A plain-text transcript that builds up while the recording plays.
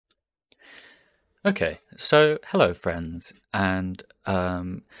Okay, so hello friends, and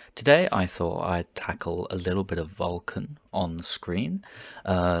today I thought I'd tackle a little bit of Vulkan on screen.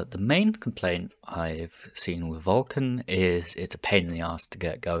 The main complaint I've seen with Vulkan is it's a pain in the ass to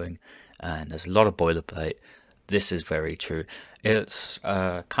get going, and there's a lot of boilerplate. This is very true. It's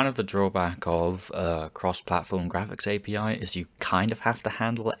kind of the drawback of cross-platform graphics API is you kind of have to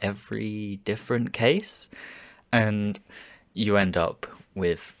handle every different case, and you end up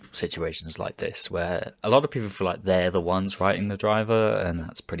with situations like this where a lot of people feel like they're the ones writing the driver, and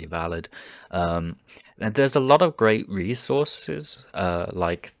that's pretty valid. And there's a lot of great resources,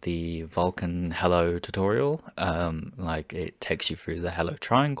 like the Vulkan Hello tutorial. Like it takes you through the Hello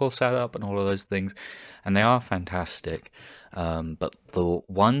Triangle setup and all of those things, and they are fantastic. But the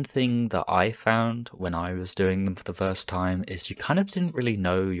one thing that I found when I was doing them for the first time is you kind of didn't really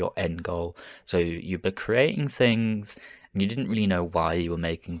know your end goal. So you'd be creating things and you didn't really know why you were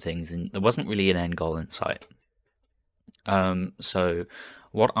making things, and there wasn't really an end goal in sight. So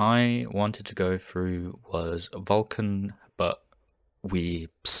what I wanted to go through was Vulkan, but we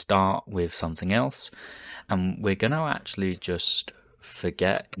start with something else, and we're going to actually just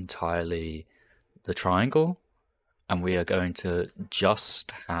forget entirely the triangle, and we are going to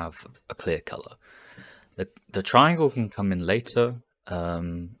just have a clear color. The triangle can come in later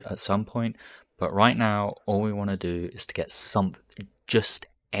at some point, but right now all we want to do is to get just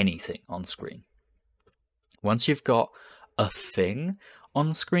anything on screen. Once you've got a thing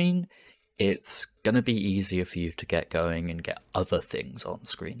on screen, it's going to be easier for you to get going and get other things on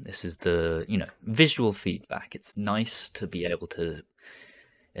screen. This is the, visual feedback. It's nice to be able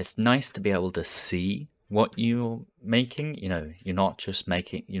to see what you're making. You're not just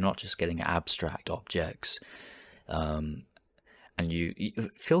getting abstract objects. And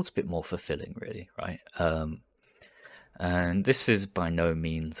it feels a bit more fulfilling, really, right? And this is by no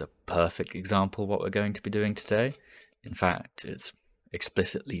means a perfect example of what we're going to be doing today. In fact, it's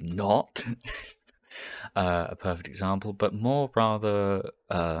explicitly not a perfect example, but more rather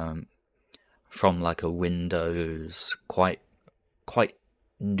from like a Windows quite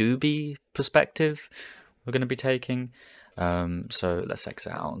newbie perspective we're going to be taking. So let's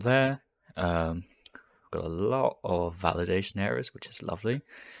exit out there. Got a lot of validation errors, which is lovely.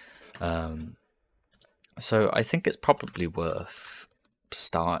 So I think it's probably worth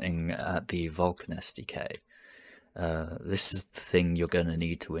starting at the Vulkan SDK. This is the thing you're going to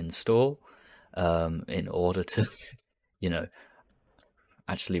need to install in order to,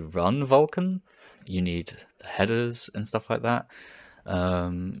 actually run Vulkan. You need the headers and stuff like that.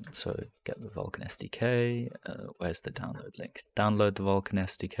 So get the Vulkan SDK. Where's the download link? Download the Vulkan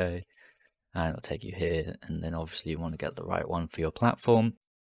SDK, and it'll take you here. And then obviously you want to get the right one for your platform.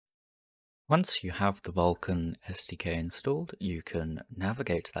 Once you have the Vulkan SDK installed, you can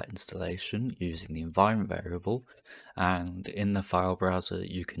navigate to that installation using the environment variable, and in the file browser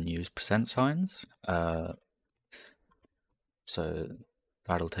you can use %signs. So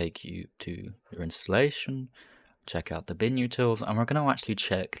that'll take you to your installation, check out the bin utils, and we're going to actually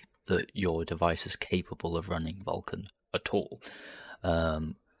check that your device is capable of running Vulkan at all.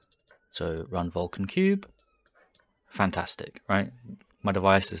 So run Vulkan cube, fantastic, right? My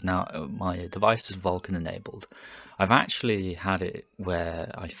device is Vulkan enabled. I've actually had it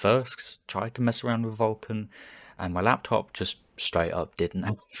where I first tried to mess around with Vulkan, and my laptop just straight up didn't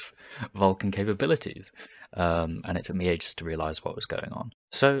have Vulkan capabilities. And it took me ages to realize what was going on.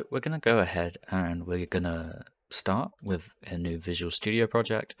 So we're going to go ahead and we're going to start with a new Visual Studio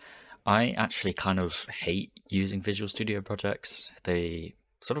project. I actually kind of hate using Visual Studio projects. They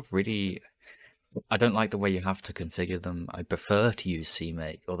sort of really, I don't like the way you have to configure them. I prefer to use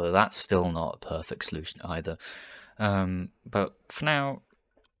CMake, although that's still not a perfect solution either. But for now,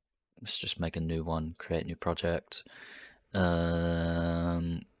 let's just make a new one, create a new project. Where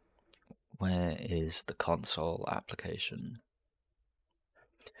is the console application?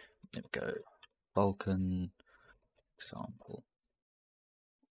 There we go. Vulkan example.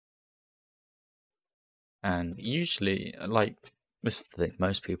 And usually, like, this is the thing,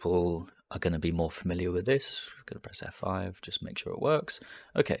 most people are going to be more familiar with this. We're going to press F5, just make sure it works.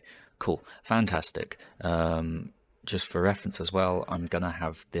 Okay, cool, fantastic. Just for reference as well, I'm going to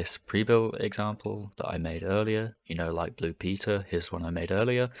have this pre-built example that I made earlier, like Blue Peter, here's one I made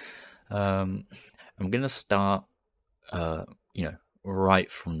earlier. I'm going to start, right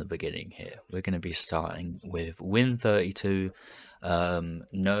from the beginning here. We're going to be starting with Win32,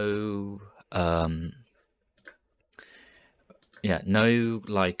 no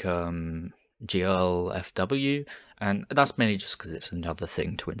GLFW, and that's mainly just because it's another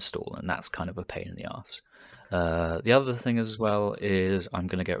thing to install, and that's kind of a pain in the ass. The other thing as well is I'm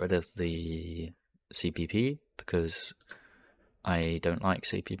going to get rid of the CPP because I don't like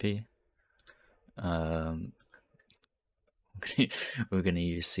CPP. We're going to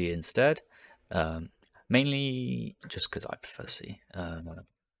use C instead, mainly just because I prefer C.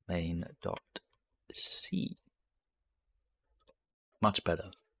 Main.c. Much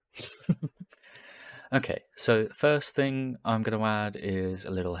better. Okay, so first thing I'm going to add is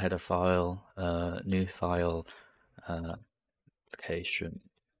a little header file, new file,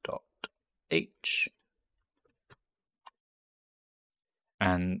 application.h.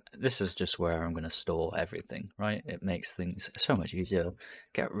 And this is just where I'm going to store everything, right? It makes things so much easier.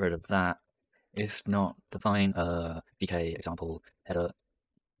 Get rid of that. If not, define vk example header.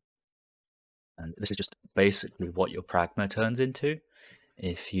 And this is just basically what your pragma turns into.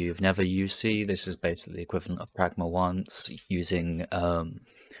 If you've never used C, this is basically the equivalent of pragma once using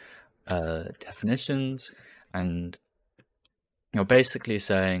definitions. And you're basically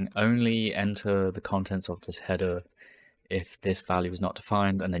saying only enter the contents of this header if this value is not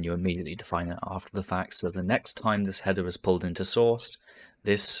defined, and then you immediately define it after the fact. So the next time this header is pulled into source,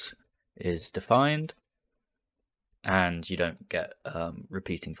 this is defined, and you don't get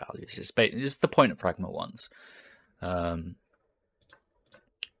repeating values. It's the point of pragma once. But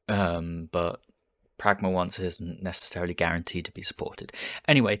pragma once isn't necessarily guaranteed to be supported.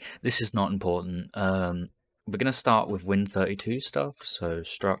 Anyway, this is not important. We're going to start with Win32 stuff. So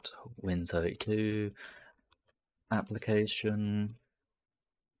struct Win32 application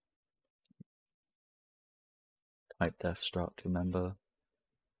type def struct, remember.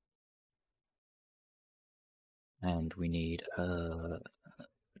 And we need to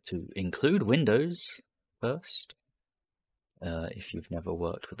include Windows first. If you've never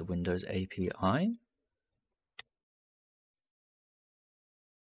worked with the Windows API.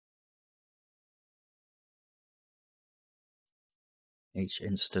 Each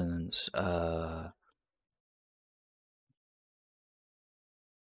instance, I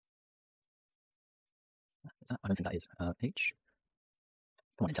don't think that is H.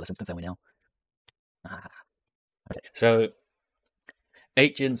 Come on, IntelliSense, don't fail me now. Okay, so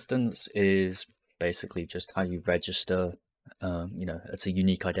H instance is basically just how you register. It's a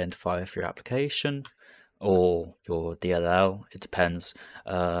unique identifier for your application or your DLL. It depends.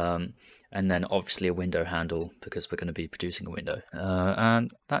 And then obviously a window handle because we're going to be producing a window.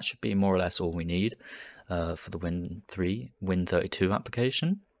 And that should be more or less all we need for the Win32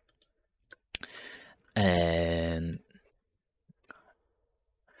 application.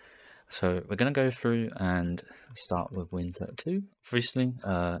 So we're going to go through and start with Win32. Obviously,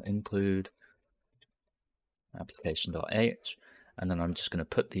 include application.h, and then I'm just going to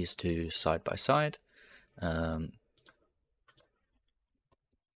put these two side by side. I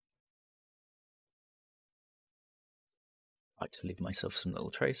like to leave myself some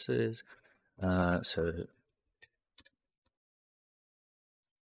little traces.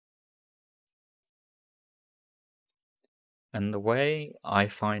 And the way I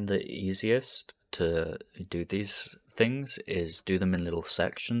find it easiest to do these things is do them in little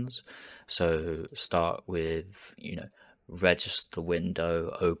sections. So start with, register the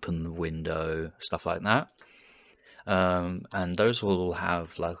window, open the window, stuff like that. And those will all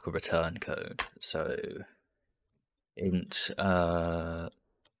have like a return code. So int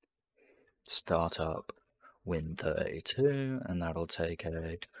startup Win32, and that'll take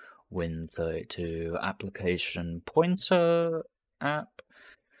a Win32 application pointer app.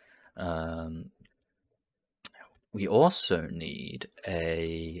 We also need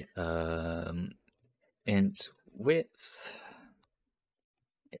a int width,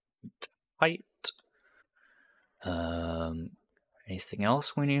 int height. Anything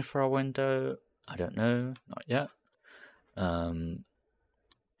else we need for our window? I don't know, not yet.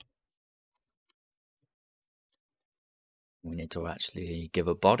 We need to actually give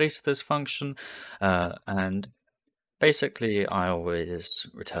a body to this function, and basically I always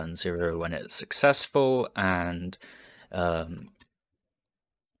return 0 when it's successful, and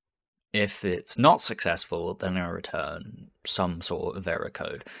if it's not successful, then I return some sort of error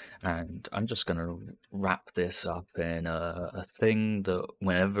code. And I'm just going to wrap this up in a thing that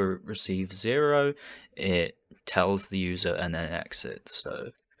whenever it receives 0, it tells the user and then exits.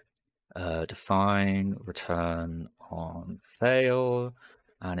 So define return on fail,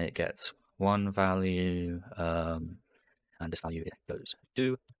 and it gets one value, and this value goes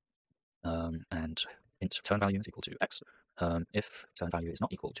do, and int return value is equal to x. If return value is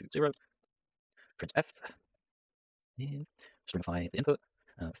not equal to 0, print f, stringify the input,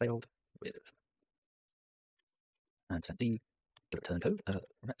 failed with, and %d, the return code,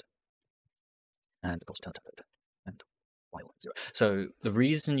 right, and of course return code. And while 0. So the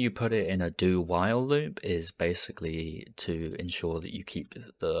reason you put it in a do while loop is basically to ensure that you keep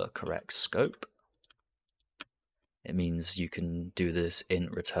the correct scope. It means you can do this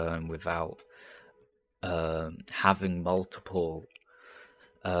int return without having multiple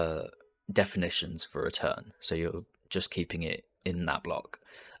definitions for return. So you're just keeping it in that block.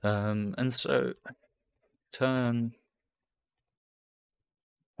 And so turn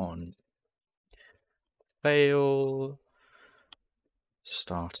on fail,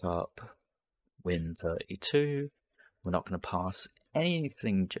 startup, win32. We're not going to pass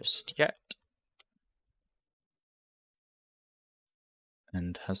anything just yet.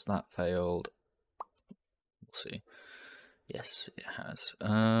 And has that failed? We'll see. Yes, it has.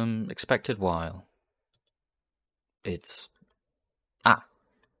 Expected while. It's... Ah!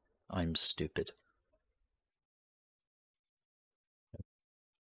 I'm stupid.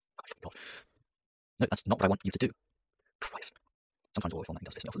 No, that's not what I want you to do. Christ. Sometimes all formatting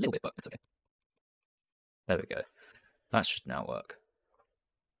does piss me off a little bit, but it's okay. There we go. That should now work.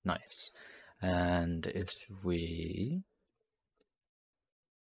 Nice. And if we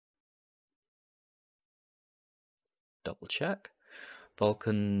double check,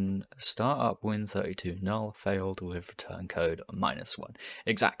 Vulkan startup win32 null failed with return code -1.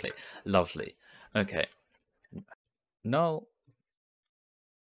 Exactly. Lovely. Okay. Null.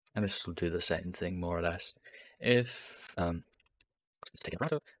 And this will do the same thing more or less. If let's take it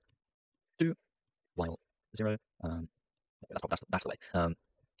right up. Do while 0. That's the way.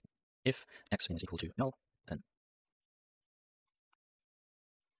 If x is equal to null, then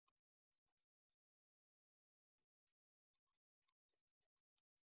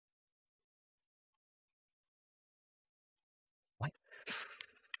why?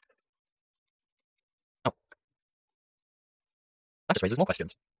 Oh, that just raises more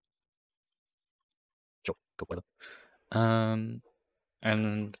questions. Sure, go with it.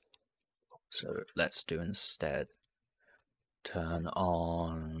 And so let's do instead turn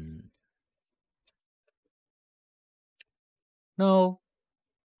on null.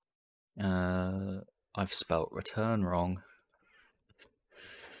 I've spelt return wrong.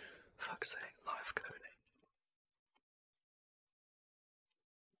 Fuck's sake, live coding.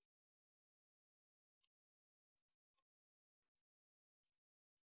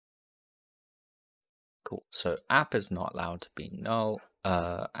 Cool. So app is not allowed to be null,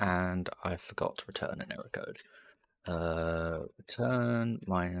 and I forgot to return an error code. Return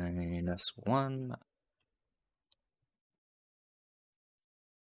 -1.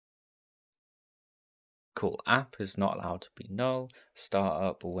 Cool. App is not allowed to be null.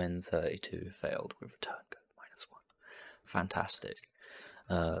 Startup win32 failed with return code -1. Fantastic.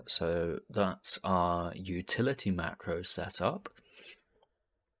 So that's our utility macro setup.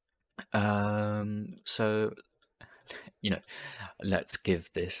 So, let's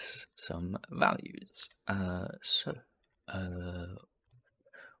give this some values.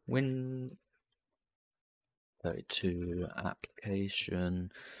 Win32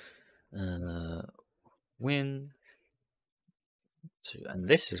 application, win. And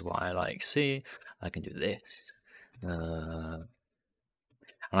this is why I like C. I can do this.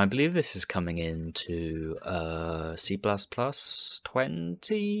 And I believe this is coming into C++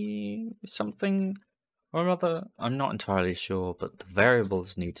 20 something or other. I'm not entirely sure, but the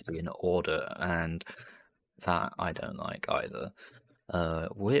variables need to be in order, and that I don't like either.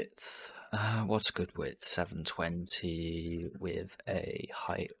 Width, what's a good width? 720 with a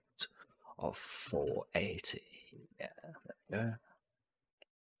height of 480. Yeah, there we go.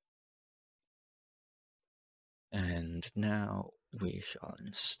 And now we shall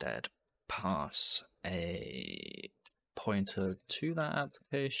instead pass a pointer to that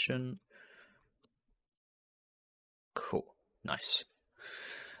application. Cool, nice.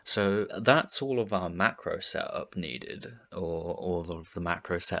 So that's all of our macro setup needed, or all of the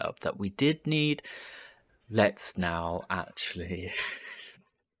macro setup that we did need. Let's now actually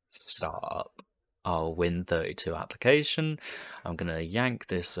start up our Win32 application. I'm going to yank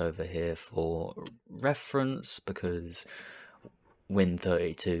this over here for reference because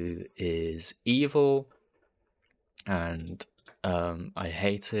Win32 is evil and I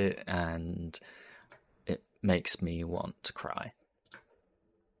hate it and it makes me want to cry.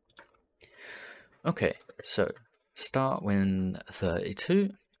 Okay, so start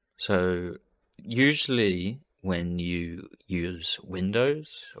Win32. So usually when you use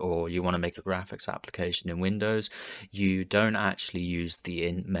Windows or you want to make a graphics application in Windows, you don't actually use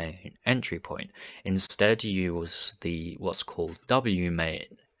the main entry point. Instead, you use the what's called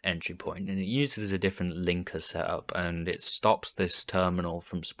wmain entry point, and it uses a different linker setup, and it stops this terminal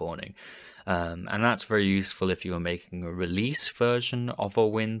from spawning. And that's very useful if you are making a release version of a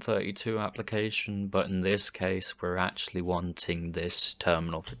Win32 application, but in this case, we're actually wanting this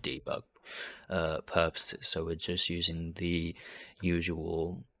terminal for debug purposes. So we're just using the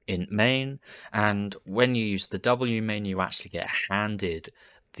usual int main, and when you use the W main, you actually get handed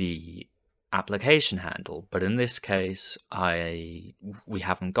the application handle, but in this case we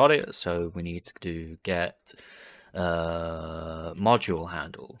haven't got it, so we need to get module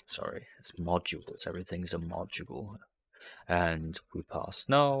handle. Sorry, it's modules, everything's a module, and we pass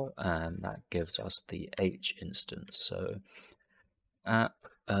null, and that gives us the H instance. So app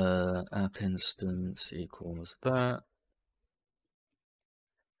instance equals that.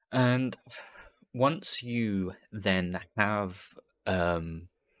 And once you then have uh,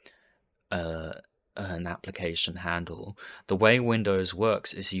 an application handle, the way Windows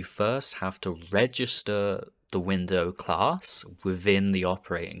works is you first have to register the window class within the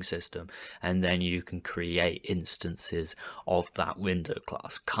operating system, and then you can create instances of that window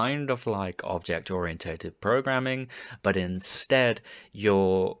class, kind of like object-oriented programming, but instead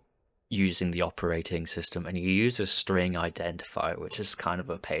you're using the operating system and you use a string identifier, which is kind of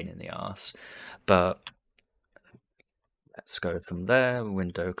a pain in the ass. But let's go from there.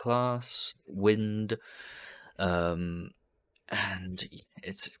 Window class, wind, and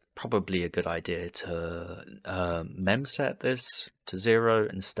it's probably a good idea to memset this to 0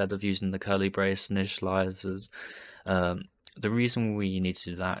 instead of using the curly brace initializers. The reason we need to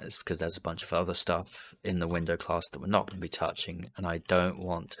do that is because there's a bunch of other stuff in the window class that we're not going to be touching, and I don't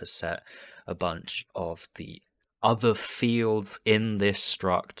want to set a bunch of the other fields in this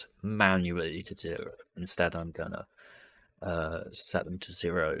struct manually to 0. Instead, I'm gonna set them to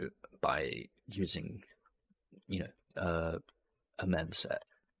 0 by using, a memset.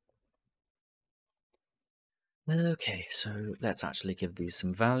 Okay, so let's actually give these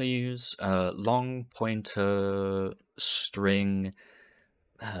some values. Long pointer string,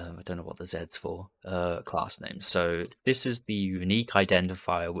 I don't know what the Z's for, class name. So this is the unique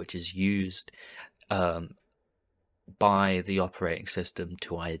identifier which is used by the operating system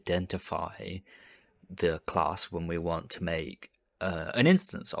to identify the class when we want to make an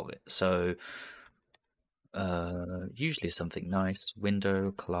instance of it. So usually something nice.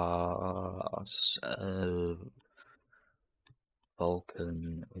 Window class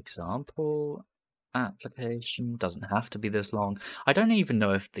Vulkan example application. Doesn't have to be this long. I don't even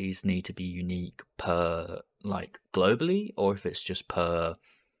know if these need to be unique per, like, globally, or if it's just per,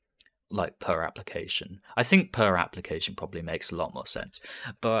 like, per application. I think per application probably makes a lot more sense.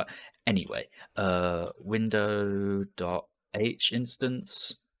 But anyway, window.h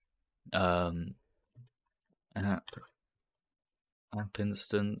instance, app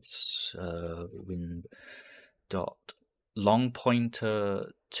instance, win dot long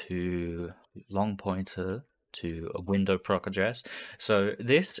pointer to a window proc address. So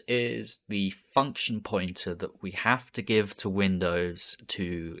this is the function pointer that we have to give to Windows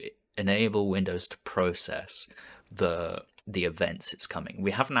to enable Windows to process the events it's coming.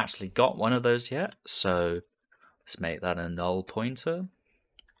 We haven't actually got one of those yet, so let's make that a null pointer.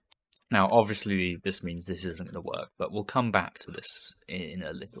 Now, obviously, this means this isn't going to work, but we'll come back to this in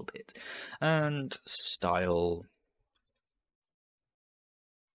a little bit. And style,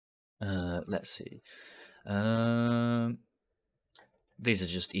 let's see. These are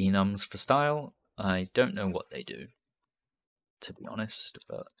just enums for style. I don't know what they do, to be honest,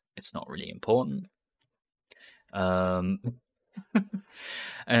 but it's not really important. And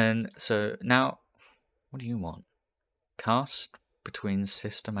so now, what do you want? Cast between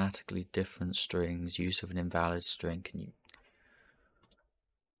systematically different strings, use of an invalid string. Can you?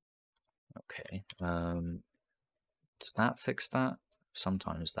 Okay. Does that fix that?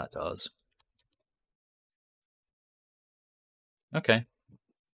 Sometimes that does. Okay.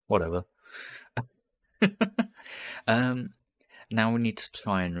 Whatever. Now we need to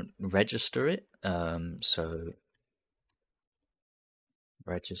try and register it. So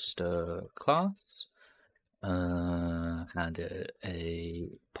register class. Hand it a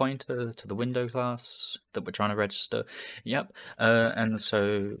pointer to the window class that we're trying to register. Yep. And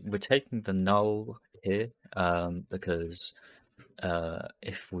so we're taking the null here because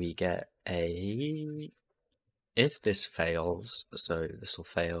if we get if this fails, so this will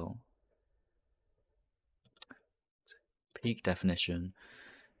fail. Peak definition.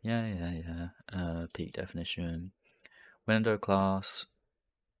 Yeah. Peak definition. Window class.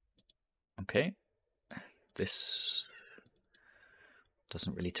 Okay. This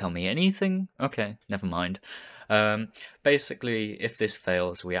doesn't really tell me anything. Okay, never mind. Basically, if this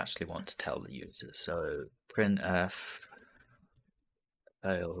fails, we actually want to tell the user. So printf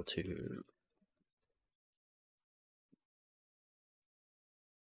fail to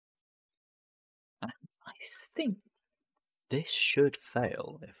think this should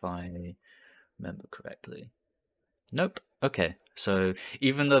fail if I remember correctly. Nope. Okay, so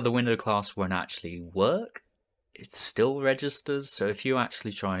even though the window class won't actually work, it still registers. So if you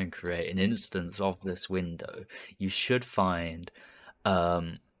actually try and create an instance of this window, you should find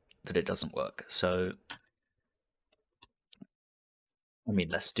that it doesn't work. So, I mean,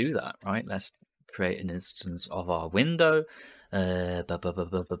 let's do that, right? Let's create an instance of our window, and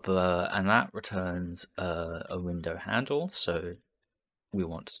that returns a window handle. So we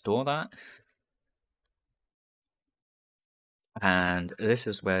want to store that. And this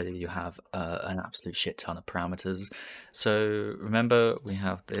is where you have an absolute shit ton of parameters. So remember, we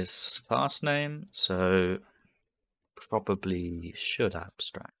have this class name, so probably should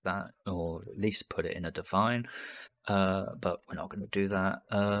abstract that, or at least put it in a define, but we're not going to do that.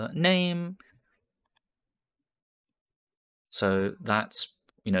 Name, so that's,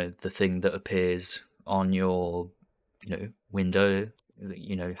 the thing that appears on your, window,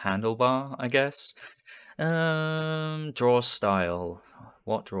 handlebar, I guess. Draw style.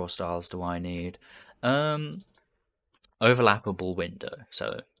 What draw styles do I need? Overlappable window.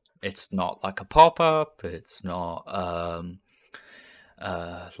 So it's not like a pop-up. It's not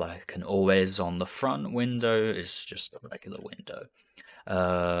like an always on the front window. It's just a regular window.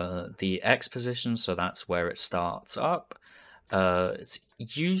 The X position, so that's where it starts up. It's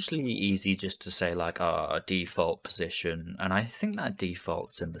usually easy just to say like our default position, and I think that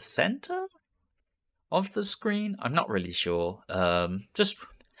default's in the center of the screen. I'm not really sure. Just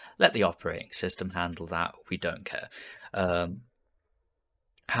let the operating system handle that. We don't care.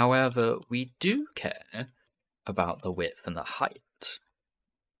 However, we do care about the width and the height.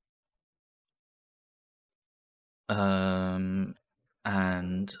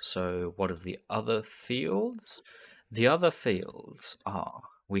 And so what are the other fields? The other fields are,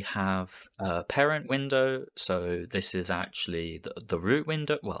 we have a parent window, so this is actually the root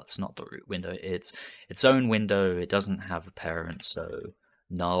window. Well, it's not the root window, it's its own window. It doesn't have a parent, so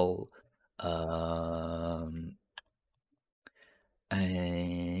null.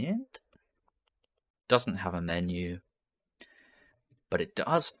 And doesn't have a menu, but it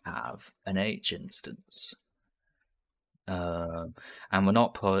does have an H instance. And we're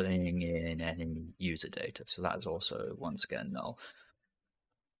not putting in any user data, so that is also once again null.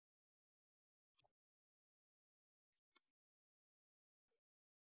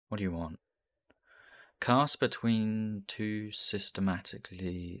 What do you want? Cast between two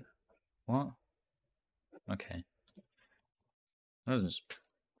systematically. What? Okay.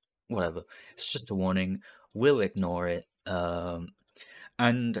 Whatever. It's just a warning. We'll ignore it.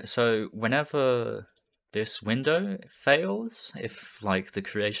 And so whenever this window fails, if like the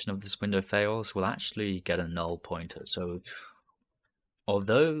creation of this window fails, we'll actually get a null pointer. So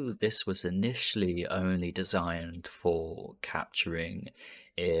although this was initially only designed for capturing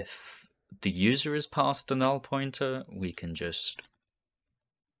if the user is passed a null pointer, we can just...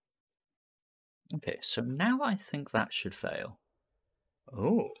 Okay, so now I think that should fail.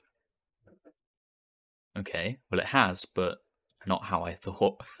 Oh. Okay, well it has, but not how I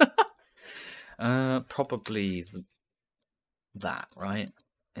thought. Probably that, right?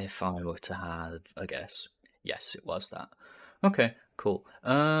 If I were to have a guess. Yes, it was that. Okay, cool.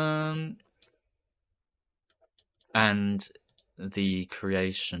 And the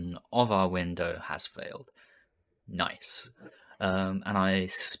creation of our window has failed. Nice. And I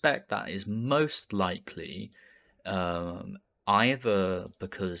suspect that is most likely either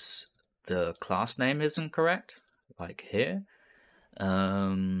because the class name isn't correct, like here,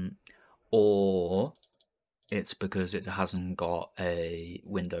 or it's because it hasn't got a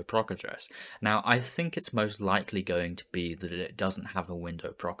window proc address. Now, I think it's most likely going to be that it doesn't have a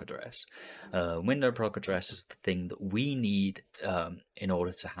window proc address. Window proc address is the thing that we need in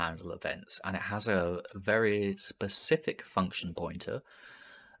order to handle events, and it has a very specific function pointer,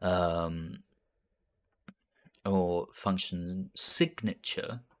 or function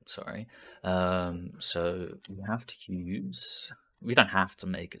signature, sorry. So we have to use, we don't have to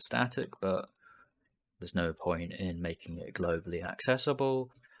make it static, but there's no point in making it globally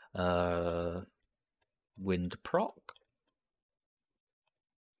accessible. Wind proc,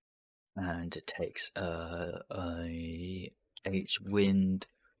 and it takes a hwind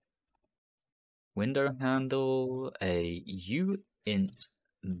window handle, a uint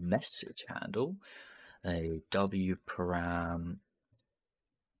message handle, a wparam,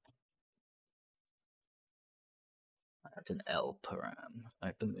 and an lparam,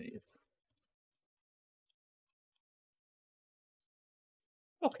 I believe.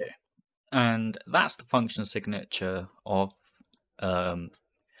 Okay. And that's the function signature of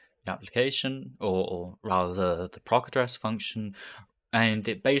the application, or rather the proc address function, and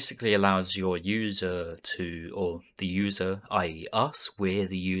it basically allows your user to, or the user, i.e. us, we're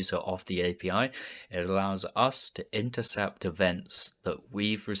the user of the API. It allows us to intercept events that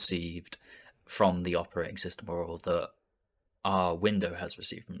we've received from the operating system, or that our window has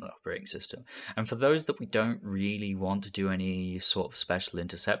received from the operating system. And for those that we don't really want to do any sort of special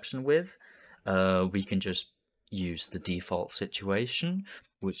interception with, we can just use the default situation,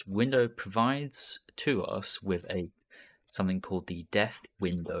 which window provides to us with a something called the def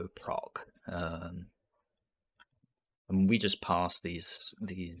window proc. And we just pass these.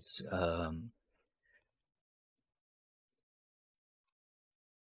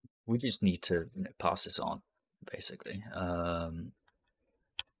 We just need to pass this on, basically.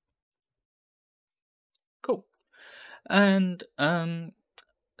 Cool. And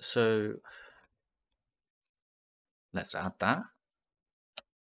so let's add that.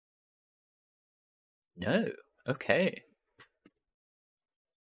 No. Okay.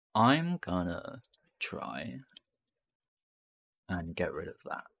 I'm gonna try and get rid of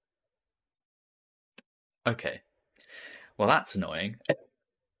that. Okay. Well, that's annoying.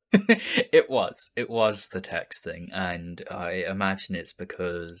 It was the text thing, and I imagine it's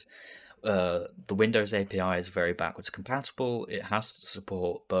because the Windows API is very backwards compatible. It has to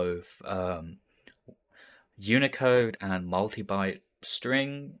support both Unicode and multi-byte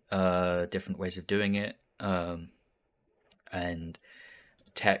string, different ways of doing it, and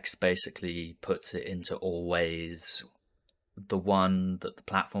text basically puts it into always the one that the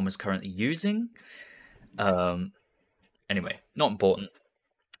platform is currently using. Anyway, not important.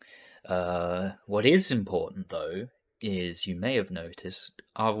 What is important though is you may have noticed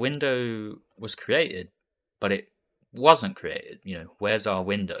our window was created, but it wasn't created. Where's our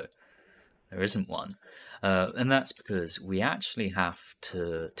window? There isn't one. And that's because we actually have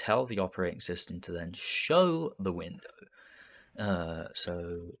to tell the operating system to then show the window.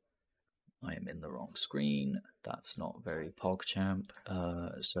 So I am in the wrong screen. That's not very PogChamp.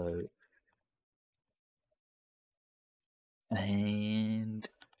 And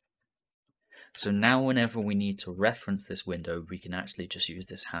so now whenever we need to reference this window, we can actually just use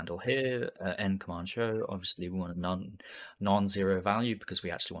this handle here, end command show. Obviously we want a non-zero value because we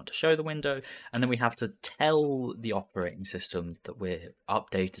actually want to show the window. And then we have to tell the operating system that we've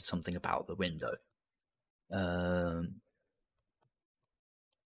updated something about the window.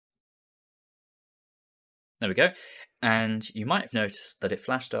 There we go. And you might have noticed that it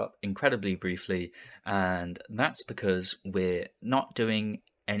flashed up incredibly briefly, and that's because we're not doing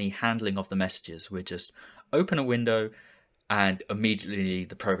any handling of the messages. We're just open a window and immediately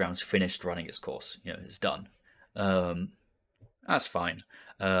the program's finished running its course. It's done. That's fine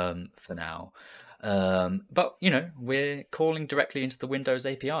for now. But we're calling directly into the Windows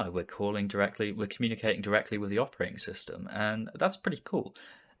API. We're communicating directly with the operating system, and that's pretty cool.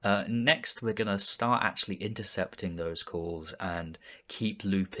 Next, we're going to start actually intercepting those calls and keep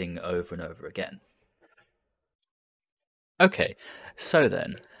looping over and over again. Okay, so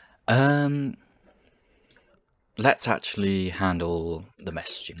then, let's actually handle the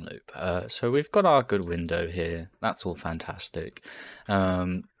messaging loop. So we've got our good window here. That's all fantastic.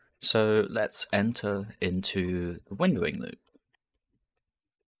 So let's enter into the windowing loop.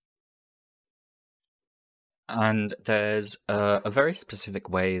 And there's a very specific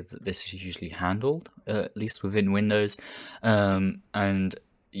way that this is usually handled, at least within Windows, and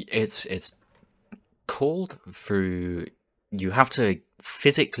it's called through. You have to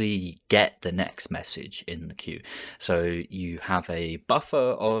physically get the next message in the queue. So you have a buffer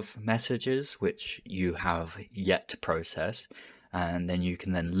of messages which you have yet to process, and then you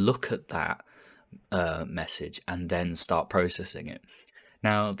can then look at that message and then start processing it.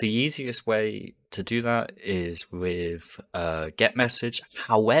 Now, the easiest way to do that is with get message.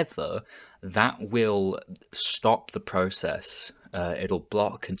 However, that will stop the process. It'll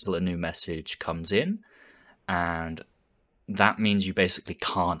block until a new message comes in, and that means you basically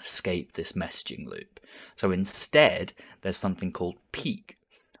can't escape this messaging loop. So instead, there's something called peak,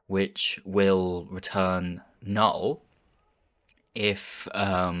 which will return null if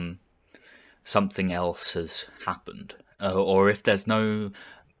something else has happened, or if there's no.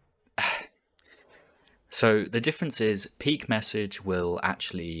 So the difference is peak message will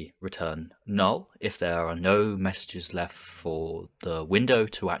actually return null if there are no messages left for the window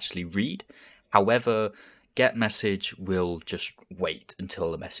to actually read. However, get message will just wait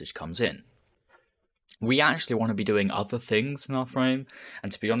until the message comes in. We actually want to be doing other things in our frame,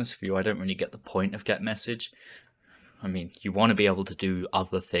 and to be honest with you, I don't really get the point of get message. I mean, you want to be able to do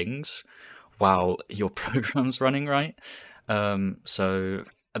other things while your program's running, right? So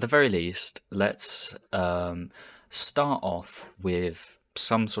at the very least, let's start off with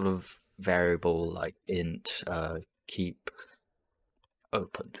some sort of variable like int keep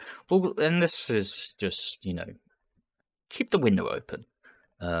open. Well, and this is just, keep the window open.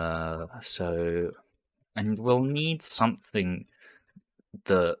 And we'll need something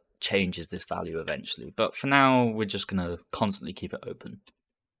that changes this value eventually. But for now, we're just going to constantly keep it open.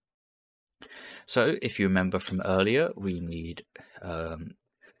 So if you remember from earlier, we need a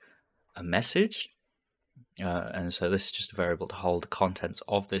message. And so this is just a variable to hold the contents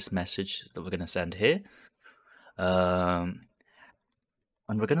of this message that we're going to send here. And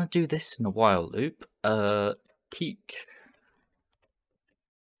we're going to do this in a while loop. Peak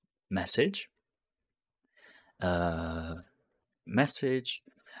message. Message.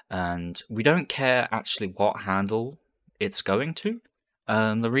 And we don't care actually what handle it's going to.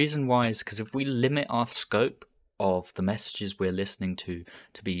 The reason why is because if we limit our scope of the messages we're listening to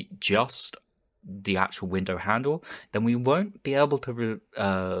be just the actual window handle, then we won't be able to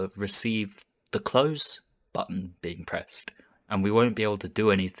receive the close button being pressed, and we won't be able to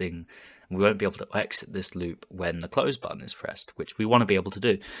do anything. We won't be able to exit this loop when the close button is pressed, which we want to be able to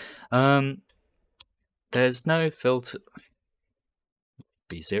do. There's no filter.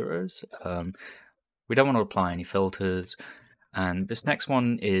 Be zeros. We don't want to apply any filters. And this next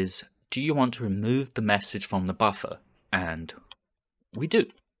one is, do you want to remove the message from the buffer? And we do,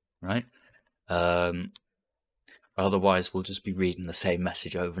 right? Otherwise, we'll just be reading the same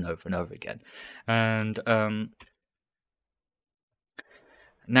message over and over and over again. And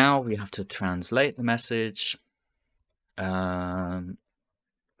now we have to translate the message. I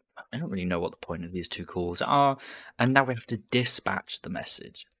don't really know what the point of these two calls are. And now we have to dispatch the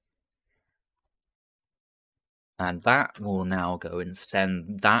message. And that will now go and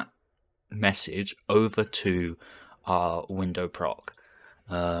send that message over to our window proc.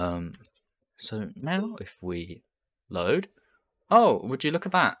 So now if we load, oh, would you look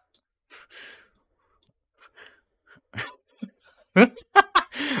at that?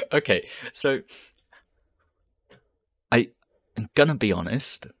 Okay, so I'm gonna be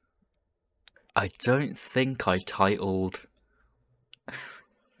honest, I don't think I titled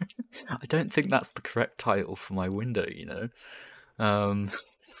I don't think that's the correct title for my window,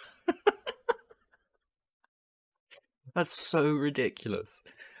 That's so ridiculous.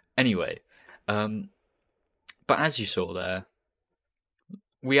 Anyway, but as you saw there,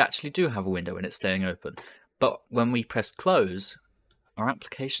 we actually do have a window and it's staying open. But when we press close, our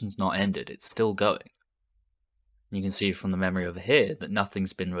application's not ended, it's still going. You can see from the memory over here that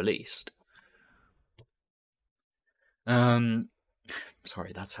nothing's been released.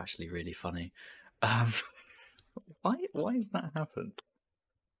 Sorry, that's actually really funny. Why has that happened?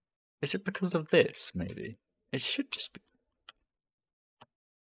 Is it because of this, maybe? It should just be...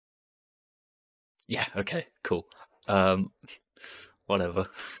 Yeah, okay, cool. Whatever.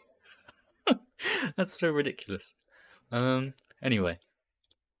 That's so ridiculous. Anyway.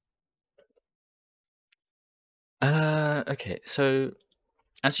 Okay, so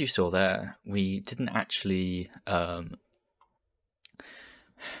as you saw there, we didn't actually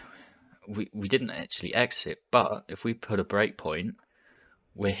we didn't actually exit, but if we put a breakpoint,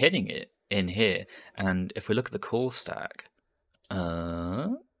 we're hitting it in here, and if we look at the call stack,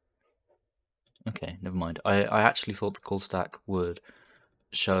 okay, never mind. I actually thought the call stack would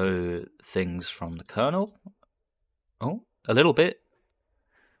show things from the kernel. Oh, a little bit,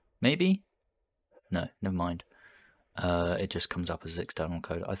 maybe. No, never mind. It just comes up as external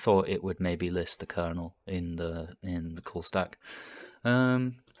code. I thought it would maybe list the kernel in the call stack,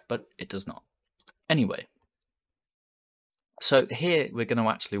 but it does not. Anyway, so here we're going to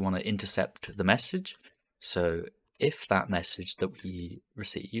actually want to intercept the message. So if that message that we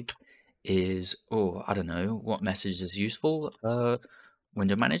received is, oh, I don't know, what message is useful?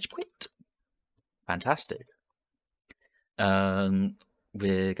 Window manage quit. Fantastic.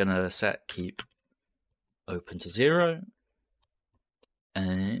 We're going to set keep open to 0,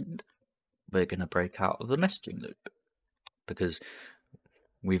 and we're going to break out of the messaging loop because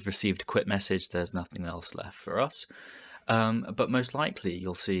we've received a quit message. There's nothing else left for us. But most likely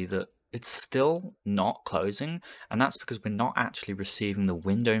you'll see that it's still not closing, and that's because we're not actually receiving the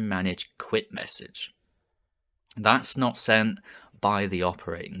window manage quit message. That's not sent by the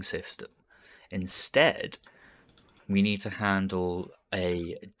operating system. Instead, we need to handle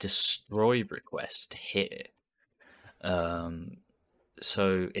a destroy request here.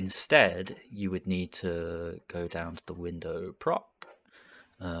 So instead, you would need to go down to the window proc,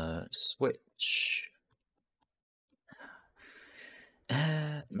 switch,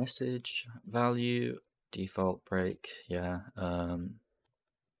 message value, default break, yeah.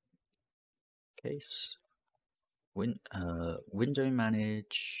 case, window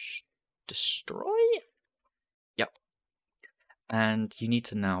manage, destroy? Yep. And you need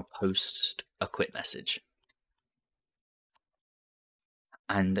to now post a quit message.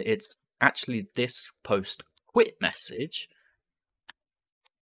 And it's actually this post quit message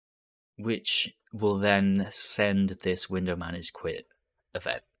which will then send this window manage quit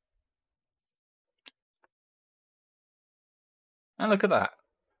event. And look at that.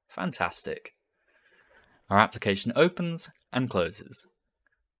 Fantastic. Our application opens and closes.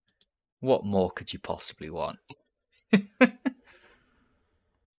 What more could you possibly want?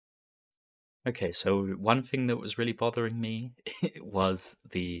 Okay, so one thing that was really bothering me was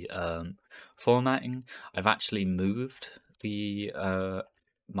the formatting. I've actually moved the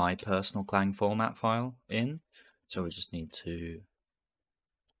my personal Clang format file in, so we just need to.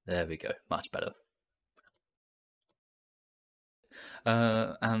 There we go, much better.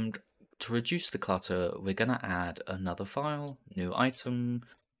 And to reduce the clutter, we're going to add another file, new item,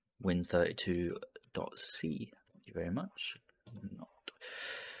 win32.c. Thank you very much.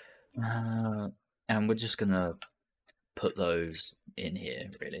 And we're just going to put those in here,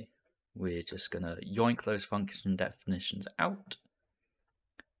 really. We're just going to yoink those function definitions out,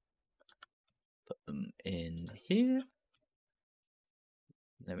 put them in here.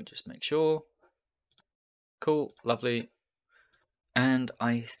 Let me just make sure. Cool, lovely. And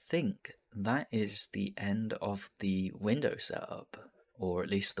I think that is the end of the window setup, or at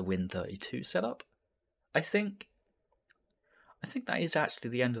least the Win32 setup. I think that is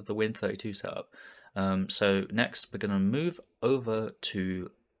actually the end of the Win32 setup. So next we're going to move over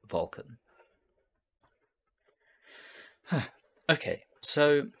to Vulkan. Okay,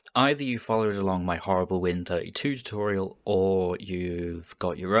 so either you followed along my horrible Win32 tutorial, or you've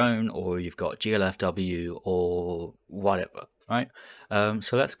got your own, or you've got GLFW, or whatever, right?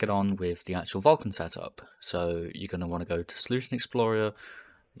 So let's get on with the actual Vulkan setup. So you're going to want to go to Solution Explorer,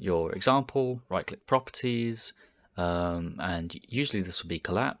 your example, right-click Properties, and usually this will be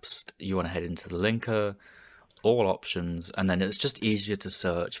collapsed. You want to head into the linker, all options, and then it's just easier to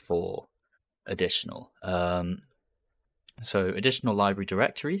search for additional. So additional library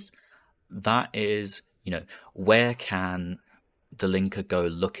directories, that is, where can the linker go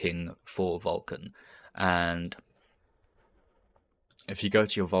looking for Vulkan? And if you go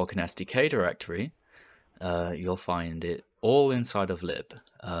to your Vulkan SDK directory, you'll find it all inside of lib.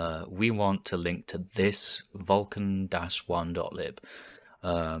 We want to link to this vulkan-1.lib.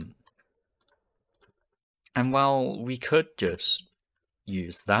 And while we could just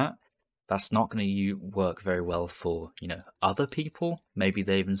use that, that's not going to work very well for, other people. Maybe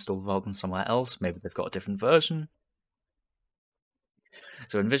they've installed Vulkan somewhere else. Maybe they've got a different version.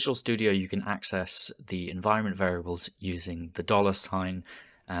 So in Visual Studio, you can access the environment variables using the $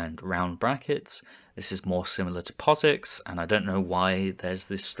 and round brackets. This is more similar to POSIX, and I don't know why there's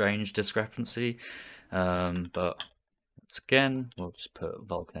this strange discrepancy. But once again, we'll just put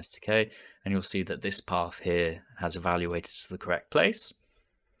Vulkan SDK, and you'll see that this path here has evaluated to the correct place.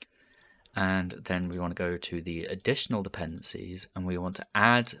 And then we want to go to the additional dependencies, and we want to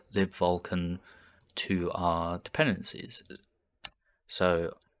add libvulkan to our dependencies.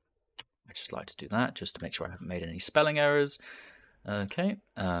 So I just like to do that just to make sure I haven't made any spelling errors. Okay,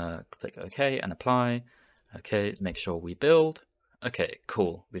 click OK and apply. Okay, make sure we build. Okay,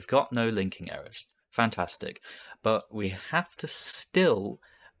 cool. We've got no linking errors. Fantastic. But we have to still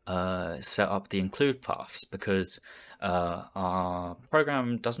set up the include paths, because our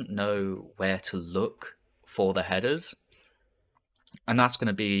program doesn't know where to look for the headers. And that's going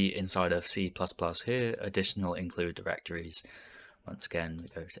to be inside of C++ here, additional include directories. Once again, we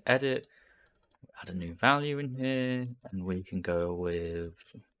go to edit, add a new value in here, and we can go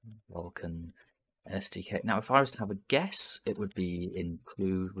with Vulkan SDK. Now, if I was to have a guess, it would be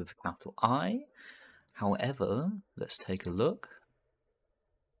include with a capital I. However, let's take a look.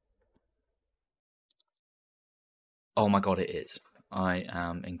 Oh my god, it is. I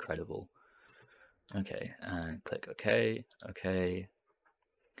am incredible. Okay, and click OK, OK.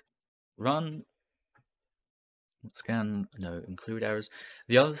 Run. Scan, no include errors.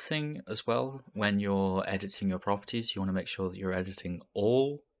 The other thing as well, when you're editing your properties, you want to make sure that you're editing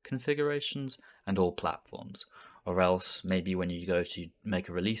all configurations and all platforms, or else maybe when you go to make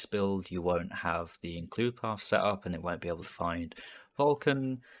a release build, you won't have the include path set up and it won't be able to find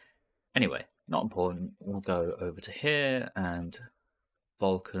Vulkan. Anyway, not important. We'll go over to here and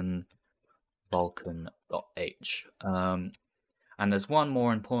Vulkan, vulkan.h. And there's one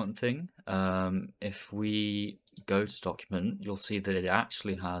more important thing. If we go to document, you'll see that it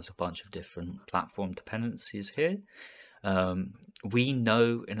actually has a bunch of different platform dependencies here. We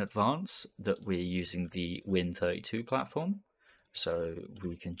know in advance that we're using the Win32 platform, so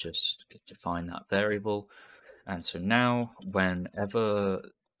we can just define that variable. And so now, whenever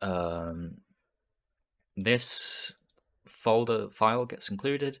this file gets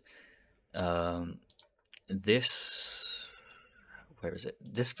included, this, where is it?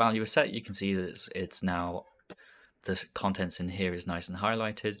 This value is set. You can see that it's now, the contents in here is nice and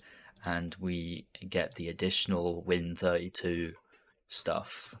highlighted, and we get the additional Win32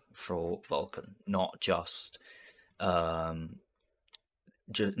 stuff for Vulkan, not just not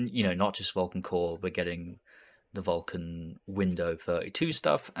just Vulkan core. We're getting the Vulkan Window 32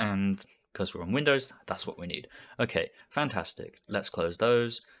 stuff, and because we're on Windows, that's what we need. Okay, fantastic. Let's close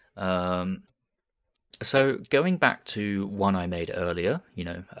those. So going back to one I made earlier,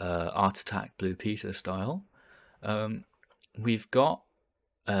 Art Attack Blue Peter style, we've got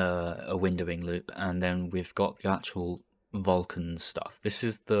a windowing loop, and then we've got the actual Vulkan stuff. This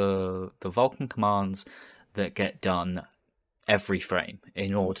is the Vulkan commands that get done every frame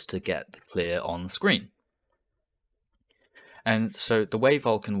in order to get the clear on screen. And so the way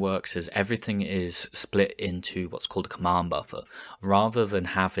Vulkan works is everything is split into what's called a command buffer. Rather than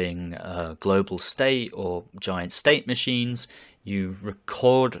having a global state or giant state machines, you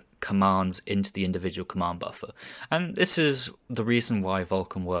record commands into the individual command buffer. And this is the reason why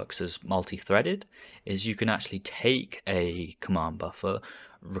Vulkan works as multi-threaded, is you can actually take a command buffer,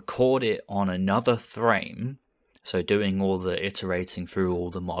 record it on another frame, so doing all the iterating through all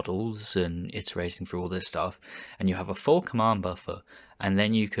the models and iterating through all this stuff, and you have a full command buffer, and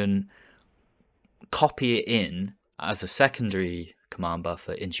then you can copy it in as a secondary command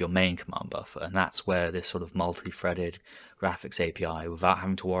buffer into your main command buffer. And that's where this sort of multi-threaded graphics API, without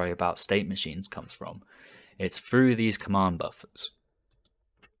having to worry about state machines, comes from. It's through these command buffers.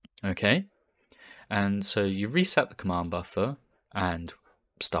 Okay, and so you reset the command buffer and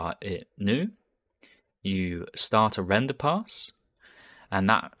start it new. You start a render pass, and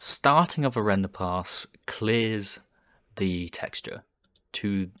that starting of a render pass clears the texture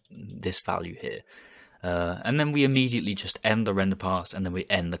to this value here. And then we immediately just end the render pass, and then we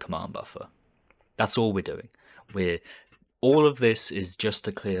end the command buffer. That's all we're doing. All of this is just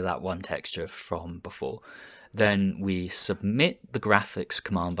to clear that one texture from before. Then we submit the graphics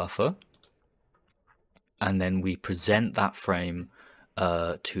command buffer, and then we present that frame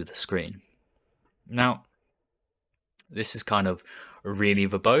to the screen. Now, this is kind of really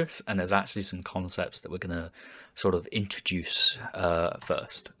verbose, and there's actually some concepts that we're going to sort of introduce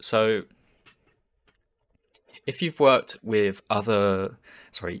first. So if you've worked with other,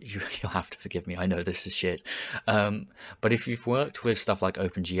 sorry, you'll have to forgive me, I know this is shit, but if you've worked with stuff like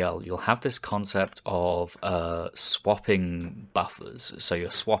OpenGL, you'll have this concept of swapping buffers. So you're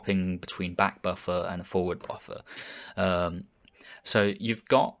swapping between back buffer and a forward buffer. So you've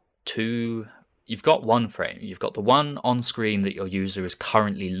got one frame. You've got the one on screen that your user is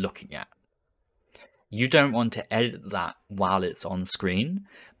currently looking at. You don't want to edit that while it's on screen,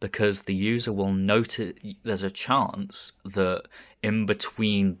 because the user will notice. There's a chance that in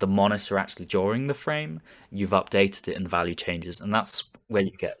between the monitor actually drawing the frame, you've updated it and the value changes, and that's where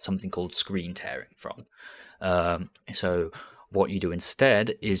you get something called screen tearing from. So what you do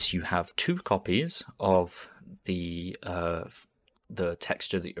instead is you have two copies of the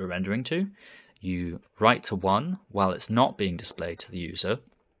texture that you're rendering to. You write to one while it's not being displayed to the user,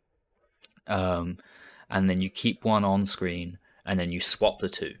 and then you keep one on screen, and then you swap the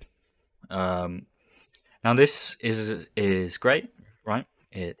two. Now this is great, right?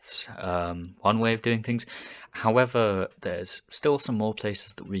 It's one way of doing things. However, there's still some more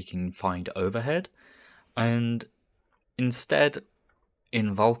places that we can find overhead, and instead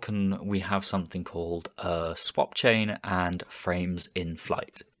in Vulkan we have something called a swap chain and frames in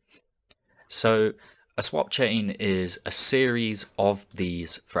flight. So a swap chain is a series of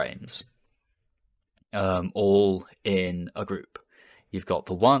these frames, all in a group. You've got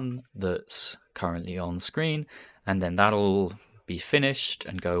the one that's currently on screen, and then that'll be finished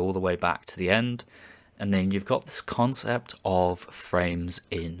and go all the way back to the end. And then you've got this concept of frames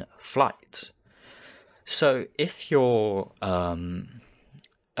in flight. So if you're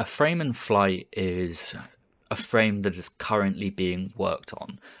a frame in flight is a frame that is currently being worked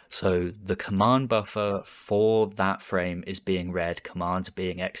on. So the command buffer for that frame is being read, commands are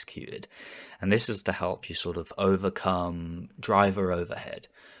being executed. And this is to help you sort of overcome driver overhead.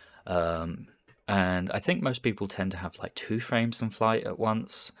 And I think most people tend to have like 2 frames in flight at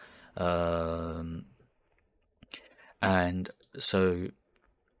once. And so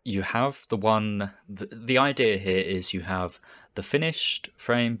you have the one, the idea here is you have the finished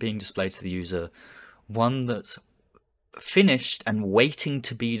frame being displayed to the user, one that's finished and waiting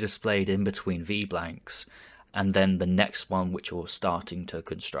to be displayed in between V blanks, and then the next one which you're starting to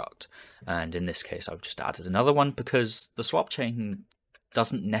construct. And in this case, I've just added another one because the swap chain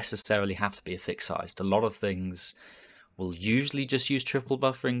doesn't necessarily have to be a fixed size. A lot of things will usually just use triple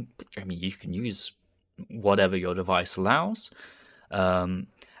buffering. I mean, you can use whatever your device allows.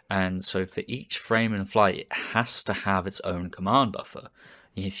 And so for each frame in flight, it has to have its own command buffer.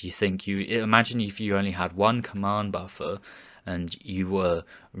 If you think imagine if you only had one command buffer and you were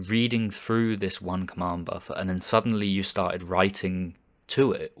reading through this one command buffer and then suddenly you started writing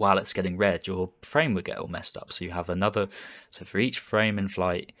to it while it's getting read, your frame would get all messed up. So you have so for each frame in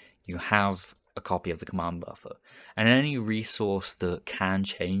flight, you have a copy of the command buffer. And any resource that can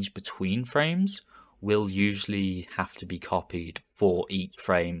change between frames will usually have to be copied for each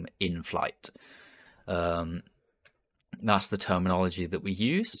frame in flight. That's the terminology that we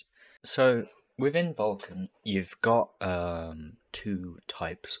use. So within Vulkan, you've got two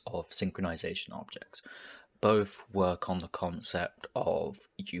types of synchronization objects. Both work on the concept of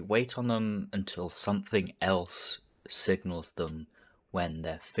you wait on them until something else signals them when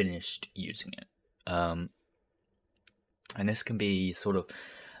they're finished using it. And this can be sort of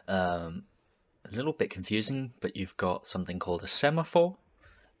a little bit confusing, but you've got something called a semaphore,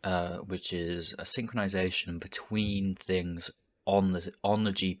 which is a synchronization between things on the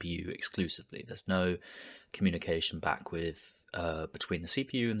GPU exclusively. There's no communication back with between the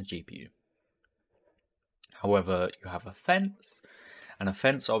CPU and the GPU. However, you have a fence, and a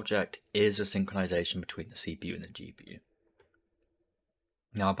fence object is a synchronization between the CPU and the GPU.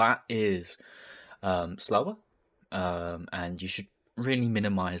 Now that is slower, and you should really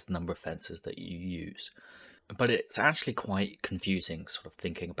minimize the number of fences that you use. But it's actually quite confusing, sort of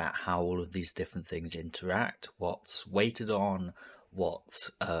thinking about how all of these different things interact, what's weighted on, what's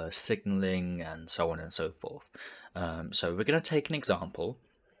signaling, and so on and so forth. So we're going to take an example.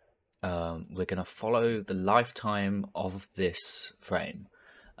 We're going to follow the lifetime of this frame,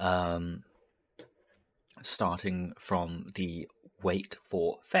 starting from the wait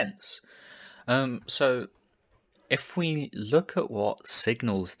for fence. So if we look at what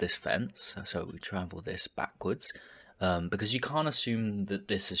signals this fence, so we travel this backwards, because you can't assume that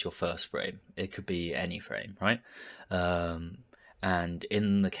this is your first frame. It could be any frame, right? And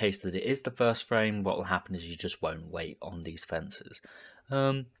in the case that it is the first frame, what will happen is you just won't wait on these fences.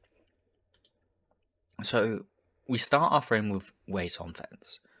 So we start our frame with wait on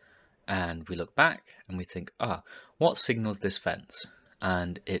fence, and we look back and we think, what signals this fence?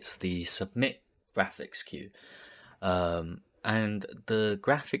 And it's the submit graphics queue. And the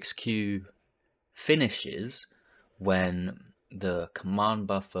graphics queue finishes when the command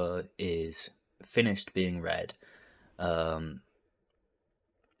buffer is finished being read. Why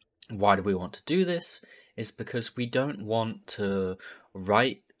do we want to do this? Is because we don't want to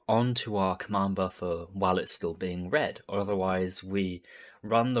write onto our command buffer while it's still being read. Otherwise, we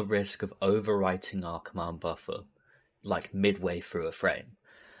run the risk of overwriting our command buffer like midway through a frame.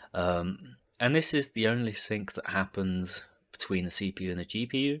 And this is the only sync that happens between the CPU and the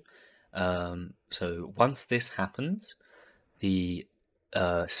GPU. So once this happens, the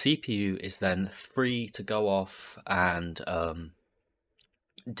CPU is then free to go off and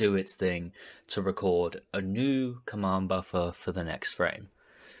do its thing to record a new command buffer for the next frame.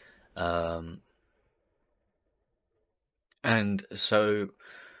 And so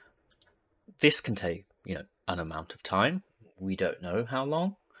this can take, an amount of time. We don't know how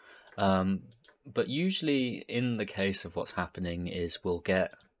long. But usually in the case of what's happening is we'll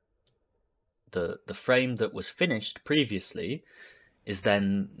get the frame that was finished previously is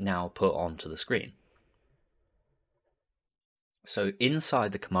then now put onto the screen. So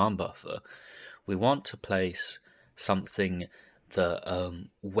inside the command buffer, we want to place something that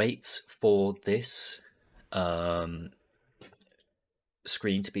waits for this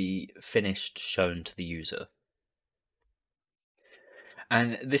screen to be finished, shown to the user.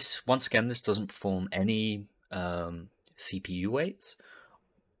 And this, once again, this doesn't perform any CPU waits.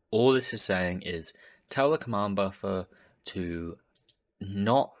 All this is saying is tell the command buffer to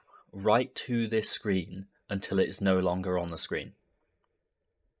not write to this screen until it is no longer on the screen.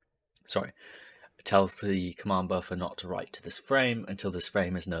 Sorry, it tells the command buffer not to write to this frame until this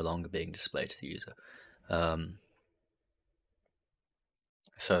frame is no longer being displayed to the user.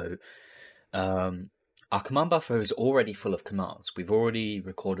 Our command buffer is already full of commands. We've already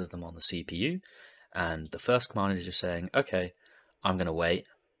recorded them on the CPU, and the first command is just saying, okay, I'm going to wait,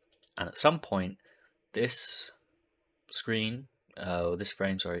 and at some point, this frame,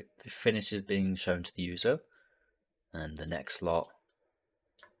 finishes being shown to the user, and the next lot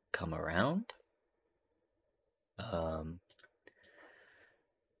come around,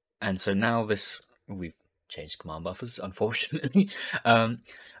 And so now we've changed command buffers, unfortunately.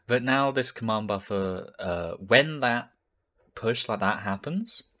 But now this command buffer, when that push like that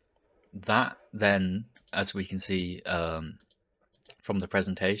happens, that then, as we can see from the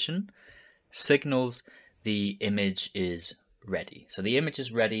presentation, signals the image is ready. So the image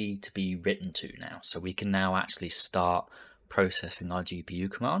is ready to be written to now. So we can now actually start processing our GPU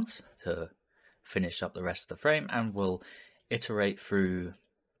commands to finish up the rest of the frame, and we'll iterate through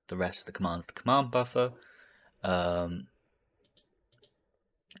the rest of the commands, the command buffer. And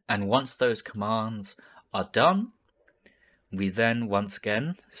once those commands are done, we then once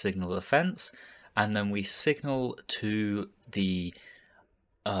again signal the fence, and then we signal to the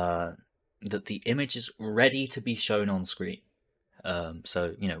that the image is ready to be shown on screen.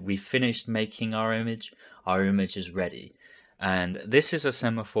 So we finished making our image is ready, and this is a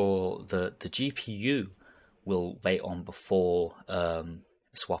semaphore that the GPU will wait on before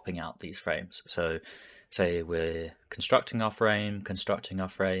swapping out these frames. So say we're constructing our frame,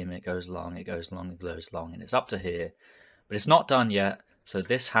 it goes along, it goes along, it goes along, and it's up to here, but it's not done yet, so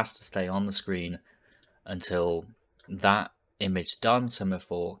this has to stay on the screen until that image done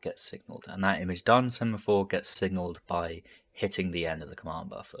semaphore gets signaled, and that image done semaphore gets signaled by hitting the end of the command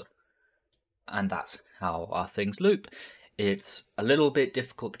buffer. And that's how our things loop. It's a little bit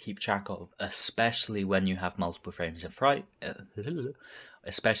difficult to keep track of, especially when you have multiple frames in flight.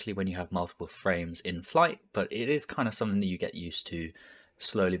 But it is kind of something that you get used to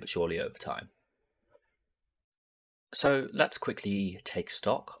slowly but surely over time. So let's quickly take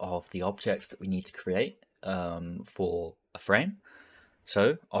stock of the objects that we need to create for a frame.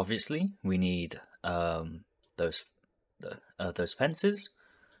 So obviously we need those fences,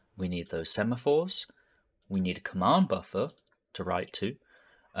 we need those semaphores, we need a command buffer to write to,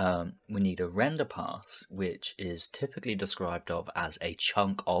 we need a render pass, which is typically described of as a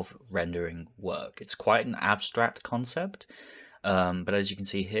chunk of rendering work. It's quite an abstract concept, but as you can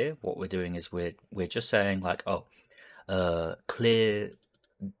see here, what we're doing is we're just saying like, clear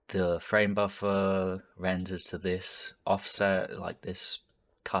the frame buffer, render to this offset, like this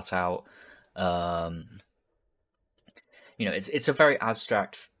cutout. It's a very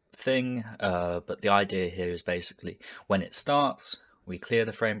abstract thing, but the idea here is basically when it starts, we clear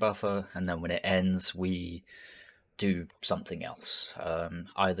the frame buffer, and then when it ends, we do something else.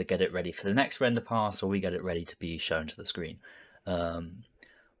 Either get it ready for the next render pass, or we get it ready to be shown to the screen.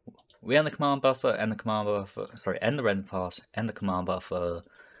 We end the command buffer, end the render pass, end the command buffer,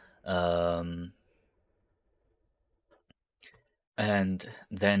 and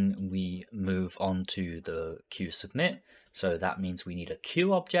then we move on to the queue submit. So that means we need a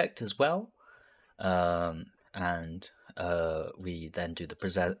queue object as well, and we then do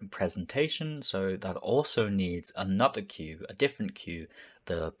the presentation. So that also needs another queue, a different queue,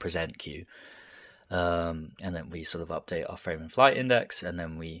 the present queue, and then we sort of update our frame and flight index, and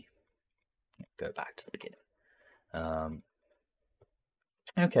then we go back to the beginning.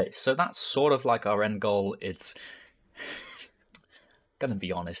 Okay, so that's sort of like our end goal. It's gonna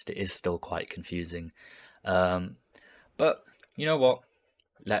be honest, it is still quite confusing, but you know what,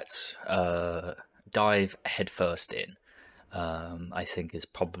 let's dive headfirst in. I think is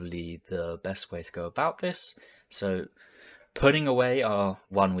probably the best way to go about this. So putting away our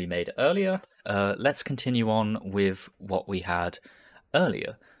one we made earlier, let's continue on with what we had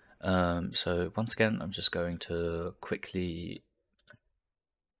earlier. So once again, I'm just going to quickly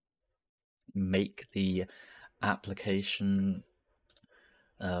make the application,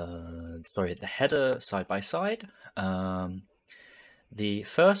 the header side by side. The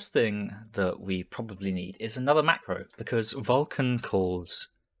first thing that we probably need is another macro, because Vulkan calls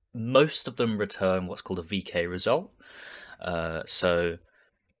most of them return what's called a VK result. So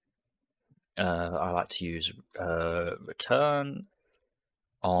I like to use return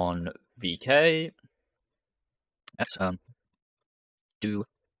on VK x do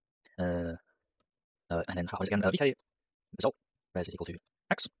and then once again VK result res is equal to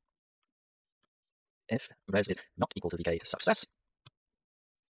x. If res is not equal to VK success,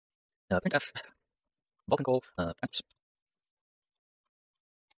 printf Vulkan call x,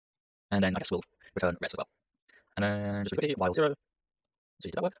 and then I guess we'll return res as well. And then just quickly while 0. So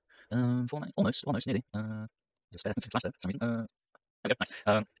did that work? Almost, nearly. Just slash there for some reason. Okay, nice.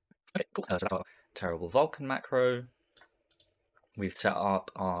 Okay, cool. So that's our terrible Vulkan macro. We've set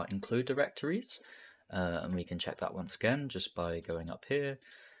up our include directories, and we can check that once again just by going up here.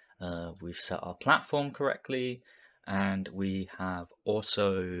 We've set our platform correctly, and we have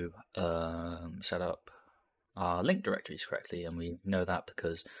also set up our link directories correctly, and we know that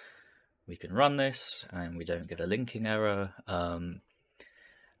because we can run this and we don't get a linking error.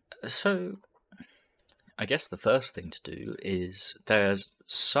 So I guess the first thing to do is there's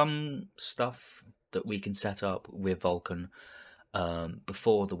some stuff that we can set up with Vulkan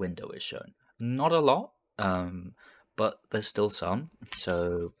before the window is shown. Not a lot, but there's still some.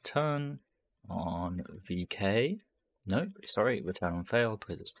 So turn on VK. No, sorry, return on fail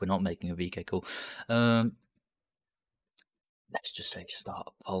because we're not making a VK call. Let's just say start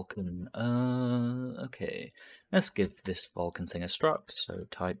Vulkan. Okay, let's give this Vulkan thing a struct. So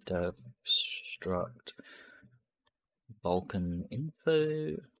type dev struct Vulkan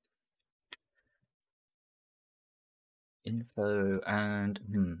info, and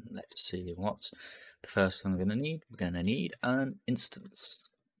let's see what's the first thing we're going to need. We're going to need an instance.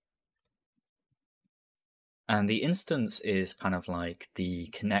 And the instance is kind of like the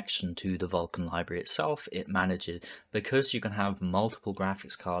connection to the Vulkan library itself. It manages, because you can have multiple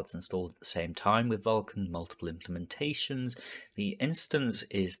graphics cards installed at the same time with Vulkan, multiple implementations, the instance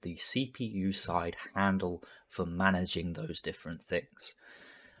is the CPU side handle for managing those different things.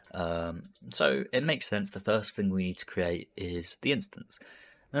 So it makes sense the first thing we need to create is the instance.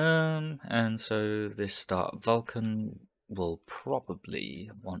 And so this start Vulkan will probably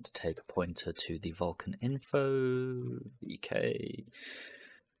want to take a pointer to the Vulkan info, VK,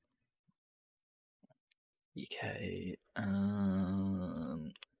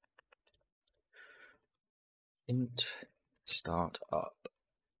 int start up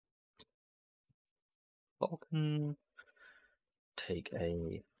Vulkan, take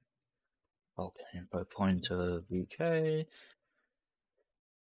a Vulkan info pointer VK,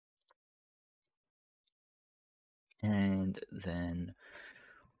 and then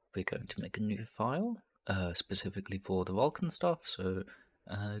we're going to make a new file specifically for the Vulkan stuff. So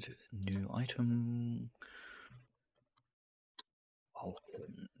add new item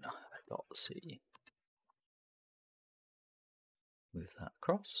Vulkan.c. Move that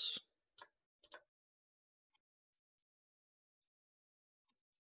across.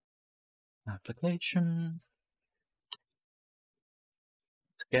 Application.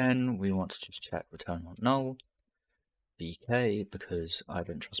 Again, we want to just check return on null. VK, because I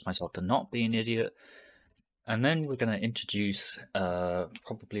don't trust myself to not be an idiot. And then we're going to introduce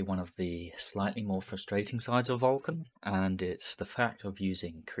probably one of the slightly more frustrating sides of Vulkan, and it's the fact of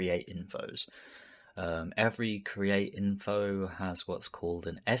using create infos. Every create info has what's called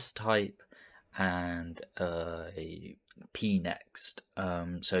an S type and a P next.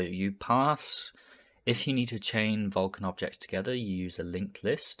 So you pass, if you need to chain Vulkan objects together, you use a linked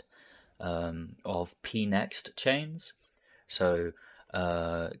list of P next chains. So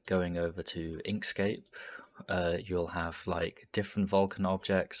going over to Inkscape, you'll have like different Vulkan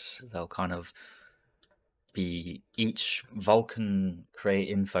objects. They'll kind of be, each Vulkan create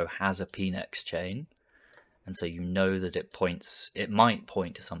info has a pnext chain, and so you know that it might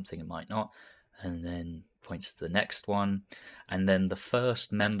point to something, it might not, and then points to the next one, and then the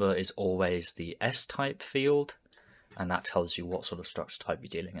first member is always the S type field, and that tells you what sort of structure type you're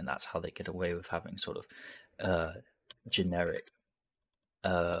dealing in. That's how they get away with having sort of generic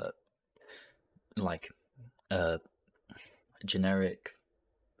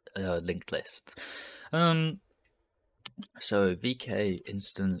linked lists. So VK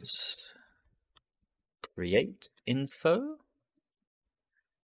instance create info,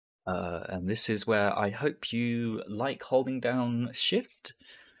 and this is where I hope you like holding down shift.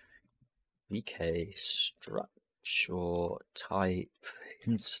 VK structure type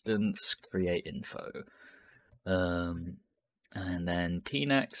instance create info, and then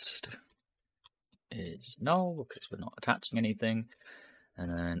pnext is null because we're not attaching anything.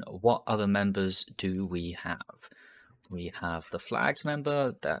 And then what other members do we have? We have the flags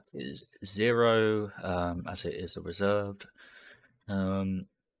member, that is 0, as it is a reserved. And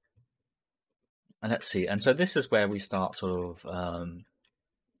let's see, and so this is where we start sort of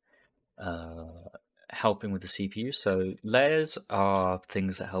helping with the CPU. So layers are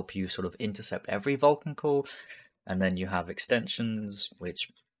things that help you sort of intercept every Vulkan call, and then you have extensions,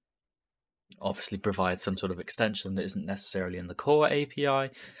 which obviously provides some sort of extension that isn't necessarily in the core API,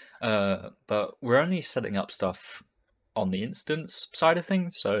 but we're only setting up stuff on the instance side of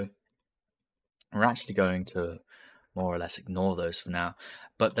things, so we're actually going to more or less ignore those for now.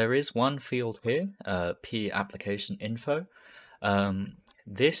 But there is one field here, P application info.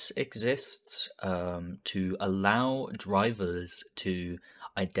 This exists to allow drivers to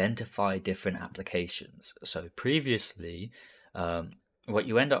identify different applications. So previously, what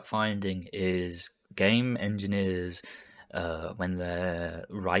you end up finding is game engineers when they're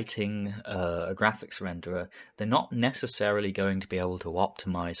writing a graphics renderer, they're not necessarily going to be able to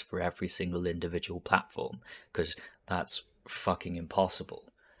optimize for every single individual platform, because that's fucking impossible.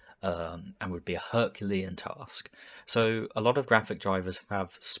 And would be a Herculean task. So a lot of graphic drivers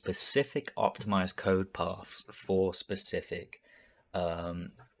have specific optimized code paths for specific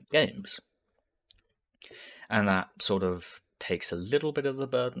games, and that sort of takes a little bit of the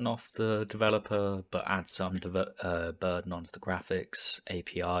burden off the developer, but adds some burden onto the graphics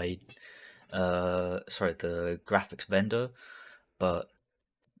API. Sorry, the graphics vendor. But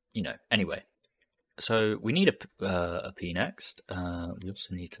anyway. So we need a P next. We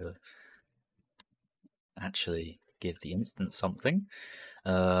also need to actually give the instance something.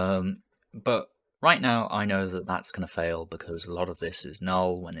 But right now, I know that that's going to fail because a lot of this is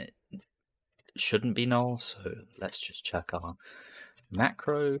null when it shouldn't be null. So let's just check our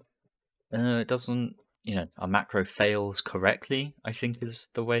macro. It doesn't, our macro fails correctly, I think is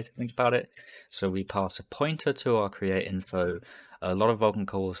the way to think about it. So we pass a pointer to our create info. A lot of Vulkan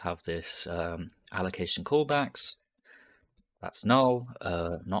calls have this allocation callbacks. That's null,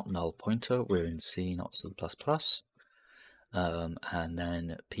 not null pointer. We're in C, not C++. And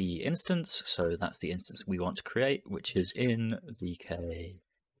then P instance, so that's the instance we want to create, which is in VK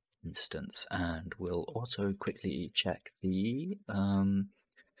instance. And we'll also quickly check the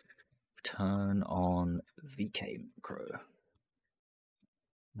return on VK macro.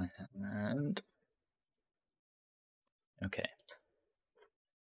 And okay.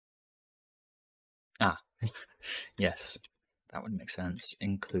 Yes, that would make sense.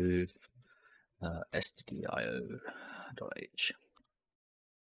 Include stdio.h.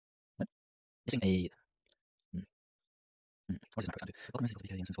 Using a what does macro do? Welcome to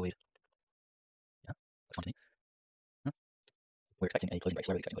VK instance void. Yeah, that's fine to me. Huh? We're expecting a closing brace.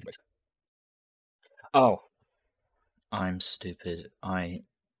 Where are we expecting closing brace? Oh, I'm stupid. I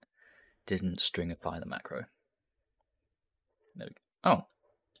didn't stringify the macro. There we go. Oh.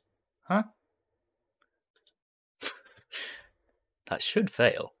 Huh? That should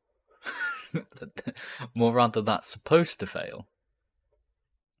fail. More rather, that's supposed to fail.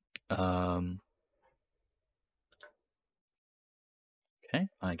 Okay,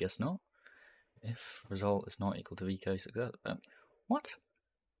 I guess not. If result is not equal to VK success. What?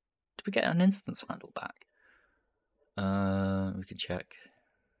 Did we get an instance handle back? We can check.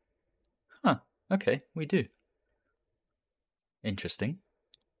 Huh, okay, we do. Interesting.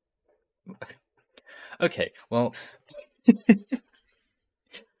 Okay, well,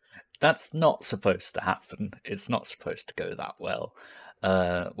 that's not supposed to happen. It's not supposed to go that well.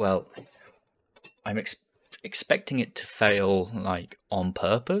 Well, I'm expecting it to fail, like, on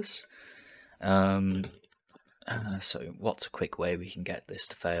purpose. So what's a quick way we can get this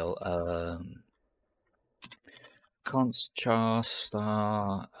to fail? Const char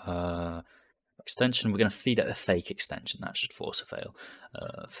star extension. We're going to feed it a fake extension. That should force a fail.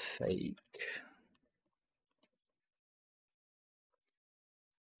 Fake.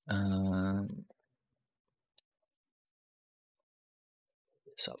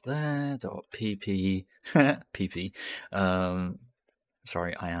 It's up there. Dot pp. pp.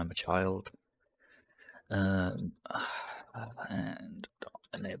 Sorry, I am a child. And dot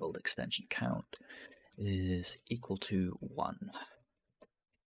enabled extension count is equal to 1.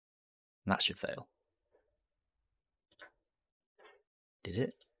 And that should fail. Did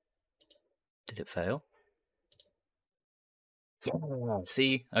it? Did it fail? Yeah.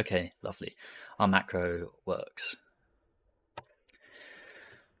 See? Okay, lovely. Our macro works.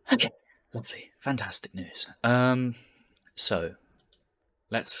 Okay, lovely. Fantastic news. So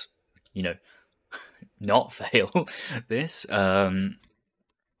let's, not fail this.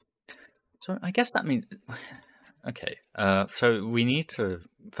 So I guess that means okay. So we need to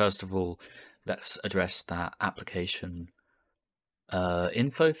first of all let's address that application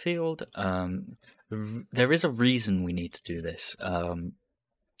info field. There is a reason we need to do this, and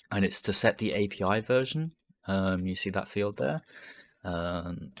it's to set the API version. You see that field there.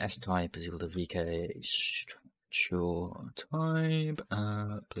 S type is equal to VK structure type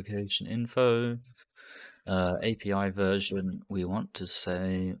application info. API version, we want to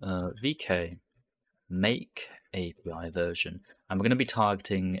say VK make API version, and we're going to be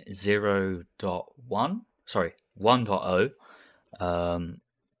targeting 0.1, sorry, 1.0.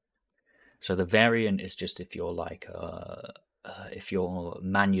 So the variant is just if you're like if you're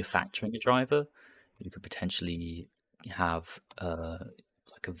manufacturing a driver, you could potentially have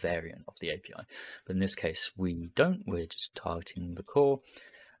like a variant of the API. But in this case, we don't. We're just targeting the core.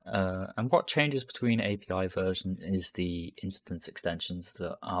 And what changes between API version is the instance extensions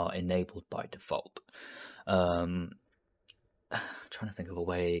that are enabled by default. trying to think of a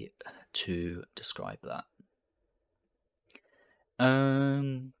way to describe that.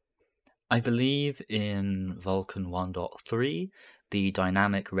 I believe in Vulkan 1.3, the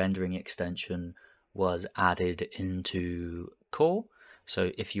dynamic rendering extension was added into core.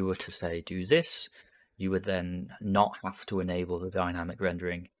 So if you were to say do this, you would then not have to enable the dynamic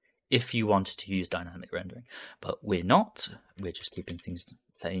rendering if you wanted to use dynamic rendering. But we're not. We're just keeping things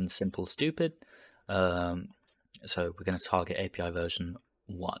plain, simple, stupid. So we're going to target API version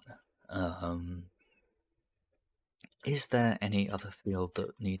 1. Is there any other field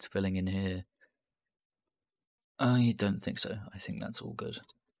that needs filling in here? I don't think so. I think that's all good.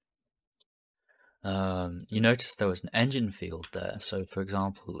 You notice there was an engine field there. So, for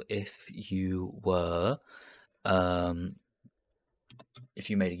example, if you were, if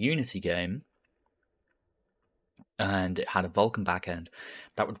you made a Unity game and it had a Vulkan backend,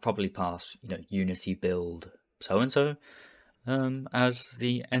 that would probably pass, Unity build so and so as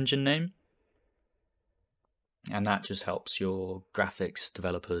the engine name, and that just helps your graphics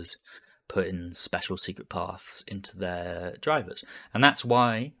developers put in special secret paths into their drivers. And that's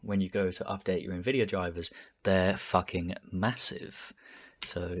why when you go to update your NVIDIA drivers, they're fucking massive.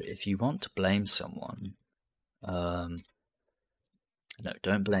 So if you want to blame someone, no,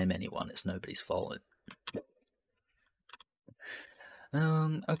 don't blame anyone. It's nobody's fault.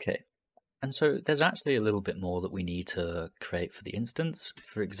 Okay. And so there's actually a little bit more that we need to create for the instance.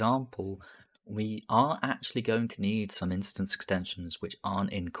 For example, we are actually going to need some instance extensions which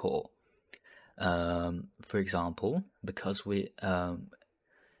aren't in core. For example, because we're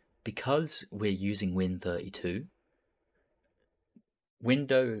using Win32,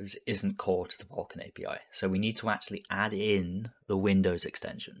 Windows isn't core to the Vulkan API, so we need to actually add in the Windows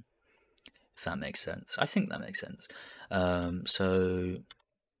extension. If that makes sense, I think that makes sense. So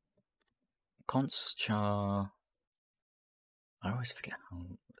const char. I always forget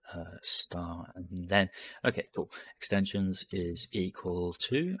how star and then okay, cool. Extensions is equal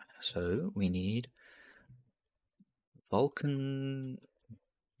to, so we need Vulkan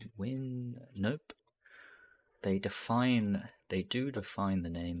Win. Nope. They do define the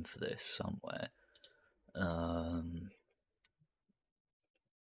name for this somewhere. Go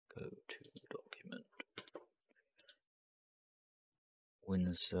to document.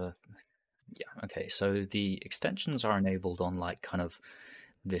 Windsurf. Yeah, okay, so the extensions are enabled on like kind of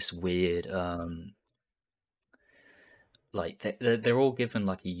this weird like they're all given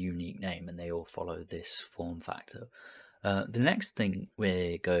like a unique name and they all follow this form factor. The next thing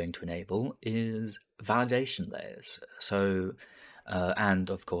we're going to enable is validation layers. So, and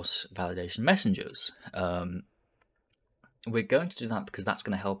of course, validation messengers. We're going to do that because that's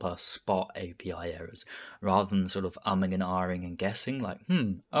going to help us spot API errors rather than sort of umming and ahhing and guessing like,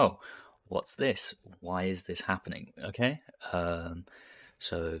 oh, what's this? Why is this happening? Okay.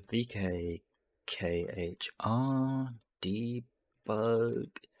 So VK KHR debug.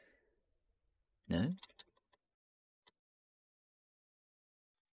 No.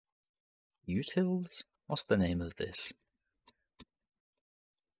 Utils? What's the name of this?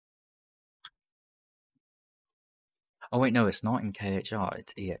 Oh wait, no, it's not in KHR,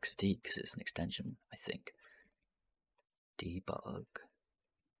 it's ext because it's an extension, I think. Debug.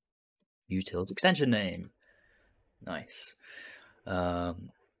 Utils extension name. Nice.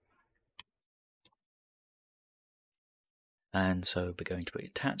 And so we're going to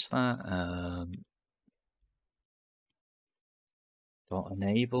attach that. Dot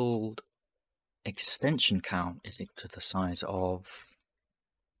enabled extension count is equal to the size of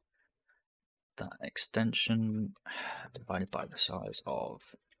that extension divided by the size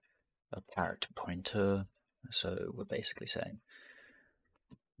of a character pointer. So we're basically saying,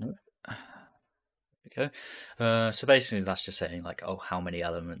 nope. There we go. So basically that's just saying like, oh, how many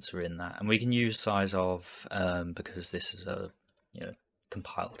elements are in that, and we can use size of because this is a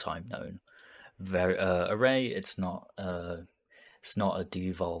compile time known array. It's not a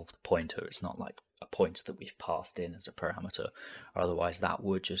devolved pointer. It's not like a pointer that we've passed in as a parameter. Otherwise, that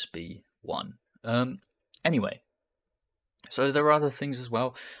would just be 1. Anyway, so there are other things as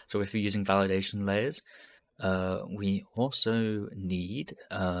well. So if you're using validation layers, we also need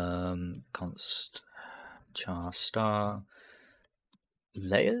const char star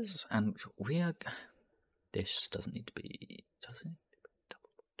layers, and we are. This doesn't need to be, does it?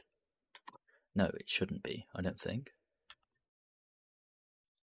 No, it shouldn't be. I don't think.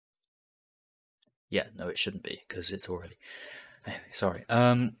 Yeah, no, it shouldn't be because it's already. Anyway, sorry.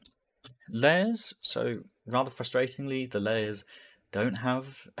 Layers. So rather frustratingly, the layers don't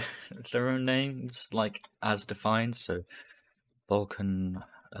have their own names like as defined. So Vulkan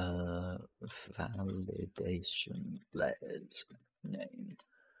validation layers name.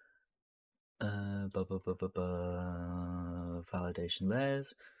 Validation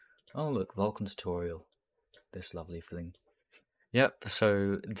layers. Oh look, Vulkan tutorial. This lovely thing. Yep,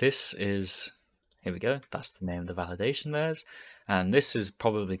 so this is, here we go, that's the name of the validation layers. And this is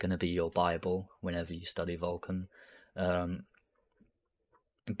probably going to be your Bible whenever you study Vulkan. But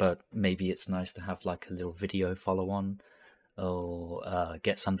maybe it's nice to have like a little video follow on, or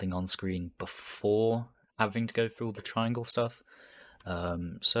get something on screen before having to go through all the triangle stuff.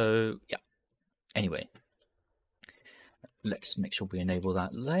 So yeah, anyway, let's make sure we enable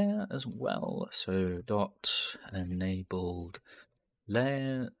that layer as well. So dot enabled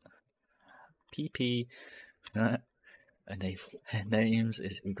layer pp enable names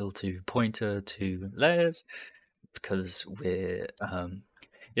is equal to pointer to layers, because we're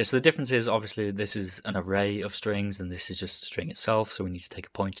yeah, so the difference is obviously this is an array of strings and this is just a string itself, so we need to take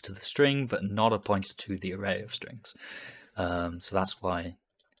a pointer to the string but not a pointer to the array of strings. So that's why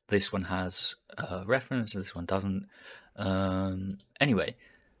this one has a reference and this one doesn't. Anyway,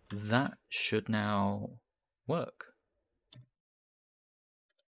 that should now work.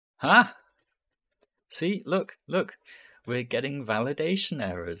 Huh? See, look, we're getting validation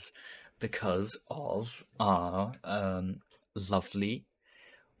errors because of our lovely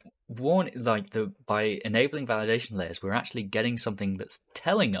warning. Like by enabling validation layers, we're actually getting something that's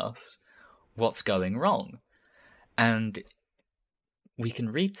telling us what's going wrong, and we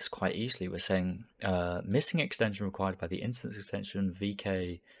can read this quite easily. We're saying missing extension required by the instance extension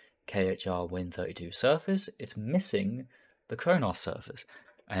VK KHR Win32 surface. It's missing the Kronos surface,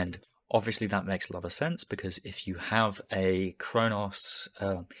 and obviously that makes a lot of sense because if you have a Kronos,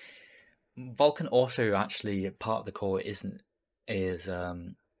 Vulkan also actually part of the core is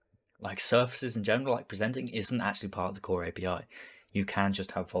like surfaces in general, like presenting, isn't actually part of the core API. You can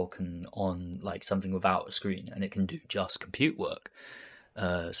just have Vulkan on like something without a screen, and it can do just compute work.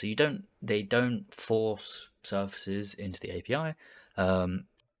 So they don't force surfaces into the API. So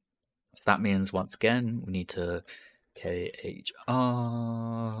that means once again we need to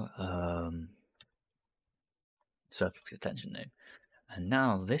KHR surface extension name, and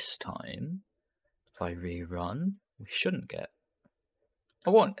now this time if I rerun, we shouldn't get. I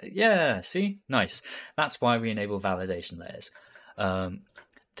want, yeah, see, nice. That's why we enable validation layers.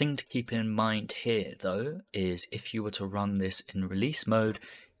 Thing to keep in mind here, though, is if you were to run this in release mode,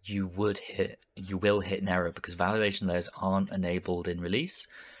 you will hit an error because validation layers aren't enabled in release.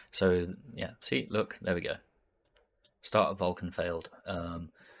 So yeah, see, look, there we go. Start of Vulkan failed, and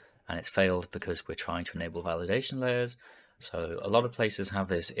it's failed because we're trying to enable validation layers. So a lot of places have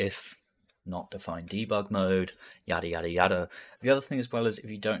this if not defined debug mode, yada yada yada. The other thing as well is if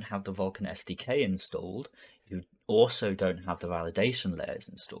you don't have the Vulkan SDK installed, you also don't have the validation layers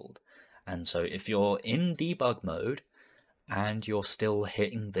installed. And so if you're in debug mode and you're still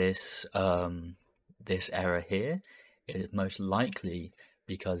hitting this this error here, it is most likely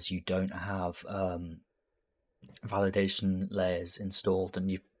because you don't have validation layers installed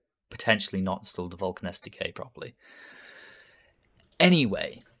and you've potentially not installed the Vulkan SDK properly.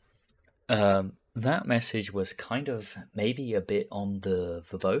 Anyway, that message was kind of maybe a bit on the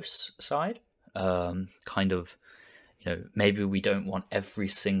verbose side. Kind of, maybe we don't want every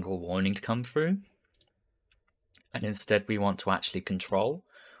single warning to come through, and instead we want to actually control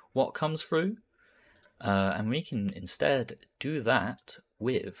what comes through. And we can instead do that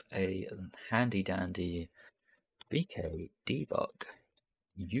with a handy dandy VK debug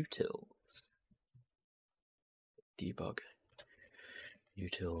utils. Debug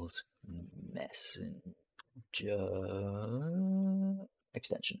utils messenger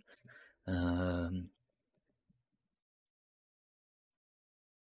extension.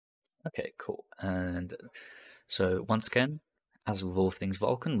 Okay, cool. And so once again, as with all things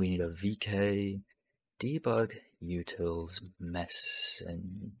Vulkan, we need a VK debug utils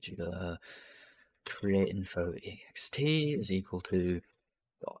messenger create info ext is equal to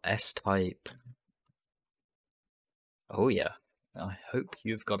s type. Oh yeah, I hope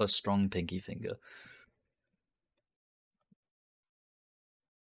you've got a strong pinky finger.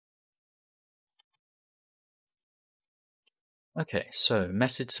 Okay, so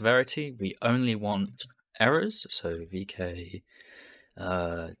message severity, we only want errors, so VK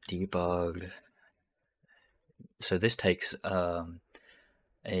debug. So this takes a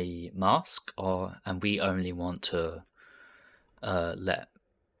mask, and we only want to let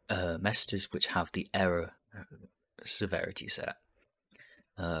messages which have the error severity set.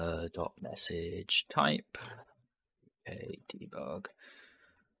 Dot message type, okay, debug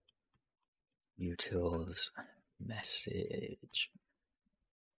utils message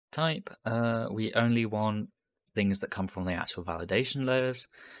type, we only want things that come from the actual validation layers,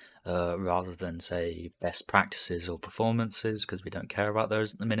 rather than say best practices or performances, because we don't care about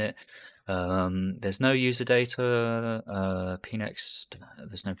those at the minute. There's no user data, pnext,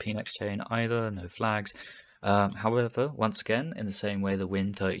 there's no pnext chain either, no flags. However, once again, in the same way the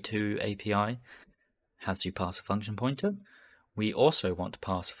Win32 API has to pass a function pointer, we also want to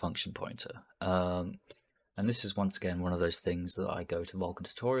pass a function pointer. And this is once again one of those things that I go to Vulkan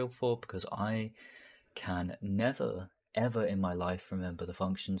tutorial for, because I can never ever in my life remember the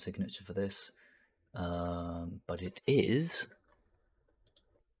function signature for this, but it is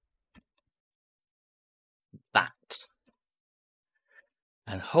that.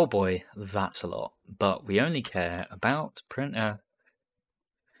 And oh boy, that's a lot. But we only care about printf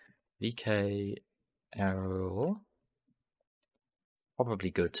vk error.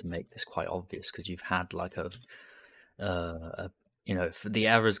 Probably good to make this quite obvious, because you've had like you know, if the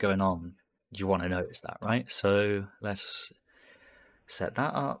errors going on, you want to notice that, right? So let's set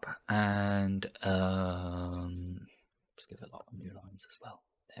that up, and let's give it a lot of new lines as well.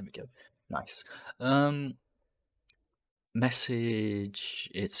 There we go. Nice. Message,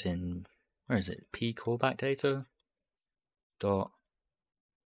 it's in, where is it? P callback data dot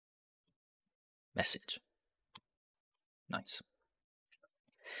message. Nice.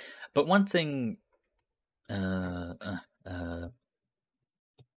 But one thing,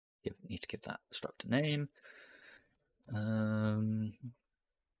 need to give that struct a name.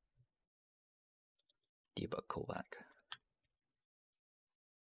 Debug callback.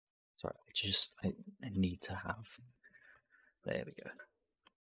 Sorry, I need to have. There we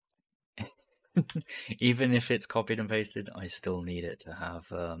go. Even if it's copied and pasted, I still need it to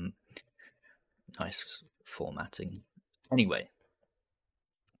have nice formatting. Anyway,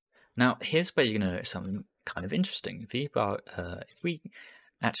 now here's where you're going to notice something kind of interesting. If we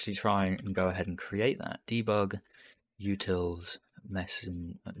actually try and go ahead and create that debug utils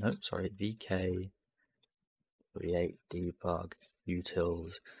vk create debug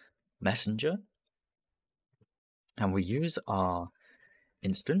utils messenger, and we use our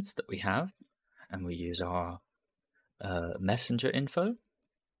instance that we have, and we use our messenger info.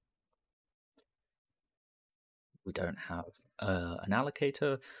 We don't have an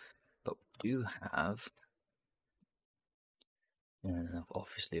allocator, but we do have,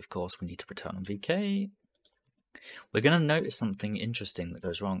 obviously, of course, we need to return on VK. We're going to notice something interesting that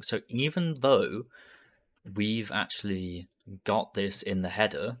goes wrong. So even though we've actually got this in the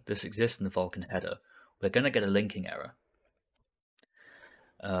header, this exists in the Vulkan header, we're going to get a linking error.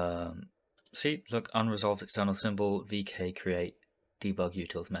 See, look, unresolved external symbol, VK create debug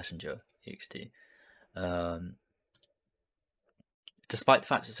utils messenger ext. Despite the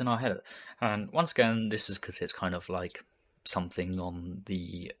fact it's in our header. And once again, this is because it's kind of like something on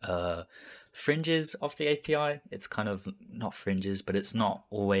the fringes of the API. It's kind of not fringes, but it's not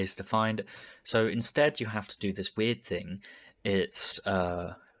always defined. So instead, you have to do this weird thing. It's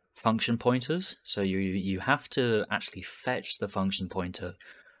function pointers. So you have to actually fetch the function pointer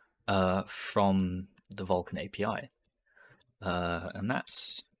from the Vulkan API. And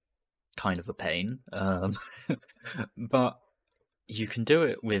that's kind of a pain. But you can do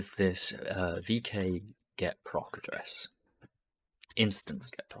it with this vk get proc address, instance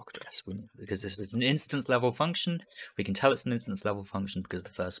get proc address, because this is an instance level function. We can tell it's an instance level function because the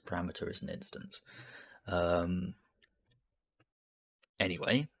first parameter is an instance.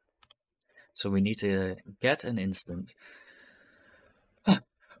 Anyway, so we need to get an instance.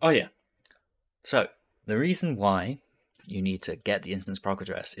 Oh yeah, so the reason why you need to get the instance proc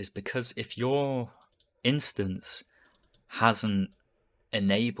address is because if your instance hasn't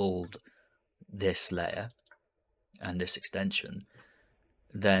enabled this layer and this extension,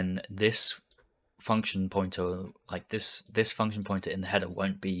 then this function pointer, like this function pointer in the header,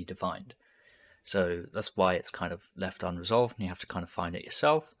 won't be defined. So that's why it's kind of left unresolved, and you have to kind of find it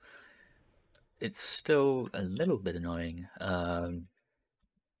yourself. It's still a little bit annoying,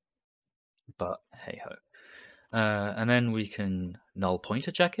 but hey ho. And then we can null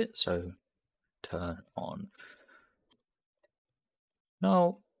pointer check it. So turn on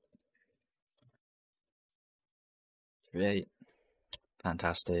null, create,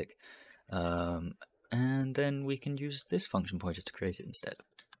 fantastic. And then we can use this function pointer to create it instead.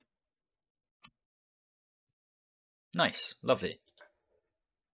 Nice, lovely.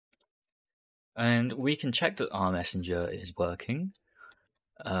 And we can check that our messenger is working.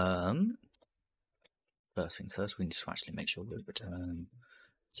 First things first, we need to actually make sure we return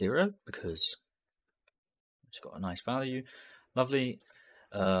 0, because it's got a nice value. Lovely.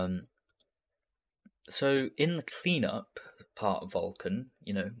 So in the cleanup part of Vulkan,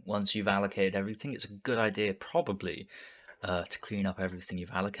 once you've allocated everything, it's a good idea probably to clean up everything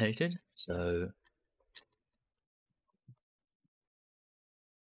you've allocated. So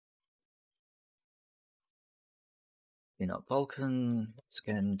clean up Vulkan. Let's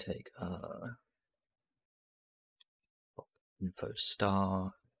again take info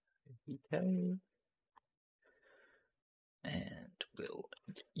star VK, and we'll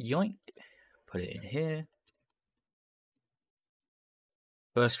yoink, put it in here.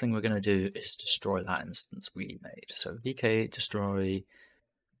 First thing we're going to do is destroy that instance we made. So VK destroy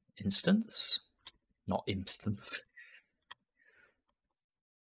instance, not instance.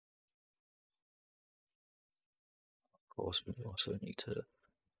 Of course, we also need to.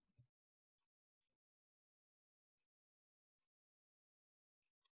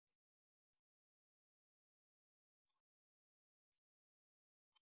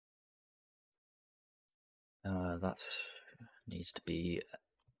 That needs to be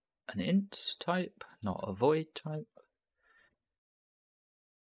an int type, not a void type.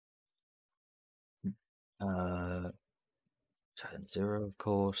 Turn 0, of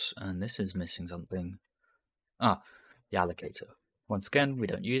course, and this is missing something. Ah, the allocator. Once again, we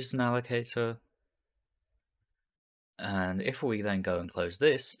don't use an allocator. And if we then go and close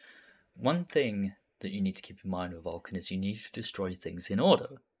this, one thing that you need to keep in mind with Vulkan is you need to destroy things in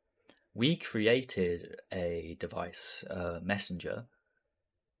order. We created a device messenger,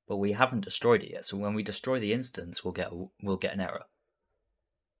 but we haven't destroyed it yet. So when we destroy the instance, we'll get an error.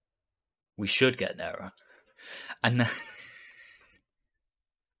 We should get an error, and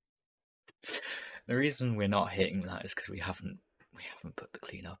the reason we're not hitting that is because we haven't put the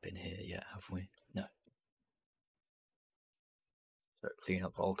cleanup in here yet, have we? No. So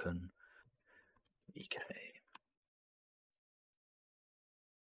cleanup Vulkan VK,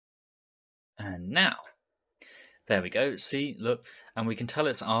 and now there we go. See, look, and we can tell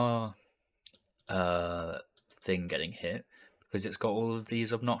it's our thing getting hit because it's got all of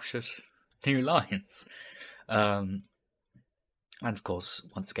these obnoxious new lines. And of course,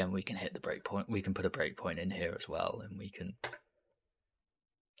 once again, we can hit the breakpoint. We can put a breakpoint in here as well, and we can.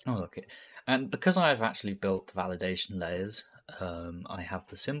 Oh, look it. And because I've actually built validation layers, I have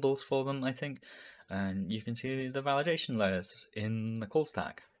the symbols for them, I think, and you can see the validation layers in the call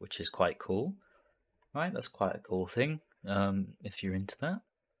stack, which is quite cool. Right, that's quite a cool thing. If you're into that.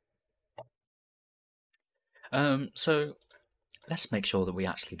 So let's make sure that we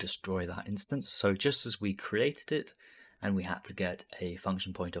actually destroy that instance. So just as we created it and we had to get a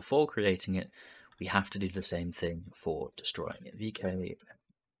function pointer for creating it, we have to do the same thing for destroying it. VK.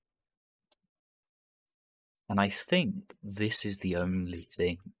 And I think this is the only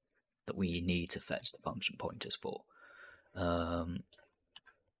thing that we need to fetch the function pointers for. If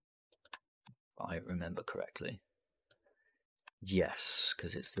I remember correctly. Yes,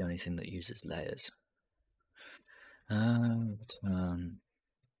 because it's the only thing that uses layers.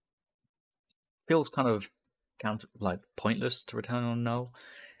 Feels kind of pointless to return on null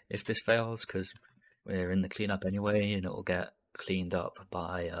if this fails, because we're in the cleanup anyway, and it will get cleaned up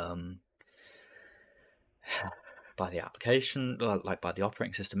by by the application, like by the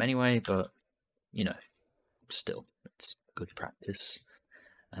operating system anyway. But still, it's good practice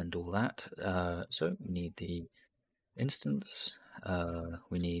and all that. So we need the instance,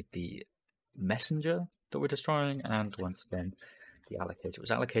 we need the messenger that we're destroying, and once again, the allocator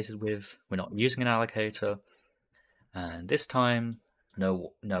was allocated with. We're not using an allocator, and this time,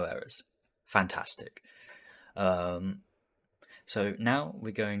 no errors. Fantastic. So now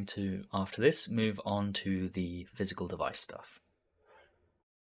we're going to, after this, move on to the physical device stuff.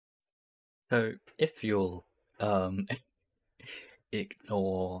 So if you'll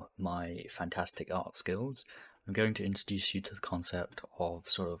ignore my fantastic art skills, I'm going to introduce you to the concept of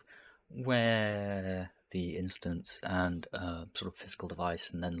sort of where the instance and sort of physical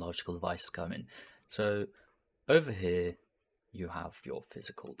device and then logical device come in. So over here you have your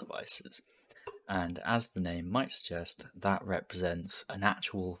physical devices. And as the name might suggest, that represents an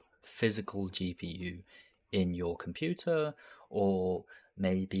actual physical GPU in your computer, or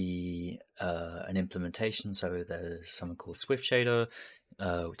maybe an implementation. So there's something called Swift Shader,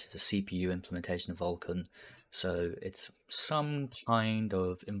 which is a CPU implementation of Vulkan. So it's some kind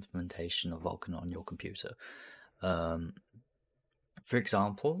of implementation of Vulkan on your computer. For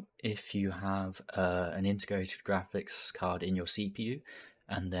example, if you have an integrated graphics card in your CPU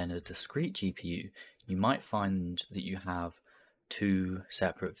and then a discrete GPU, you might find that you have two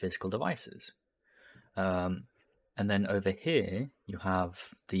separate physical devices. And then over here, you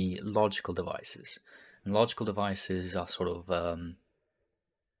have the logical devices. And logical devices are sort of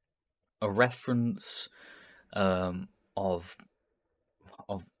a reference of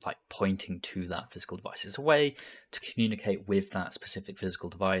like pointing to that physical device. It's a way to communicate with that specific physical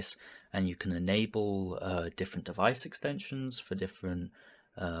device, and you can enable different device extensions for different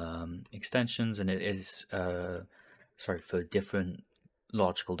extensions, and it is for different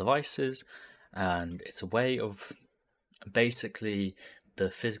logical devices, and it's a way of basically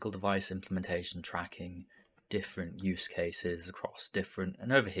the physical device implementation tracking different use cases across different,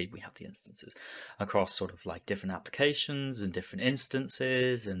 and over here we have the instances across sort of like different applications and different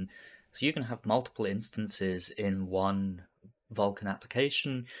instances, and so you can have multiple instances in one Vulkan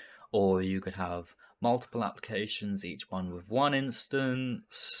application, or you could have multiple applications, each one with one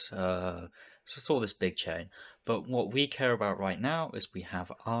instance. So it's all this big chain. But what we care about right now is we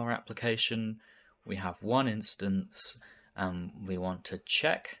have our application, we have one instance, and we want to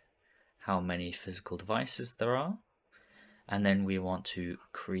check how many physical devices there are, and then we want to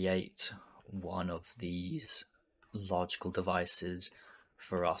create one of these logical devices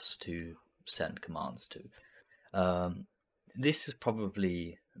for us to send commands to. This is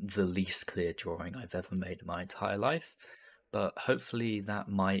probably the least clear drawing I've ever made in my entire life, but hopefully that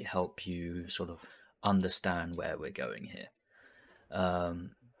might help you sort of understand where we're going here.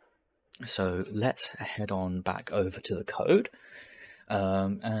 So let's head on back over to the code,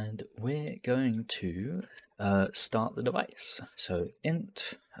 and we're going to start the device. So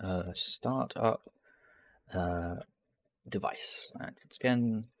int start up device, and it's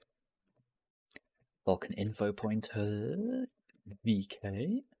again Vulkan info pointer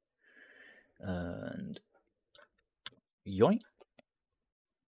vk and yoink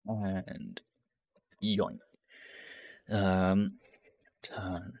and yoink. Turn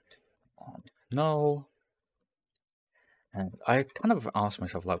on null. And I kind of asked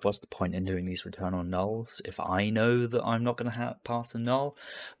myself, like, what's the point in doing these return on nulls if I know that I'm not going to pass a null?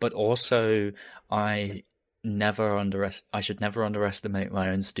 But also, I should never underestimate my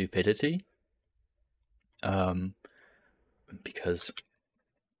own stupidity, because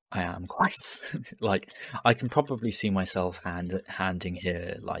I am quite like, I can probably see myself handing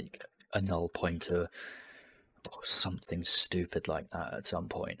here like a null pointer or something stupid like that at some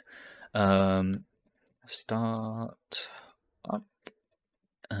point. Start up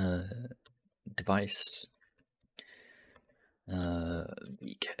device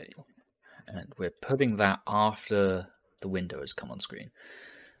vk, and we're putting that after the window has come on screen.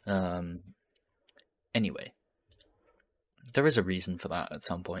 Anyway, there is a reason for that at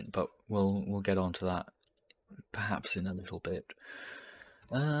some point, but we'll get onto that perhaps in a little bit.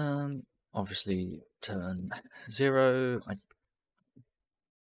 Obviously turn 0.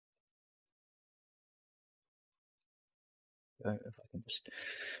 If I can just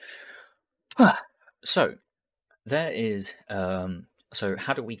so there is so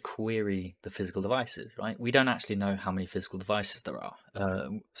how do we query the physical devices, right? We don't actually know how many physical devices there are.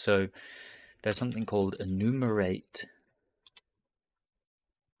 So there's something called enumerate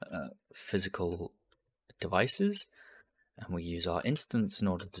physical devices, and we use our instance in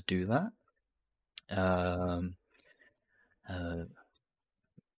order to do that.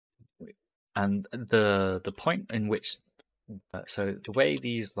 And the point in which so the way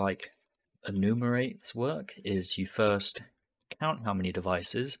these like enumerates work is you first count how many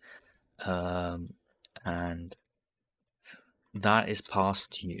devices, and that is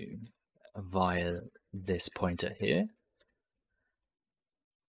passed to you via this pointer here,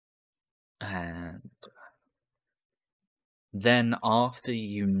 and then after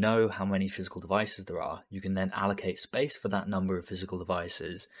you know how many physical devices there are, you can then allocate space for that number of physical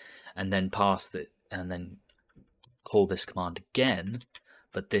devices, and then pass it, and then call this command again,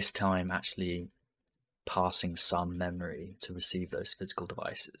 but this time actually passing some memory to receive those physical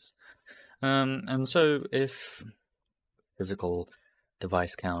devices. And so if physical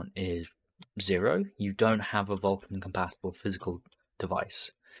device count is 0, you don't have a Vulkan compatible physical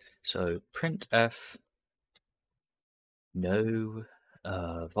device. So printf no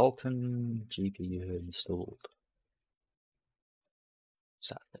Vulkan GPU installed.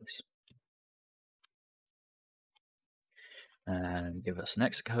 Sad face. And give us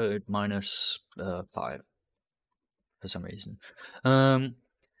next code minus 5 for some reason.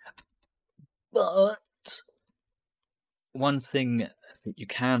 But one thing that you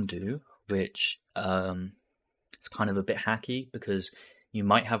can do, which it's kind of a bit hacky because you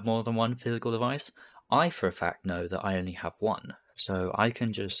might have more than one physical device. I, for a fact, know that I only have one. So I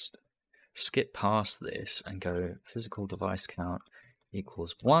can just skip past this and go physical device count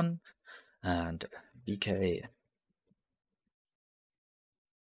equals 1, and vk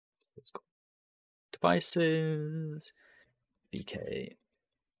physical devices, vk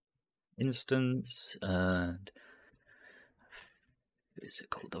instance and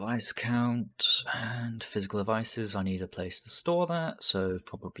physical device count and physical devices. I need a place to store that, so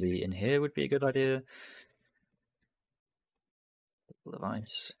probably in here would be a good idea. Physical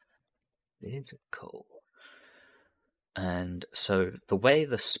device physical. And so the way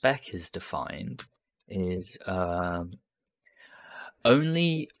the spec is defined is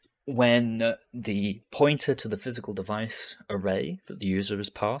only when the pointer to the physical device array that the user has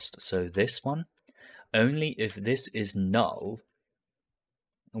passed, so this one, only if this is null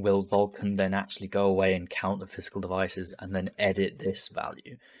will Vulkan then actually go away and count the physical devices and then edit this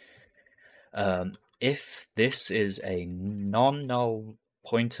value. If this is a non-null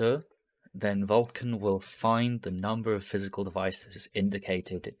pointer, then Vulkan will find the number of physical devices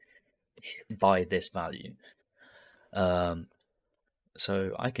indicated by this value.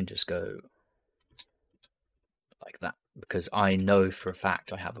 So I can just go like that because I know for a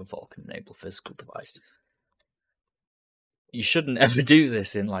fact I have a Vulkan enabled physical device. You shouldn't ever do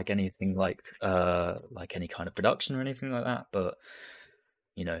this in like anything like any kind of production or anything like that, but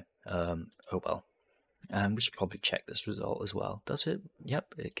you know, oh well. We should probably check this result as well. Does it?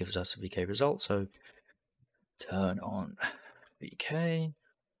 Yep, it gives us a VK result. So turn on VK.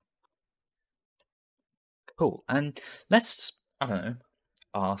 Cool. And let's, I don't know,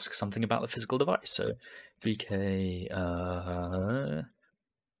 ask something about the physical device. So VK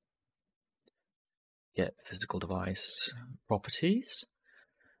get physical device properties.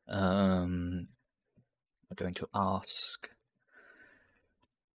 We're going to ask,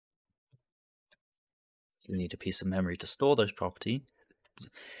 so we need a piece of memory to store those properties.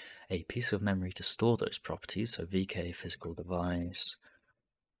 A piece of memory to store those properties. So VK physical device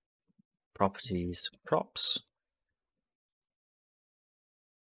properties props.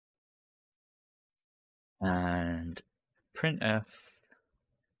 And printf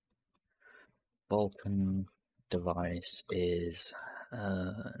Vulkan device is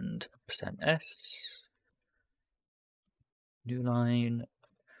and %s new line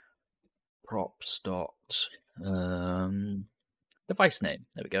props dot device name.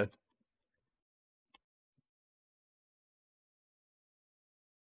 There we go.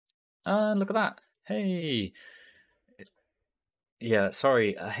 And look at that. Hey. Yeah,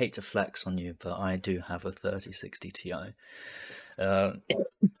 sorry, I hate to flex on you, but I do have a 3060 Ti.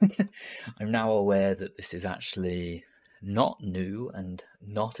 I'm now aware that this is actually not new and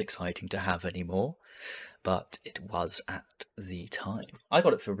not exciting to have anymore, but it was at the time. I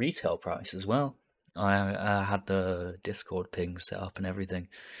got it for retail price as well. I had the Discord ping set up and everything.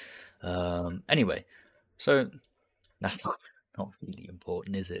 Anyway, so that's not really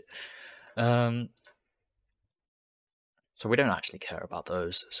important, is it? So we don't actually care about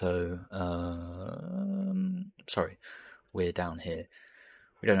those. So sorry, we're down here.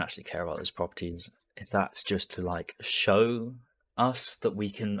 We don't actually care about those properties. If that's just to like show us that we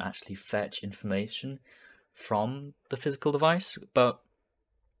can actually fetch information from the physical device, but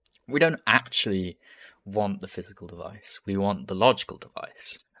we don't actually want the physical device. We want the logical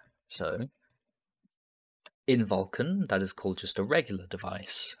device. So in Vulkan, that is called just a regular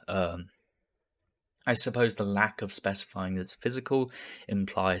device. I suppose the lack of specifying that it's physical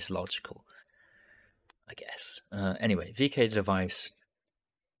implies logical, I guess. Anyway, VK device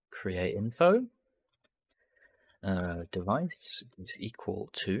create info. Device is equal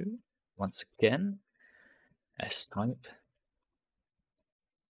to, once again, S type.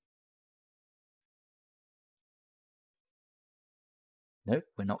 Nope,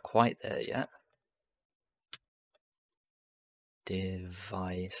 we're not quite there yet.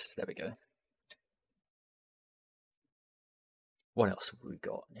 Device, there we go. What else have we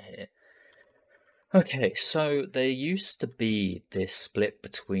got here? Okay, so there used to be this split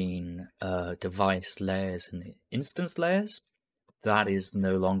between device layers and instance layers. That is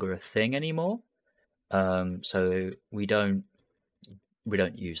no longer a thing anymore. So we don't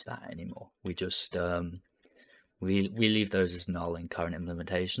use that anymore. We just we leave those as null in current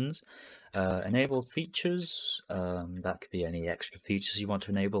implementations. Enable features, that could be any extra features you want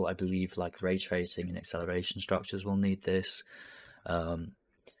to enable. I believe like ray tracing and acceleration structures will need this.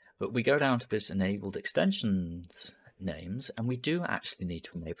 But we go down to this enabled extensions names, and we do actually need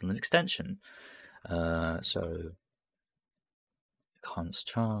to enable an extension. So const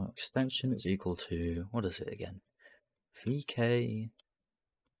char extension is equal to, what is it again? VK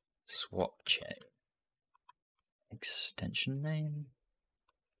swap chain extension name.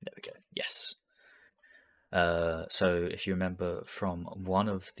 There we go. Yes. So if you remember from one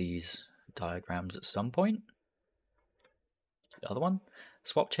of these diagrams at some point, the other one,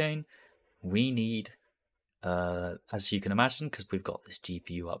 swap chain, we need As you can imagine, because we've got this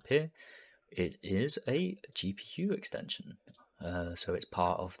GPU up here, it is a GPU extension. So it's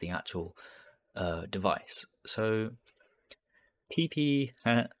part of the actual device. So PP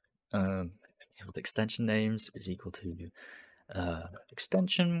with extension names is equal to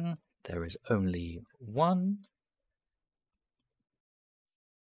extension. There is only one.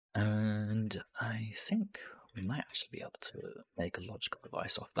 And I think we might actually be able to make a logical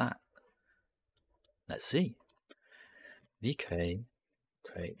device off that. Let's see. VK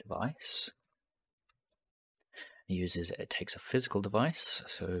create device. It takes a physical device,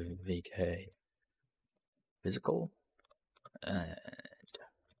 so VK physical. And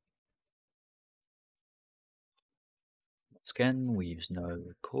once again, we use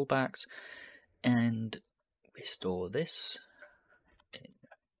no callbacks, and we store this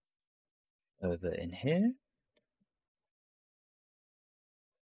over in here.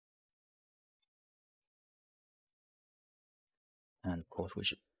 And of course we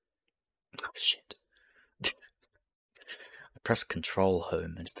should, oh shit. I pressed Control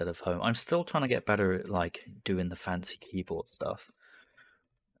Home instead of Home. I'm still trying to get better at like doing the fancy keyboard stuff,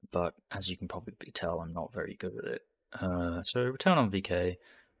 but as you can probably tell, I'm not very good at it. So return on VK,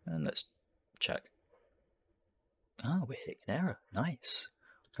 and let's check. Oh, we're hitting an error. Nice.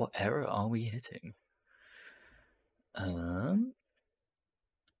 What error are we hitting?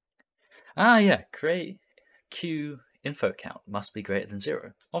 Yeah, create queue info count must be greater than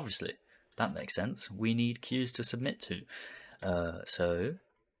 0. Obviously, that makes sense. We need queues to submit to. So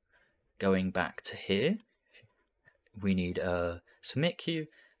going back to here, we need a submit queue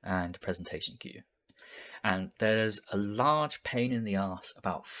and a presentation queue. And there's a large pain in the ass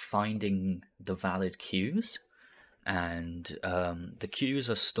about finding the valid queues. And the queues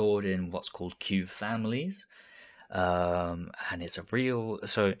are stored in what's called queue families. And it's a real,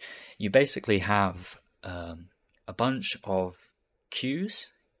 so you basically have a bunch of queues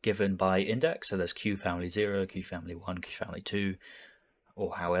given by index. So there's queue family 0, queue family 1, queue family 2,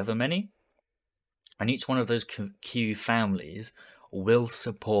 or however many. And each one of those queue families will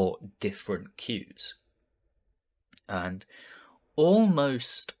support different queues. And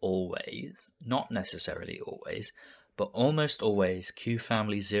almost always, not necessarily always, but almost always, queue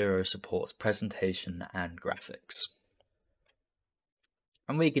family 0 supports presentation and graphics.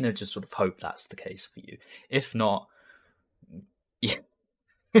 And we're going to just sort of hope that's the case for you. If not, yeah,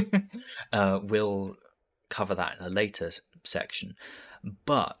 we'll cover that in a later section.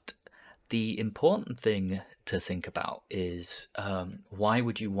 But the important thing to think about is why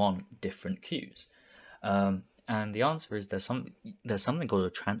would you want different queues? And the answer is there's something called a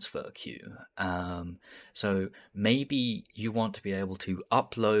transfer queue. So maybe you want to be able to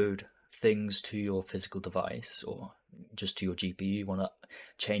upload things to your physical device or just to your GPU. You want to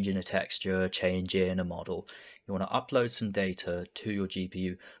change in a texture, change in a model. You want to upload some data to your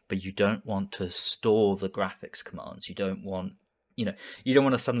GPU, but you don't want to store the graphics commands. You don't want, you don't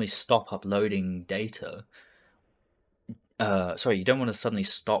want to suddenly stop uploading data. Sorry, you don't want to suddenly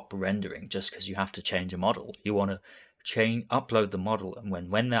stop rendering just because you have to change a model. You want to upload the model, and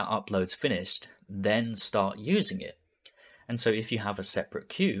when that upload's finished, then start using it. And so if you have a separate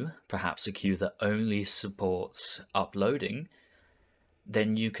queue, perhaps a queue that only supports uploading,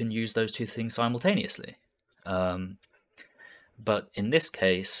 then you can use those two things simultaneously. But in this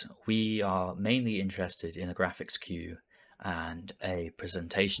case, we are mainly interested in a graphics queue and a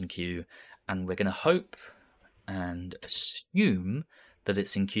presentation queue, and we're going to hope and assume that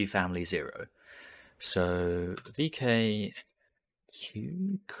it's in queue family 0. So VK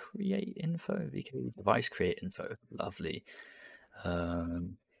queue create info, VK device create info, lovely.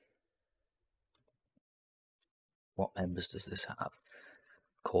 What members does this have?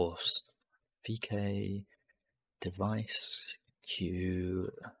 Of course, VK device queue.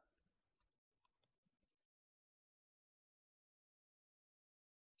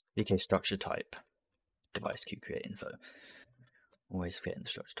 VK structure type, device queue create info. Always forgetting the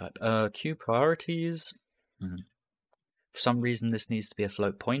structure type. Queue priorities. For some reason, this needs to be a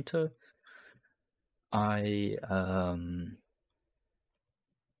float pointer. I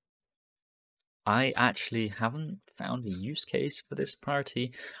actually haven't found a use case for this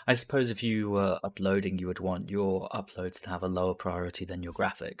priority. I suppose if you were uploading, you would want your uploads to have a lower priority than your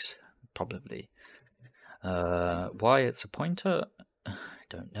graphics, probably. Why it's a pointer, I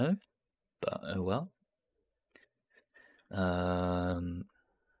don't know, but oh well.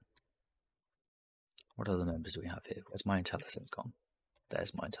 What other members do we have here? Where's my IntelliSense gone?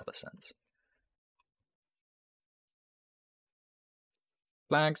 There's my IntelliSense.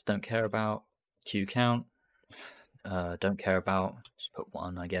 Flags, don't care about. Queue count, don't care about. Just put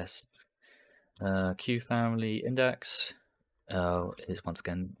 1, I guess. Q family index is, once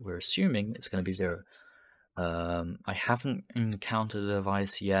again, we're assuming it's going to be 0. I haven't encountered a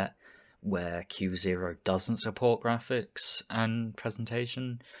device yet where Q0 doesn't support graphics and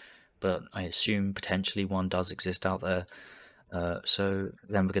presentation, but I assume potentially one does exist out there. So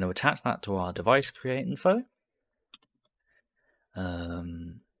then we're going to attach that to our device create info.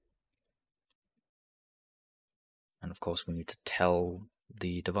 And of course, we need to tell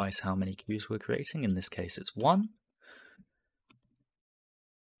the device how many queues we're creating. In this case, it's 1.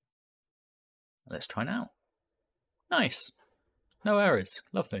 Let's try now. Nice. No errors.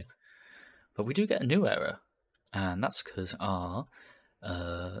 Lovely. But we do get a new error, and that's because our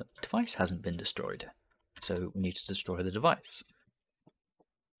device hasn't been destroyed. So we need to destroy the device.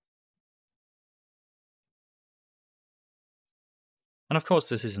 And of course,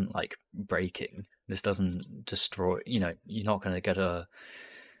 this isn't like breaking. This doesn't destroy, you're not going to get a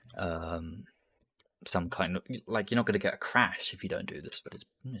some kind of, like, you're not going to get a crash if you don't do this, but it's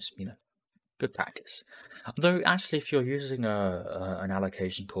good practice. Although actually, if you're using an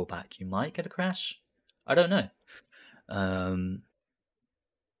allocation callback, you might get a crash. I don't know.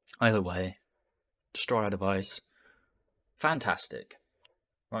 Either way, destroy our device. Fantastic.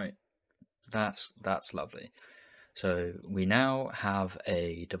 Right. That's lovely. So we now have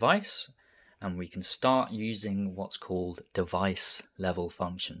a device, and we can start using what's called device level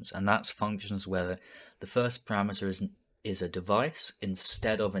functions, and that's functions where the first parameter is a device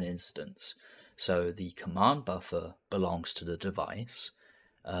instead of an instance. So the command buffer belongs to the device,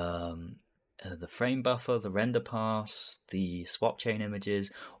 the frame buffer, the render pass, the swap chain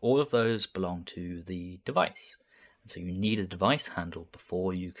images, all of those belong to the device. And so you need a device handle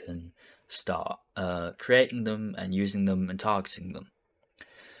before you can start creating them and using them and targeting them.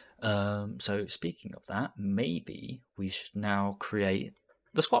 So speaking of that, maybe we should now create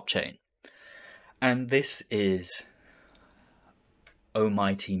the swap chain. And this is, oh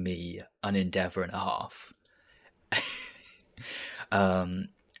mighty me, an endeavor and a half.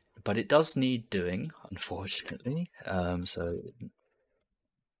 But it does need doing, unfortunately. So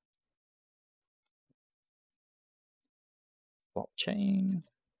swap chain.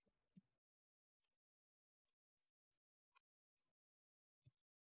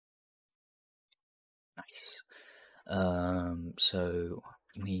 Nice. So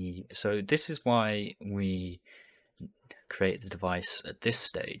this is why we create the device at this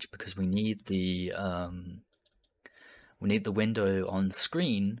stage, because we need the window on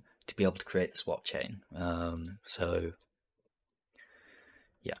screen to be able to create the swap chain. So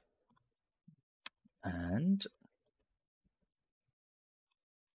yeah, and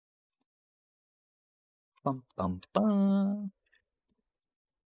bum bum bum.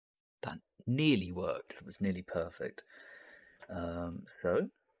 That nearly worked. That was nearly perfect. So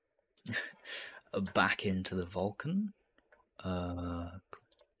back into the Vulkan.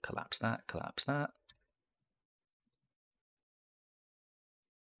 Collapse that. Collapse that.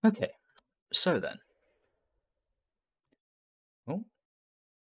 Okay. So then, oh,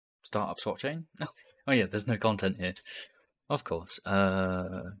 start up swap chain. Oh yeah, there's no content here. Of course.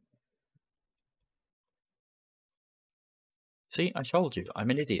 See, I told you, I'm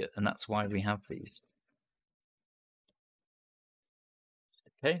an idiot, and that's why we have these.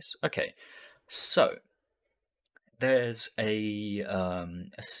 Case. Okay, so there's a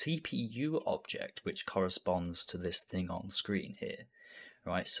CPU object which corresponds to this thing on screen here,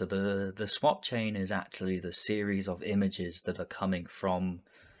 right? So the swap chain is actually the series of images that are coming from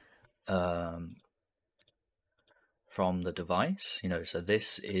the device. So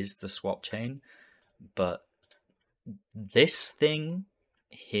this is the swap chain, but this thing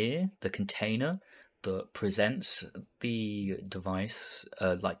here, the container that presents the device,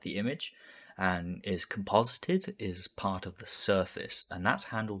 like the image, and is composited, is part of the surface, and that's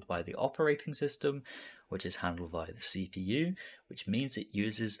handled by the operating system, which is handled by the CPU, which means it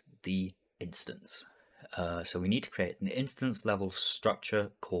uses the instance. So we need to create an instance level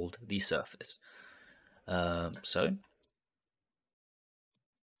structure called the surface. So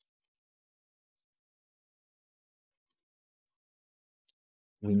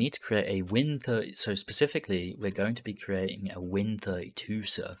we need to create a Win30. So specifically, we're going to be creating a Win32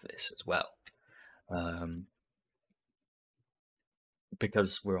 surface as well,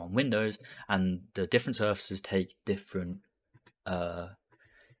 because we're on Windows, and the different surfaces take different, the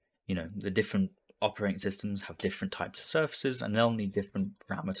different operating systems have different types of surfaces, and they'll need different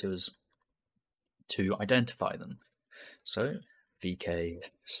parameters to identify them. So vk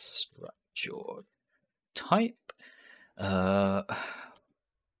structure type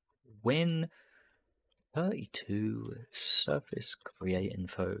win 32 surface create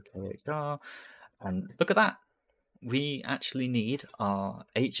info KHR, and look at that. We actually need our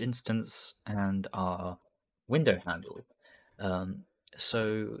H instance and our window handle. Um,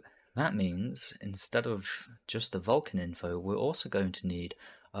 so that means instead of just the Vulkan info, we're also going to need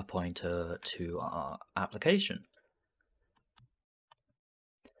a pointer to our application.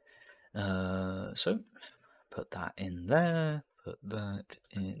 So put that in there, put that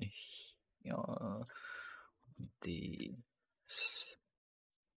in here, the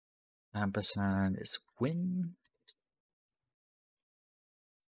ampersand is win.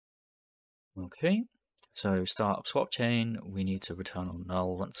 Okay, so startup swap chain, we need to return on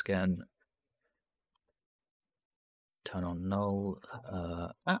null once again. Turn on null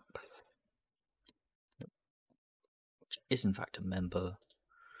app, which is in fact a member.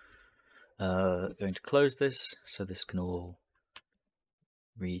 Going to close this so this can all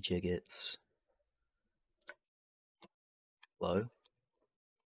rejig its flow.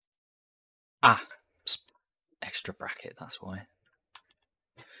 Ah, extra bracket, that's why.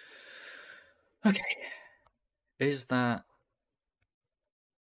 Okay, is that,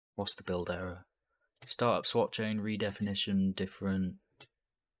 what's the build error? Startup swap chain redefinition different.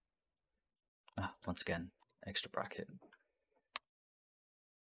 Ah, once again, extra bracket.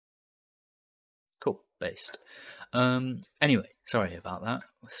 Cool, based. Anyway, sorry about that.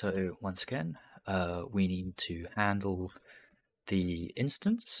 So once again, we need to handle the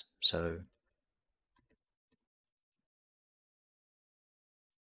instance. So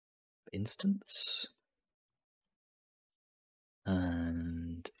instance,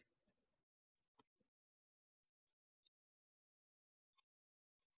 and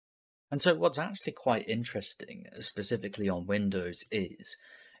so what's actually quite interesting, specifically on Windows, is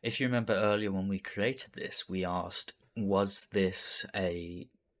if you remember earlier when we created this, we asked, was this a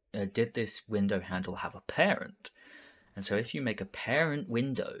did this window handle have a parent? And so if you make a parent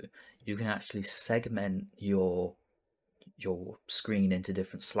window, you can actually segment your screen into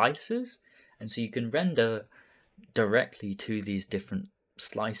different slices, and so you can render directly to these different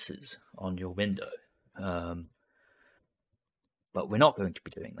slices on your window. But we're not going to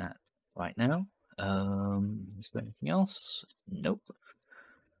be doing that right now. Is there anything else? Nope.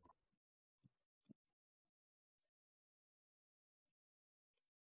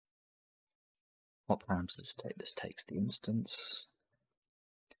 What params does this take? This takes the instance.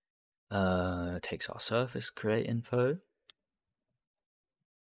 Takes our surface create info.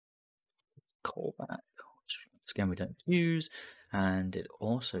 Callback, which once again we don't use, and it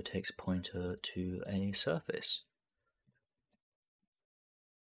also takes a pointer to a surface.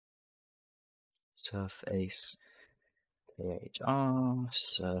 Surface KHR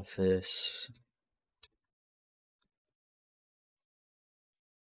surface.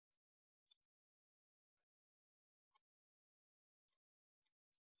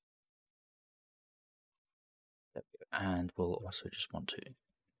 And we'll also just want to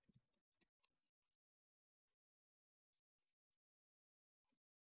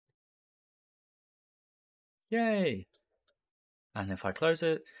yay! And if I close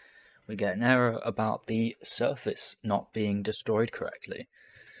it, we get an error about the surface not being destroyed correctly.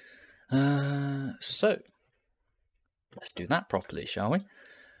 So let's do that properly, shall we?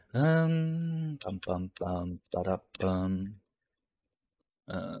 Bum bum bum ba bum.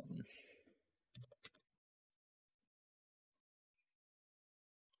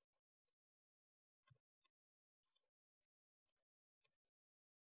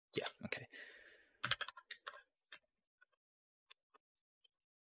 Yeah, okay.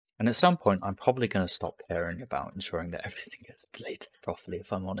 And at some point, I'm probably going to stop caring about ensuring that everything gets deleted properly,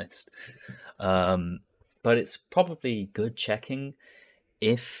 if I'm honest. But it's probably good checking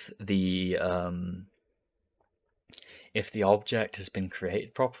if the object has been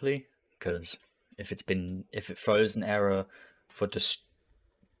created properly, because if it throws an error for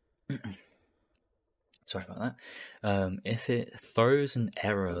sorry about that. If it throws an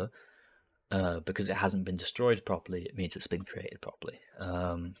error because it hasn't been destroyed properly, it means it's been created properly.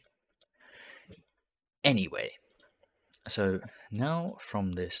 Anyway, so now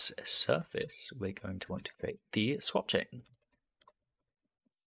from this surface, we're going to want to create the swap chain.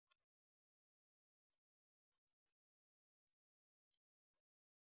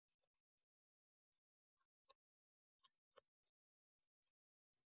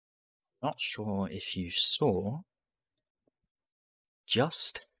 Not sure if you saw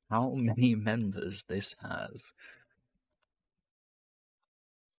just how many members this has.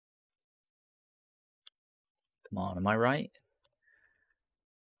 Come on, am I right?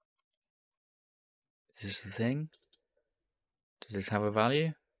 Is this the thing? Does this have a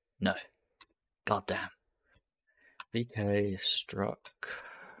value? No. God damn. VK struck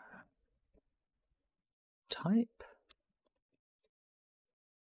type.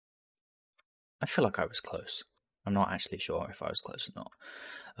 I feel like I was close. I'm not actually sure if I was close or not.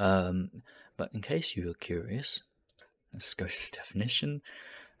 But in case you were curious, let's go to the definition.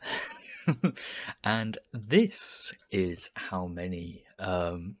 And this is how many,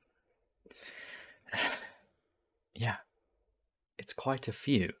 yeah, it's quite a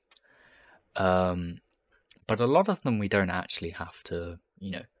few. But a lot of them we don't actually have to,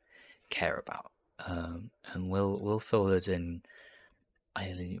 care about. And we'll fill those in,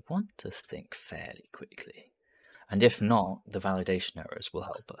 I want to think, fairly quickly. And if not, the validation errors will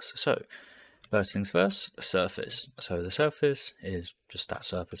help us. So, first things first, surface. So the surface is just that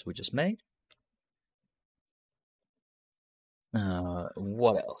surface we just made.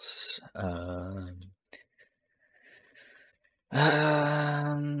 What else?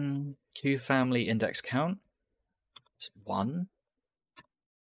 Q family index count. It's 1.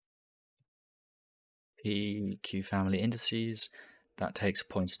 P Q family indices. That takes a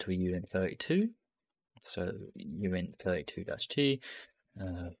pointer to a uint32. So uint32-t.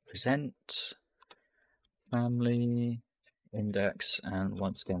 Present family index, and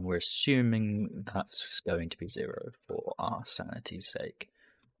once again we're assuming that's going to be 0 for our sanity's sake.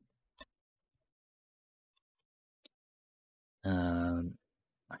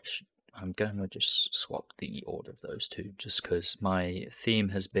 I'm going to just swap the order of those two, just because my theme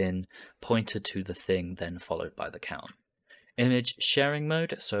has been pointer to the thing, then followed by the count. Image sharing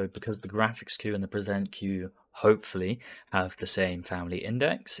mode, so because the graphics queue and the present queue hopefully have the same family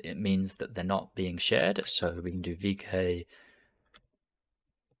index, it means that they're not being shared, so we can do VK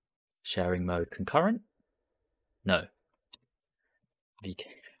sharing mode concurrent. No. VK.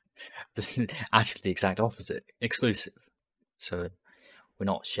 This is actually the exact opposite, exclusive. So we're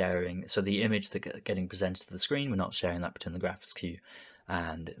not sharing, so the image that getting presented to the screen, we're not sharing that between the graphics queue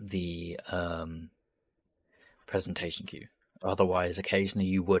and the presentation queue. Otherwise, occasionally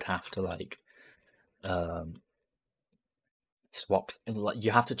you would have to like swap. Like you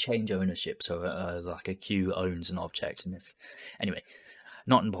have to change ownership, so like a queue owns an object, and if anyway,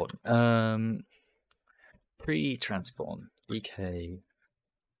 not important. Pre-transform VK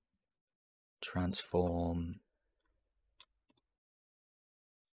transform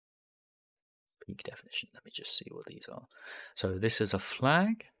peak definition. Let me just see what these are. So this is a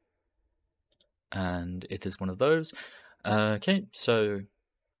flag, and it is one of those. Okay, so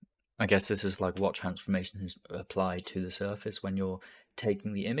I guess this is like what transformation is applied to the surface when you're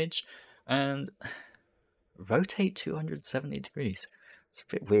taking the image, and rotate 270 degrees. It's a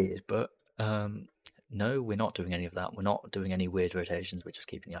bit weird, but no, we're not doing any of that. We're not doing any weird rotations. We're just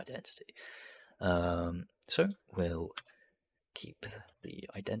keeping the identity. So we'll keep the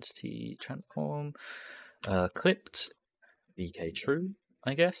identity transform clipped VK true,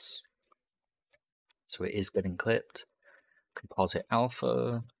 I guess. So it is getting clipped. Composite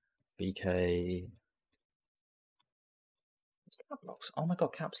alpha VK. Caps locks. Oh my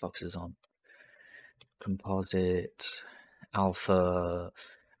god, caps locks is on. Composite alpha,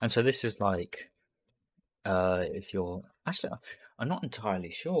 and so this is like if you're actually, I'm not entirely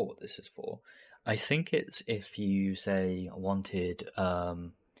sure what this is for. I think it's if you say wanted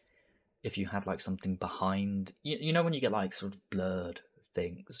if you had like something behind you know when you get like sort of blurred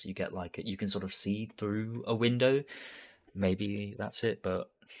things, you get like you can sort of see through a window. Maybe that's it, but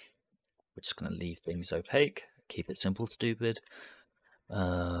we're just gonna leave things opaque, keep it simple, stupid.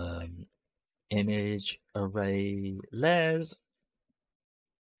 Image array layers.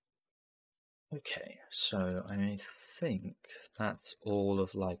 Okay, so I think that's all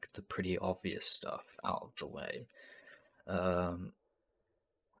of like the pretty obvious stuff out of the way.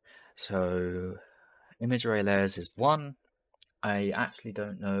 So image array layers is 1. I actually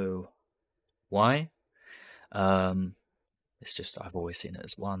don't know why. It's just I've always seen it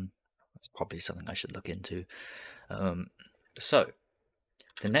as 1. That's probably something I should look into. So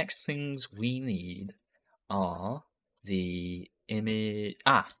the next things we need are the image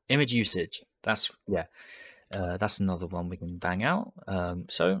usage. That's yeah. That's another one we can bang out.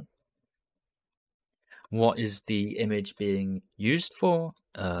 So what is the image being used for?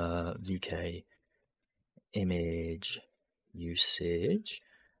 VK image usage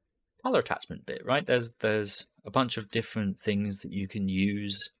color attachment bit, right? There's a bunch of different things that you can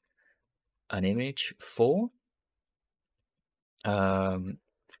use an image for.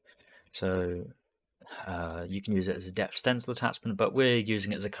 So you can use it as a depth stencil attachment, but we're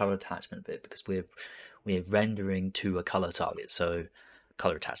using it as a color attachment bit because we're rendering to a color target. So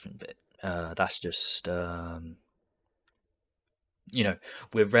color attachment bit. That's just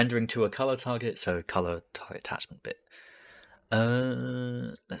we're rendering to a color target, so color target attachment bit.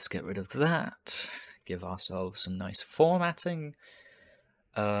 Let's get rid of that. Give ourselves some nice formatting.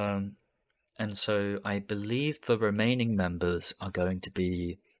 And so I believe the remaining members are going to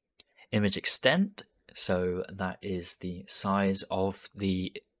be image extent. So that is the size of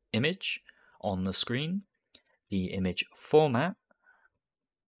the image on the screen, the image format,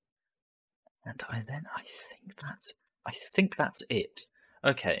 and I think that's it.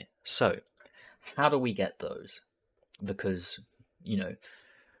 Okay, so how do we get those? Because you know,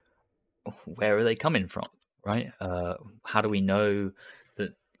 where are they coming from, right? How do we know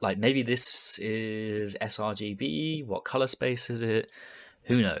that? Like maybe this is sRGB. What color space is it?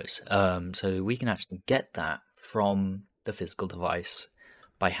 Who knows? So we can actually get that from the physical device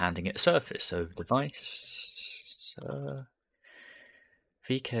by handing it a surface. So device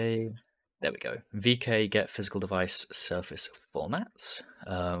VK. There we go. VK get physical device surface formats.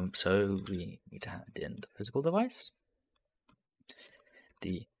 So we need to hand in the physical device,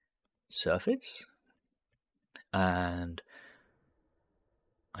 the surface, and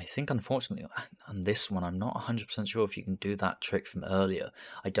I think unfortunately on this one I'm not 100% sure if you can do that trick from earlier.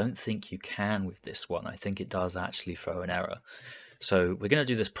 I don't think you can with this one. I think it does actually throw an error. So we're going to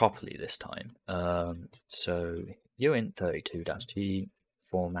do this properly this time. So uint 32-t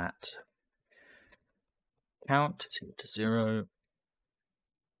format count 0 to 0,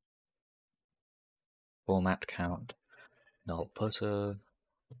 format count null putter.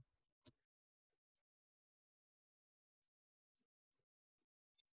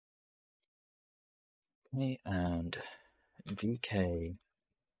 Okay, and VK.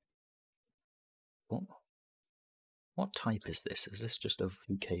 What type is this? Is this just a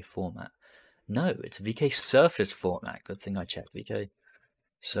VK format? No, it's VK surface format. Good thing I checked. VK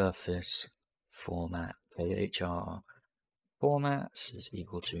surface format KHR formats is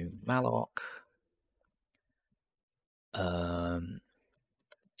equal to malloc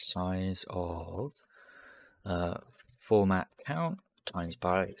size of format count times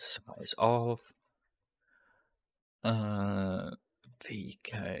by size of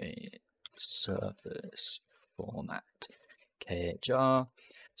VK surface format KHR.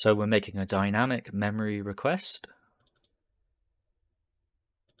 So we're making a dynamic memory request.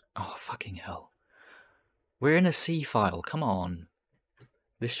 Oh, fucking hell. We're in a C file, come on.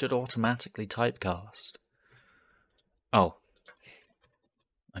 This should automatically typecast. Oh.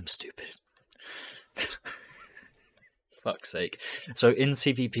 I'm stupid. Fuck's sake. So in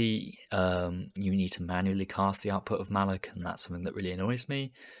CPP, you need to manually cast the output of malloc, and that's something that really annoys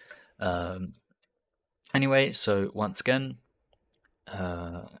me. Anyway, so once again,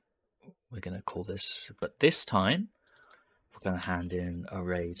 we're going to call this, but this time, we're going to hand in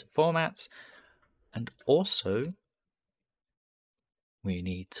arrays of formats, and also we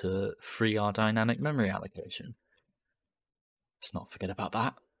need to free our dynamic memory allocation. Let's not forget about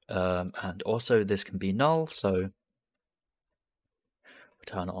that. And also this can be null, so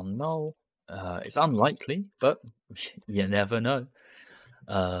return on null. It's unlikely, but you never know.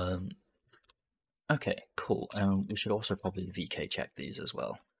 Okay, cool. We should also probably VK check these as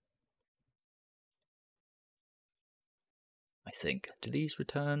well. I think. Do these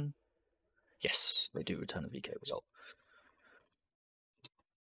return? Yes, they do return a VK result.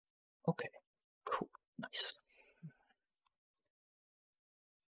 Okay, cool, nice.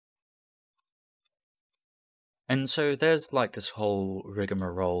 And so there's like this whole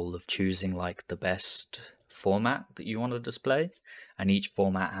rigmarole of choosing like the best format that you want to display, and each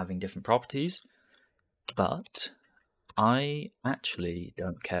format having different properties. But I actually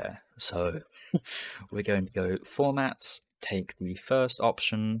don't care. So we're going to go formats, take the first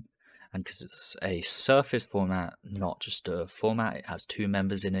option, and because it's a surface format, not just a format, it has two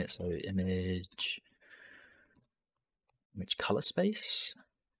members in it, so image color space.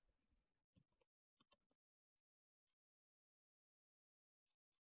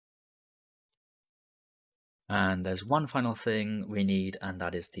 And there's one final thing we need, and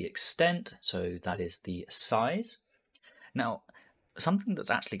that is the extent, so that is the size. Now, something that's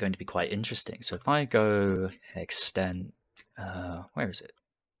actually going to be quite interesting. So if I go extent, where is it?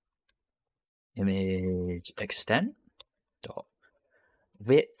 Image extent dot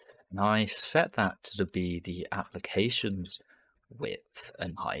width, and I set that to be the application's width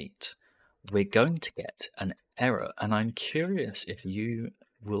and height, we're going to get an error, and I'm curious if you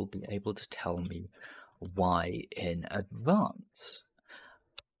will be able to tell me why in advance.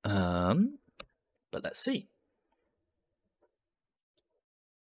 But let's see.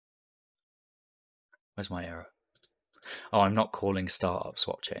 Where's my error? Oh, I'm not calling startup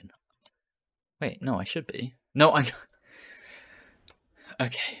swap chain. Wait, no, I should be. No, I'm.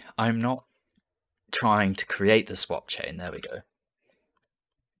 Okay, I'm not trying to create the swap chain. There we go.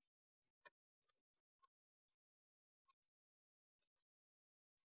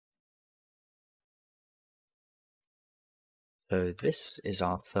 So this is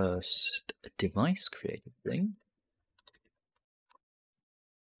our first device created thing.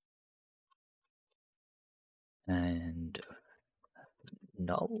 And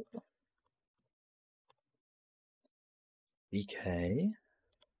null, VK.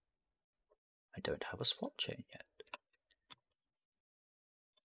 I don't have a swap chain yet.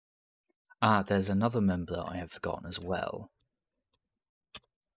 Ah, there's another member that I have forgotten as well.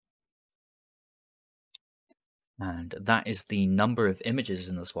 And that is the number of images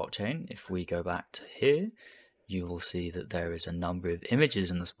in the swap chain. If we go back to here, you will see that there is a number of images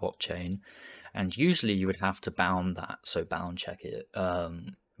in the swap chain. And usually you would have to bound that, so bound check it,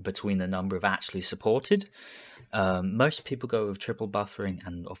 between the number of actually supported. Most people go with triple buffering,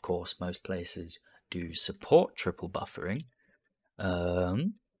 and of course most places do support triple buffering.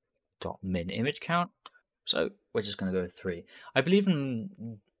 Min image count. So we're just going to go with 3. I believe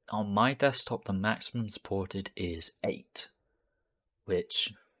on my desktop the maximum supported is 8,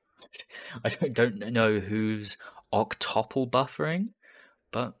 which I don't know who's octuple buffering,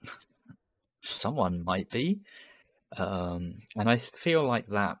 but someone might be. And I feel like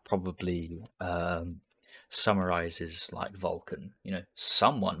that probably summarizes like Vulkan.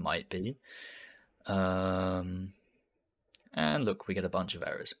 Someone might be. And look, we get a bunch of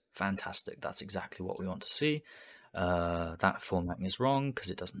errors. Fantastic. That's exactly what we want to see. That formatting is wrong because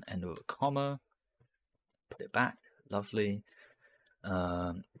it doesn't end with a comma. Put it back. Lovely.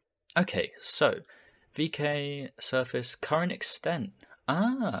 Okay, so VK surface current extent.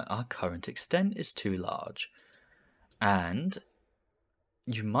 Our current extent is too large. And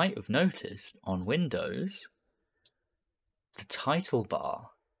you might have noticed on Windows, the title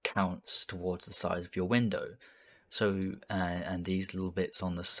bar counts towards the size of your window. So, and these little bits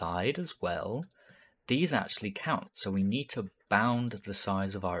on the side as well, these actually count. So we need to bound the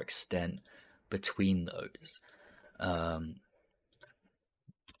size of our extent between those.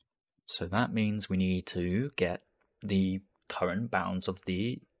 So that means we need to get the current bounds of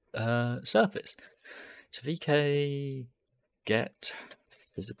the surface. So VK get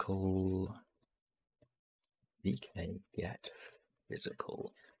physical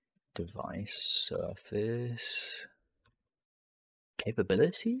device surface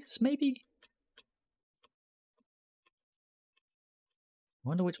capabilities, maybe? I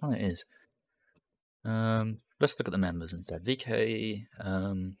wonder which one it is. Let's look at the members instead. VK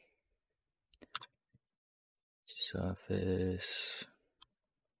surface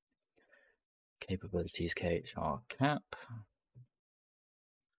capabilities KHR cap.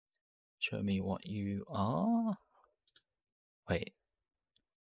 Show me what you are. Wait.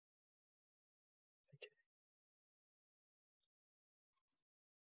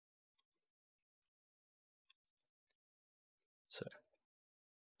 So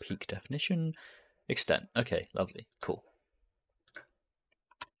peak definition, extent. Okay, lovely, cool.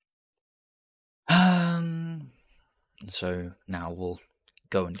 So now we'll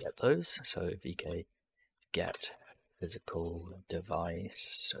go and get those. So VK get physical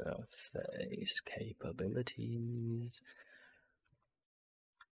device surface capabilities.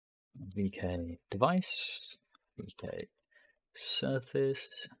 VK device, VK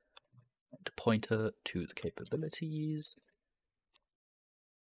surface, and pointer to the capabilities.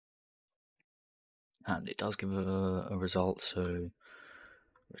 And it does give a result, so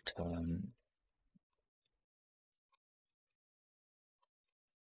return.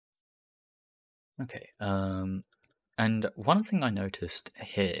 Okay, and one thing I noticed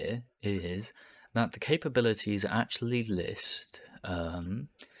here is that the capabilities actually list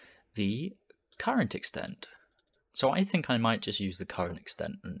the current extent. So I think I might just use the current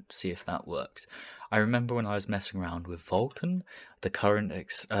extent and see if that works. I remember when I was messing around with Vulkan, the current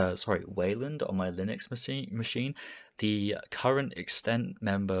Wayland on my Linux machine, the current extent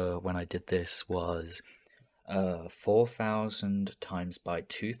member when I did this was 4000 times by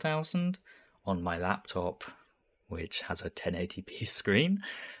 2000 on my laptop, which has a 1080p screen.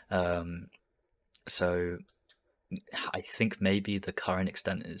 So I think maybe the current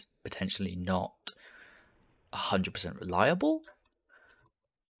extent is potentially not 100% reliable,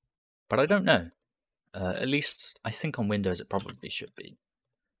 but I don't know. At least I think on Windows it probably should be.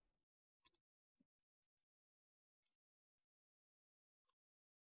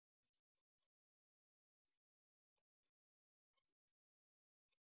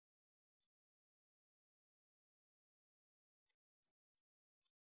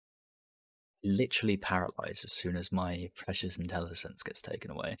 literally paralyzed as soon as my precious intelligence gets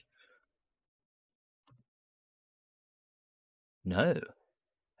taken away. No.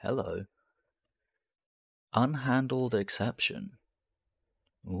 Hello. Unhandled exception.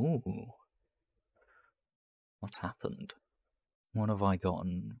 Ooh. What's happened? What have I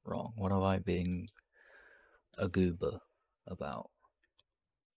gotten wrong? What have I being a goober about?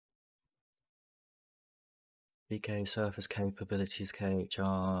 VK surface capabilities,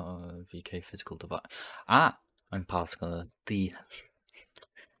 KHR, VK physical device. Ah! I'm passing on the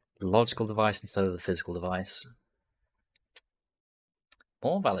logical device instead of the physical device.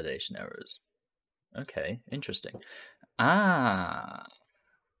 More validation errors. Okay, interesting. Ah!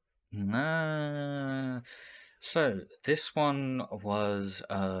 So this one was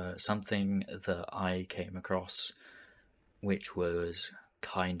something that I came across, which was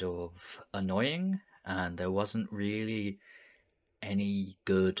kind of annoying, and there wasn't really any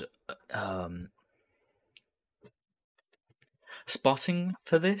good spotting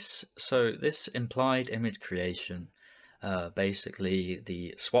for this. So this implied image creation, basically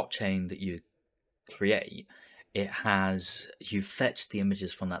the swap chain that you create, you fetch the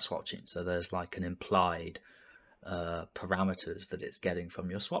images from that swap chain. So there's like an implied parameters that it's getting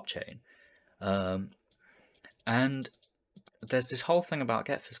from your swap chain. And there's this whole thing about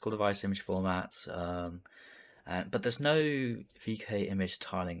get physical device image formats, but there's no VK image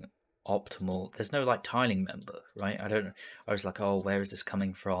tiling optimal. There's no like tiling member, right? I was like, oh, where is this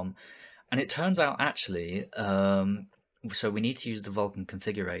coming from? And it turns out actually, so we need to use the Vulkan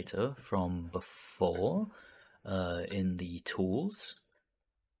configurator from before in the tools.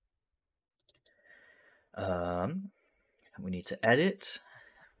 We need to edit,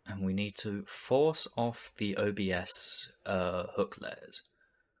 and we need to force off the OBS hook layers,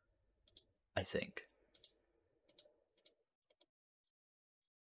 I think.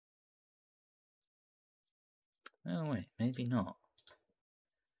 Oh wait, maybe not.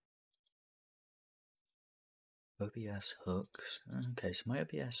 OBS hooks. Okay, so my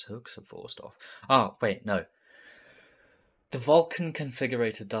OBS hooks are forced off. Oh, wait, no. The Vulkan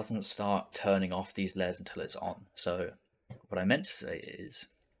configurator doesn't start turning off these layers until it's on. So what I meant to say is,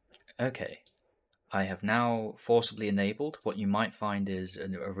 okay, I have now forcibly enabled. What you might find is,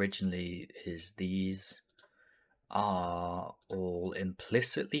 originally, is these are all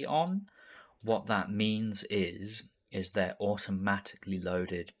implicitly on. What that means is they're automatically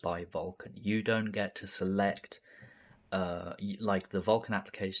loaded by Vulkan. You don't get to select, like the Vulkan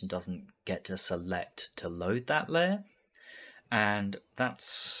application doesn't get to select to load that layer. And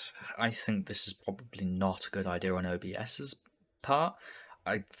I think this is probably not a good idea on OBS's part.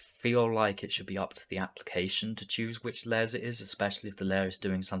 I feel like it should be up to the application to choose which layers it is, especially if the layer is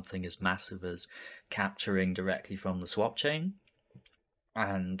doing something as massive as capturing directly from the swap chain.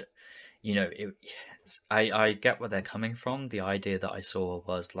 And I get where they're coming from. The idea that I saw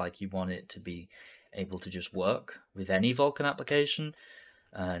was like you want it to be able to just work with any Vulkan application,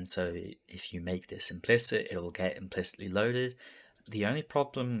 and so if you make this implicit, it'll get implicitly loaded. The only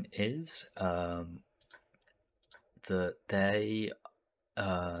problem is that they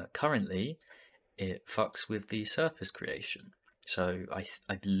currently it fucks with the surface creation. So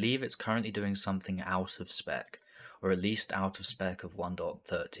I believe it's currently doing something out of spec, or at least out of spec of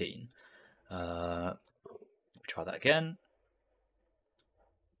 1.13. Try that again.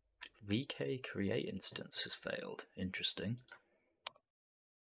 VK create instance has failed. Interesting.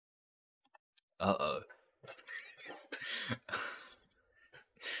 Uh-oh.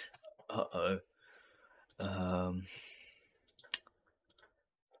 Uh-oh. Um...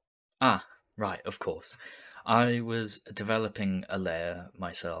 Ah, right, of course. I was developing a layer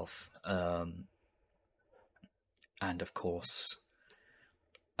myself, and of course,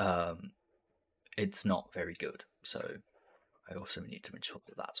 um, it's not very good. So I also need to ensure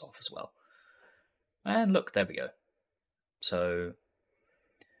that that's off as well. And look, there we go. So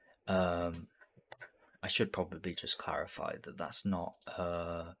I should probably just clarify that that's not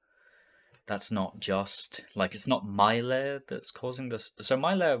just like it's not my layer that's causing this. So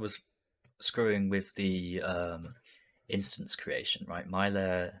my layer was screwing with the instance creation, right? My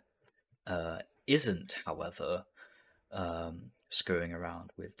layer isn't, however, screwing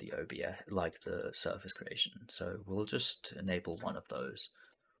around with the OBS, like the surface creation. So we'll just enable one of those.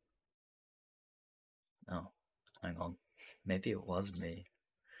 Oh, hang on. Maybe it was me.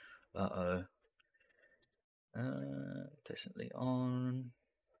 Uh-oh. Implicitly on.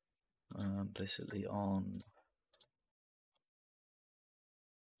 Implicitly on.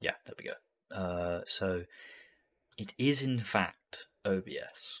 Yeah, there we go. So it is in fact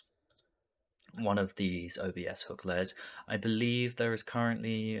OBS. one of these OBS hook layers. I believe there is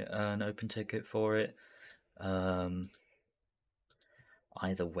currently an open ticket for it.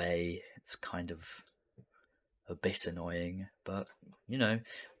 Either way, it's kind of a bit annoying, but you know,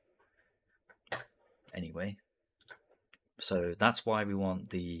 anyway. So that's why we want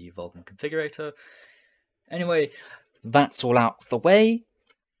the Vulkan configurator. Anyway, that's all out of the way.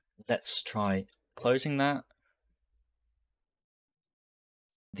 Let's try closing that.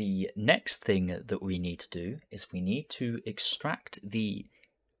 The next thing that we need to do is we need to extract the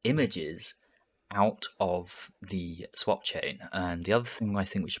images out of the swap chain. And the other thing I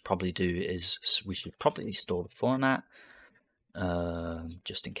think we should probably do is we should probably store the format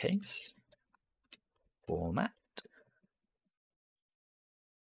just in case. Format.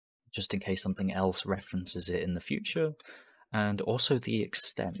 Just in case something else references it in the future. And also the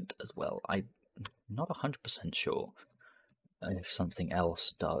extent as well. I'm not 100% sure if something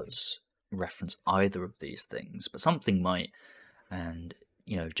else does reference either of these things, but something might, and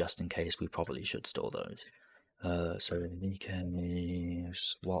you know, just in case, we probably should store those. So vk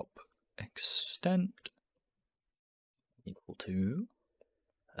swap extent equal to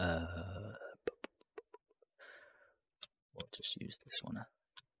we'll just use this one.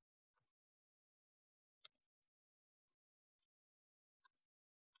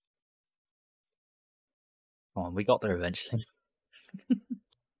 Come on, we got there eventually.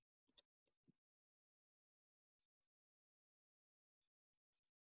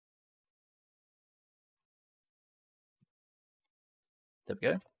 There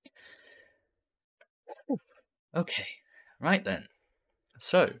we go. Okay, right then.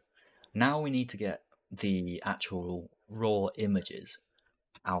 So now we need to get the actual raw images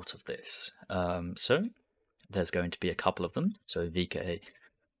out of this. So there's going to be a couple of them. So vk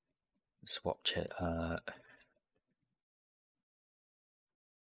swap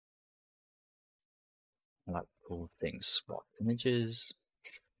I like all things swap images,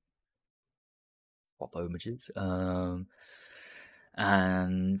 swap images,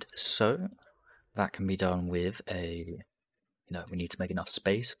 and so that can be done with a, we need to make enough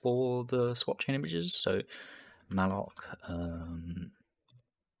space for the swap chain images. So malloc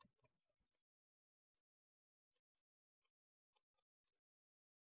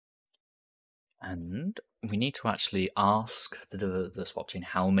and we need to actually ask the swap chain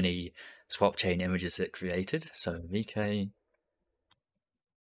how many swap chain images it created. So vk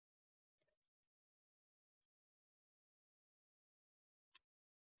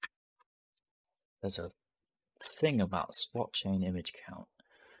there's a thing about swap chain image count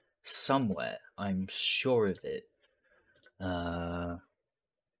somewhere. I'm sure of it.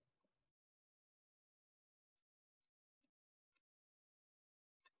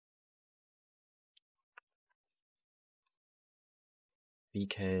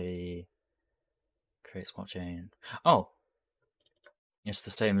 vk create swap chain. Oh, it's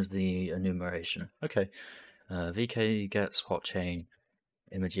the same as the enumeration. Okay. vk get swap chain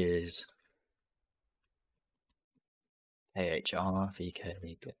images khr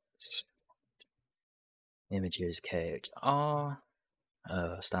vk gets images khr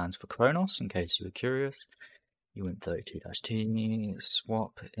stands for Chronos, in case you were curious. You went 32-T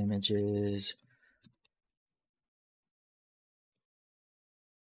swap images.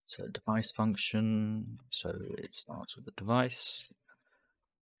 So device function, so it starts with the device.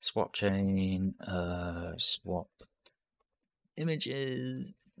 Swap chain, swap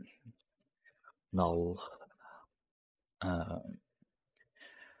images, null. And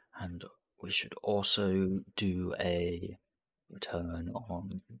we should also do a return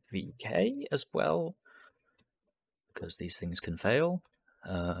on vk as well, because these things can fail.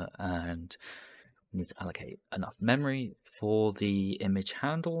 And we need to allocate enough memory for the image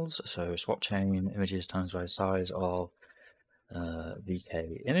handles. So swap chain images times by size of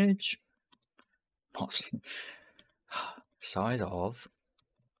vk image. Size of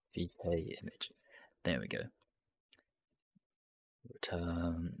vk image. There we go.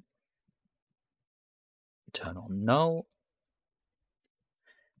 Return on null.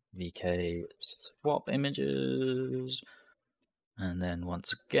 vk swap images. And then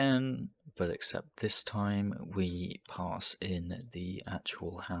once again, but except this time we pass in the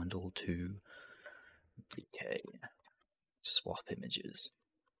actual handle to vk swap images.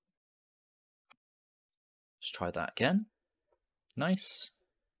 Let's try that again. Nice.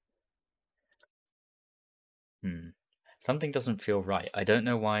 Something doesn't feel right. I don't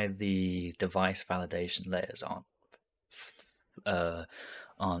know why the device validation layers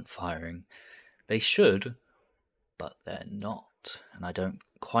aren't firing. They should, but they're not, and I don't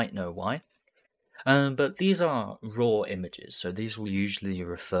quite know why. But these are raw images, so these will usually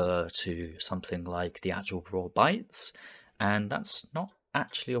refer to something like the actual raw bytes, and that's not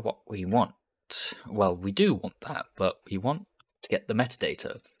actually what we want. Well, we do want that, but we want to get the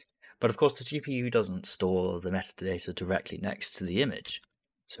metadata. But of course, the GPU doesn't store the metadata directly next to the image.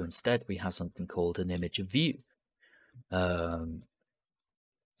 So instead, we have something called an image view. Um,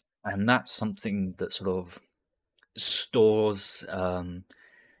 and that's something that sort of stores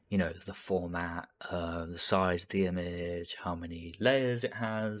the format, the size of the image, how many layers it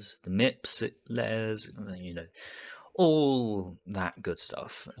has, the MIPS layers, all that good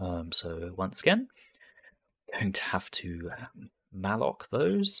stuff. So once again, going to have to malloc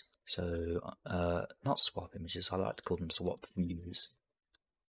those. So not swap images, I like to call them swap views.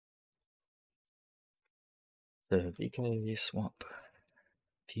 So VK swap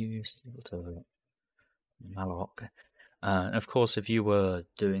views to malloc. Of course, if you were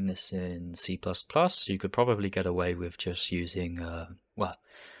doing this in C++, you could probably get away with just using, well,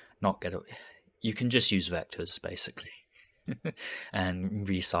 not get away. You can just use vectors, basically, and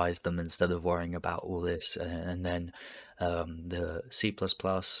resize them instead of worrying about all this. And then the C++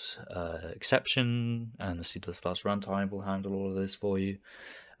 exception and the C++ runtime will handle all of this for you.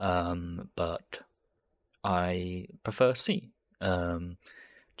 But I prefer C,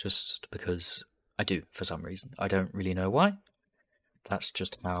 just because I do, for some reason. I don't really know why. That's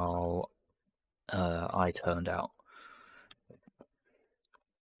just how I turned out.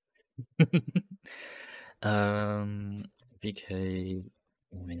 VK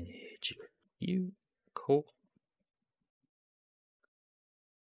image view, cool.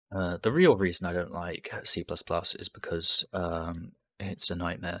 The real reason I don't like C++ is because it's a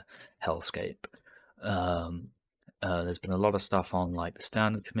nightmare hellscape. There's been a lot of stuff on like the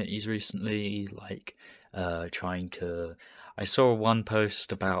standard committees recently, like trying to. I saw one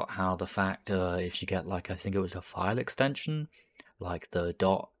post about how the fact if you get like I think it was a file extension, like the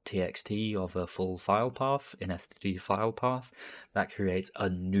 .txt of a full file path in std file path, that creates a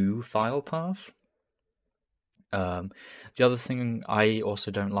new file path. The other thing I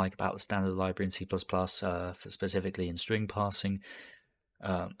also don't like about the standard library in C++, specifically in string parsing,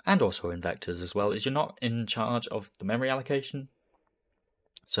 and also in vectors as well, is you're not in charge of the memory allocation.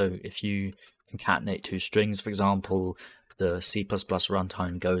 So if you concatenate two strings, for example, the C++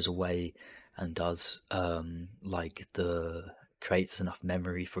 runtime goes away and does creates enough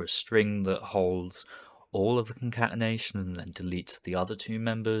memory for a string that holds all of the concatenation and then deletes the other two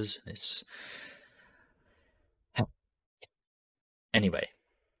members. It's anyway,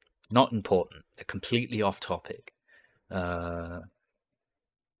 not important. Completely off topic.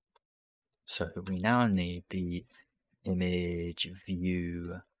 So we now need the image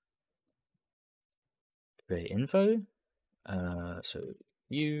view create info. So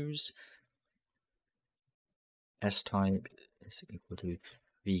use s type is equal to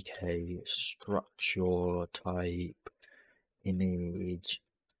vk structure type image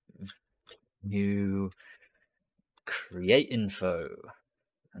view create info,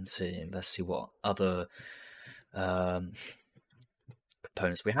 and let's see what other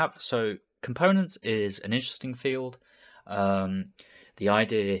components we have. So components is an interesting field. The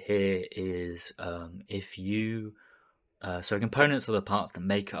idea here is if you so components are the parts that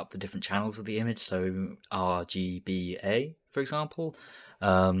make up the different channels of the image, so RGBA, for example.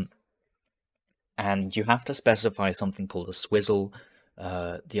 And you have to specify something called a swizzle.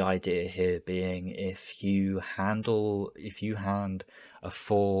 The idea here being if you hand a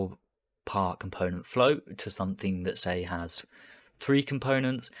 4-part component float to something that say has 3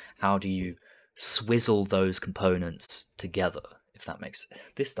 components, how do you swizzle those components together? If that makes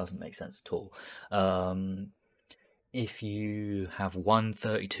this doesn't make sense at all. If you have one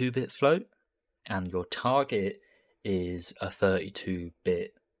 32-bit float and your target is a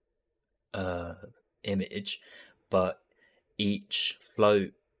 32-bit image, but each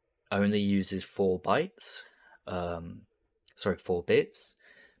float only uses 4 bytes, 4 bits,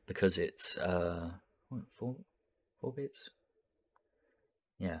 because it's 4 bits.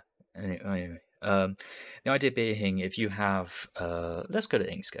 Yeah. Anyway, the idea being, if you have, let's go to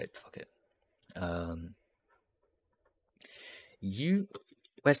Inkscape. Fuck it.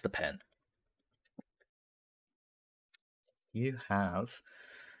 Where's the pen? You have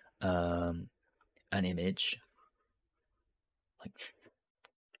an image, like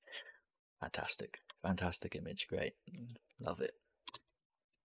fantastic image, great, love it.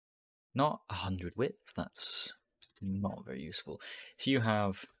 Not 100 width, that's not very useful. If you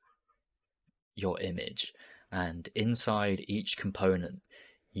have your image and inside each component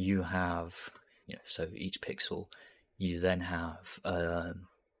you have, so each pixel, you then have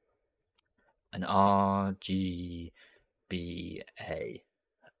an RGBA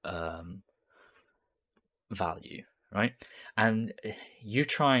value, right? And you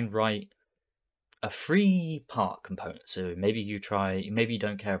try and write a free part component. So maybe maybe you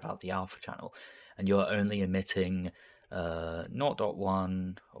don't care about the alpha channel, and you're only emitting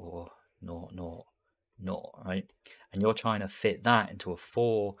 0.1 or 0.0, right? And you're trying to fit that into a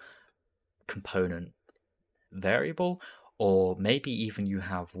 4 component variable, or maybe even you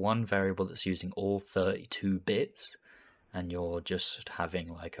have one variable that's using all 32 bits, and you're just having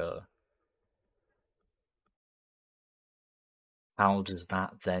like a how does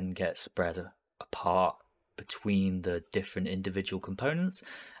that then get spread apart between the different individual components?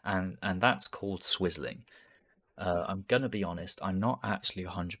 And that's called swizzling. I'm gonna be honest, I'm not actually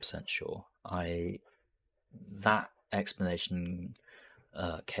 100% sure. I That explanation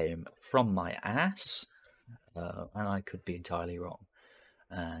came from my ass, and I could be entirely wrong.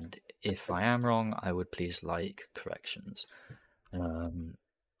 And if I am wrong, I would please like corrections.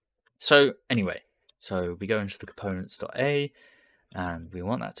 So anyway, so we go into the components.a, and we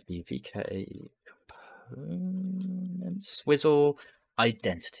want that to be VK component swizzle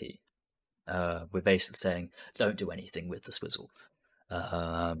identity. We're basically saying don't do anything with the swizzle.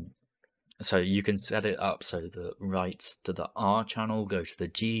 So you can set it up so the writes to the R channel go to the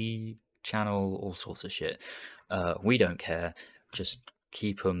G channel, all sorts of shit. We don't care. Just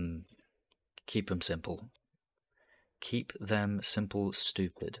keep them simple. Keep them simple,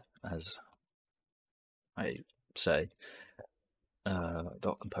 stupid, as I say.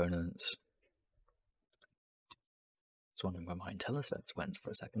 Dot components. I was wondering where my IntelliSense went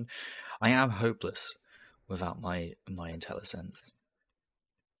for a second. I am hopeless without my IntelliSense.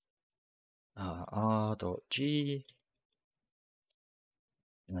 R.G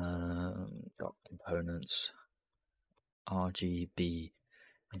dot components RGB.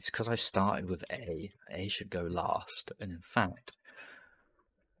 It's because I started with A. A should go last, and in fact,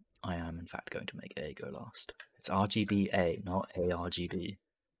 I am in fact going to make A go last. It's RGBA, not ARGB.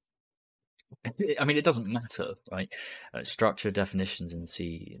 I mean, it doesn't matter, right? Structure definitions in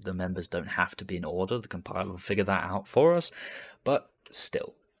C, the members don't have to be in order. The compiler will figure that out for us, but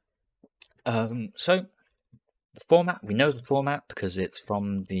still. So the format, we know the format because it's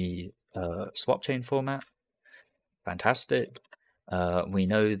from the swap chain format. Fantastic. We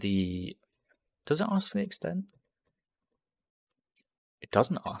know the. Does it ask for the extent? It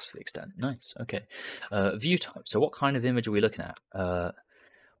doesn't ask for the extent. Nice. Okay. View type. So what kind of image are we looking at?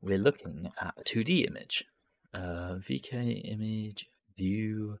 We're looking at a 2D image. VK image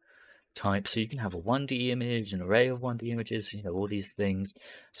view type. So you can have a 1D image, an array of 1D images, all these things.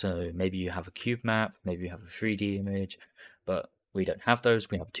 So maybe you have a cube map, maybe you have a 3D image, but we don't have those.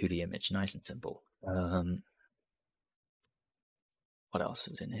 We have a 2D image. Nice and simple. What else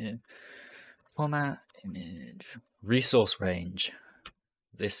is in here? Format, image, resource range.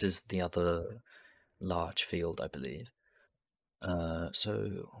 This is the other large field, I believe.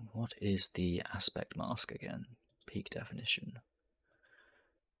 So what is the aspect mask again? Peak definition.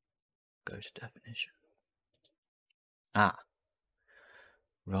 Go to definition. Ah,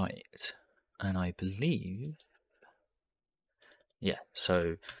 right. And I believe, yeah,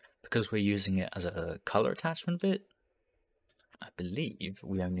 so because we're using it as a color attachment bit, I believe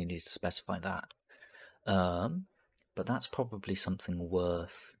we only need to specify that. But that's probably something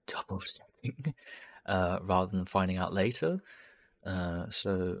worth double checking rather than finding out later.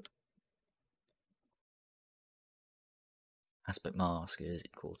 So aspect mask is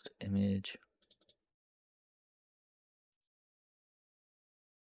equals to image.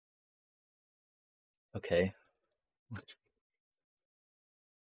 Okay. I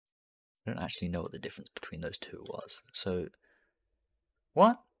don't actually know what the difference between those two was. So,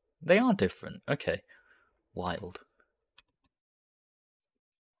 what? They are different. Okay. Wild.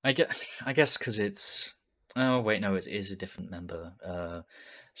 I guess because it's. Oh wait, no, it is a different member.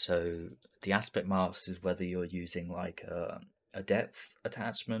 So the aspect mask is whether you're using like a depth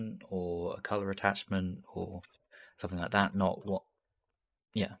attachment or a color attachment or something like that. Not what.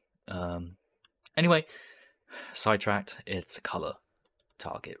 Yeah. Anyway, sidetracked. It's a color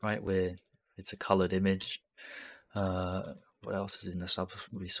target, right? It's a colored image. What else is in the sub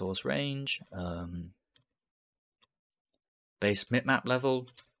resource range? Base bitmap level.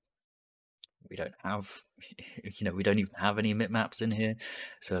 We don't have, we don't even have any bitmaps in here.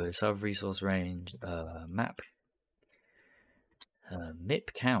 So sub resource range, map,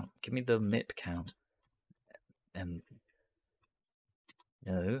 MIP count. Give me the MIP count.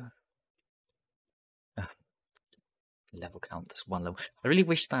 No. Level count. This one level. I really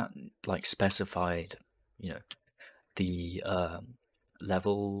wish that like specified, the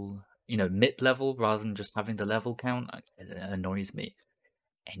level, mid-level rather than just having the level count. It annoys me.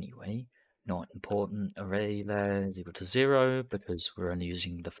 Anyway, not important. Array layer is equal to 0 because we're only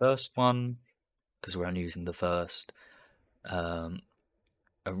using the first one, because we're only using the first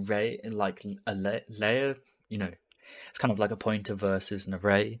array, like a layer, it's kind of like a pointer versus an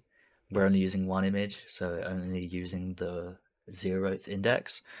array. We're only using one image, so only using the 0th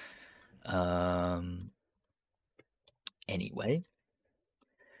index. Anyway,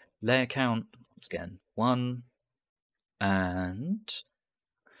 layer count, once again, 1. And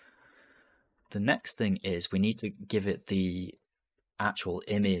the next thing is we need to give it the actual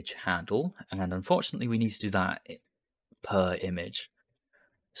image handle, and unfortunately we need to do that per image.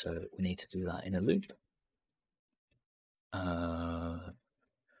 So we need to do that in a loop.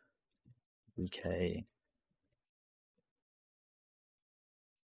 VK.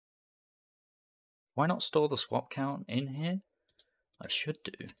 Why not store the swap count in here? I should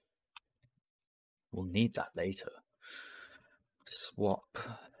do. We'll need that later. Swap.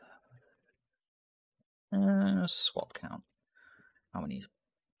 Swap count. How many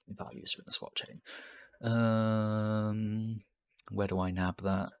values are in the swap chain? Where do I nab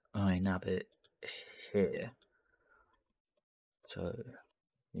that? I nab it here. So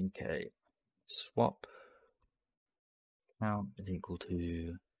VK swap count is equal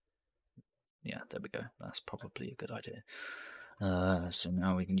to, yeah, there we go. That's probably a good idea. So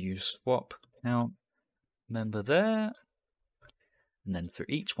now we can use swap count member there. And then for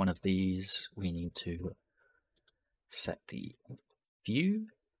each one of these, we need to set the view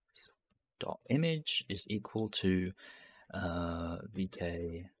dot image is equal to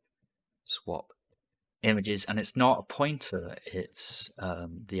VK swap images, and it's not a pointer, it's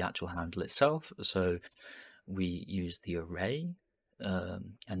the actual handle itself. So we use the array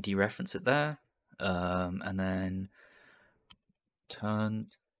and dereference it there, and then turn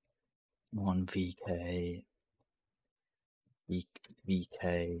on VK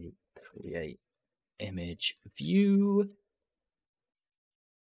create image view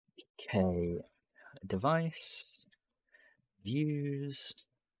VK device views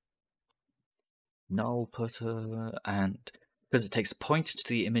null putter, and because it takes a pointer to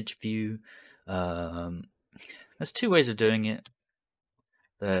the image view, there's two ways of doing it.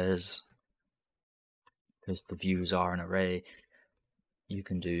 There's, because the views are an array, you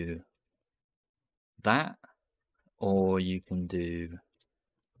can do that, or you can do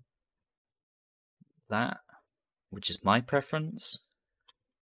that, which is my preference.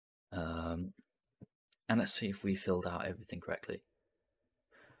 And let's see if we filled out everything correctly.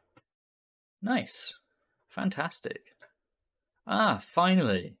 Nice. Fantastic. Ah,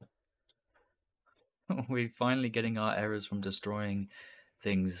 finally. We're finally getting our errors from destroying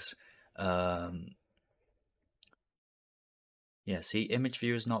things. Yeah, see, image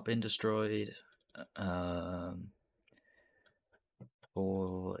view has not been destroyed.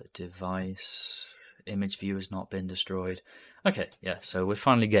 For device, image view has not been destroyed. Okay, yeah, so we're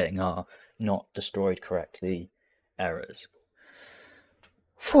finally getting our not destroyed correctly errors.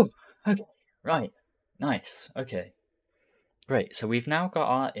 Phew, okay, right, nice, okay. Great, so we've now got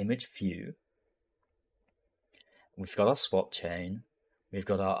our image view. We've got our swap chain. We've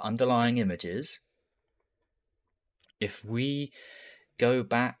got our underlying images. If we go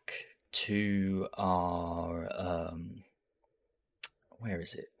back to our, where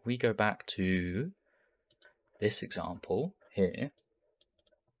is it? We go back to this example here.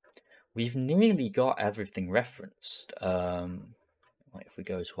 We've nearly got everything referenced. If we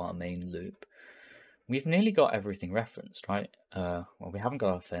go to our main loop, we've nearly got everything referenced, right? Well, we haven't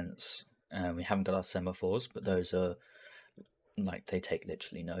got our fence, and we haven't got our semaphores, but those are, like, they take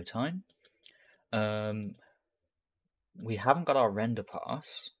literally no time. We haven't got our render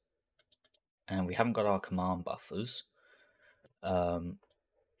pass, and we haven't got our command buffers.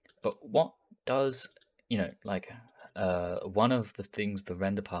 But what does, one of the things the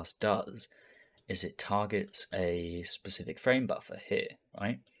render pass does is it targets a specific frame buffer here,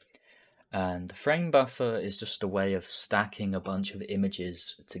 right? And the frame buffer is just a way of stacking a bunch of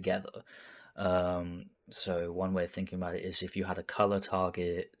images together. So one way of thinking about it is if you had a color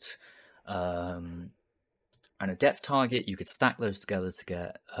target and a depth target, you could stack those together to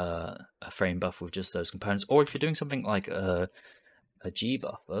get a frame buffer with just those components. Or if you're doing something like a G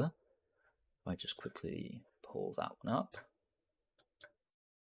buffer, if I just quickly pull that one up,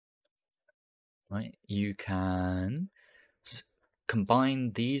 right, you can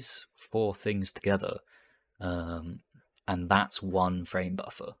combine these four things together, and that's one frame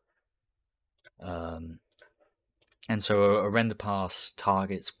buffer. And so a render pass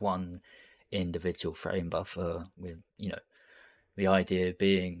targets one individual frame buffer with, The idea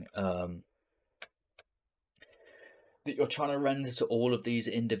being that you're trying to render to all of these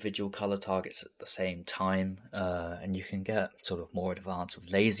individual color targets at the same time, and you can get sort of more advanced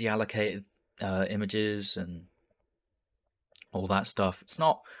with lazy allocated images and all that stuff. It's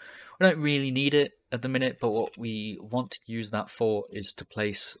not, we don't really need it at the minute, but what we want to use that for is to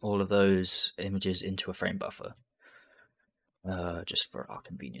place all of those images into a frame buffer, just for our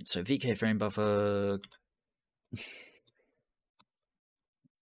convenience. So VK frame buffer.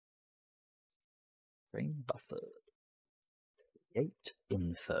 Frame buffer. Create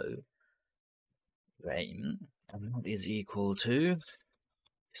info. Frame. And that is equal to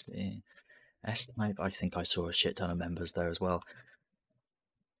S type. I think I saw a shit ton of members there as well.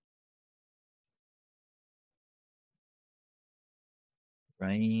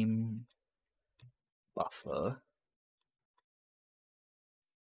 Frame buffer.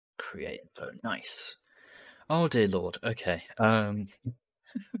 Create info. Nice. Oh dear lord. Okay.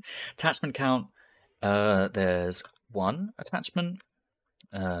 Attachment count. There's one attachment.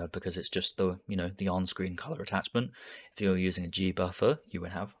 Because it's just the the on-screen color attachment. If you're using a G buffer, you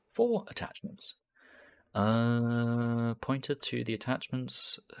would have 4 attachments. Pointer to the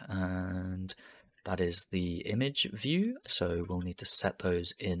attachments, and that is the image view. So we'll need to set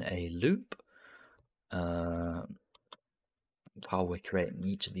those in a loop while we're creating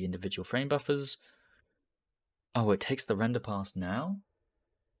each of the individual frame buffers. Oh, it takes the render pass now?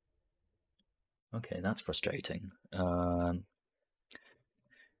 Okay, that's frustrating.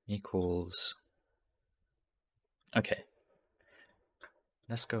 Equals. Okay.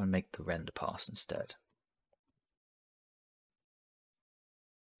 Let's go and make the render pass instead.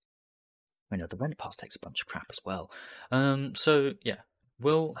 I know the render pass takes a bunch of crap as well. So yeah,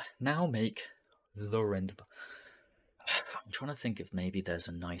 we'll now make the render. I'm trying to think if maybe there's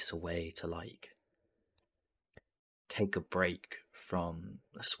a nicer way to like take a break from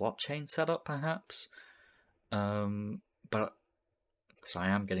the swap chain setup, perhaps. But because I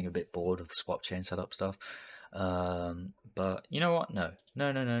am getting a bit bored of the swap chain setup stuff. But you know what? No.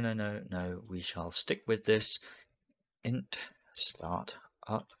 We shall stick with this int start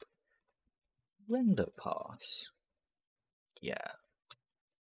up render pass. Yeah.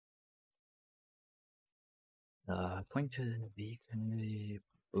 Pointer VK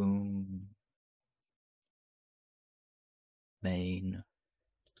boom main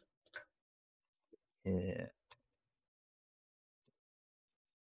here.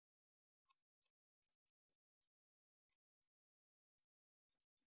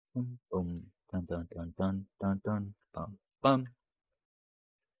 Boom boom dun dun dun dun dun dun bum bum.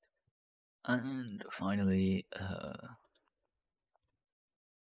 And finally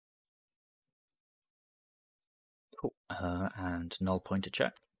cool. And null pointer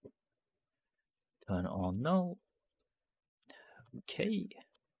check. Turn on null. Okay.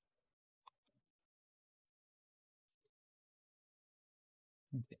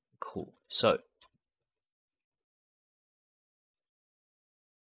 Okay, cool. So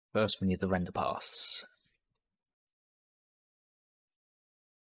first we need the render pass.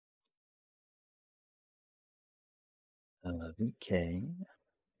 VK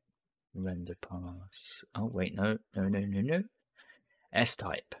render pass. Oh wait, no. S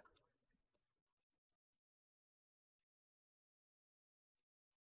type.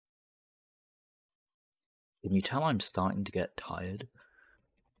 Can you tell I'm starting to get tired?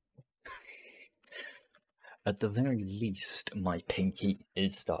 At the very least, my pinky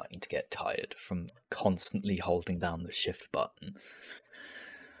is starting to get tired from constantly holding down the shift button.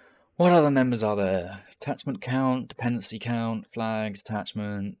 What other members are there? Attachment count, dependency count, flags,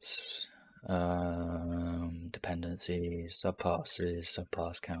 attachments, dependencies, subpasses,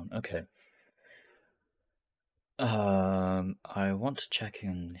 subpass count. Okay. I want to check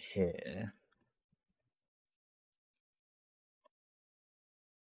in here.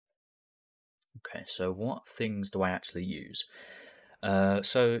 Okay, so what things do I actually use?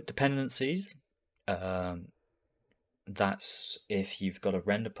 So dependencies, that's if you've got a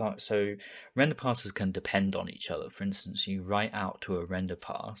render pass. So render passes can depend on each other. For instance, you write out to a render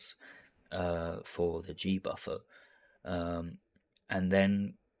pass for the G buffer, and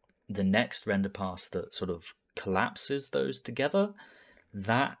then the next render pass that sort of collapses those together,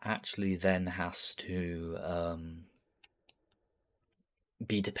 that actually then has to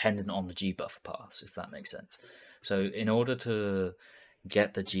be dependent on the G buffer pass, if that makes sense. So in order to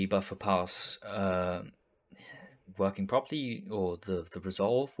get the G buffer pass working properly, or the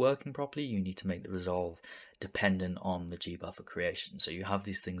resolve working properly, you need to make the resolve dependent on the G buffer creation. So you have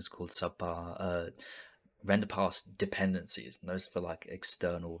these things called render pass dependencies, and those for like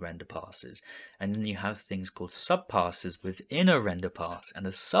external render passes. And then you have things called subpasses within a render pass, and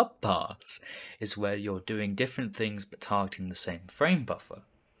a subpass is where you're doing different things but targeting the same frame buffer.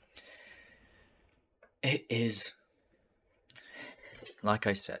 It is, like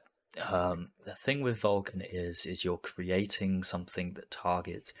I said, the thing with Vulkan is you're creating something that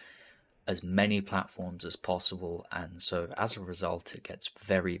targets as many platforms as possible, and so as a result, it gets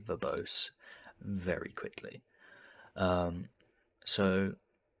very verbose very quickly. So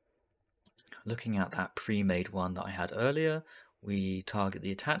looking at that pre-made one that I had earlier, we target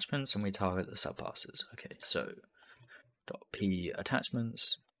the attachments and we target the subpasses. Okay, so .p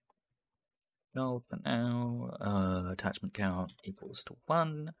attachments, null for now, attachment count equals to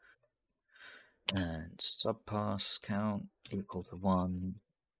 1, and subpass count equal to 1.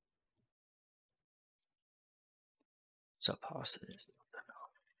 Subpasses,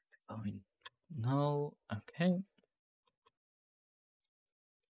 null, okay.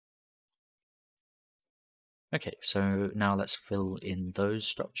 Okay, so now let's fill in those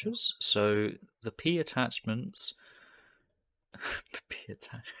structures. So the P attachments, the P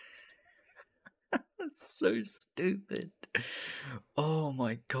attach. That's so stupid. Oh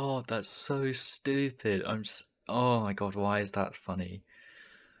my god, that's so stupid. Oh my god, why is that funny?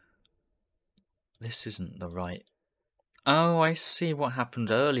 This isn't the right. Oh, I see what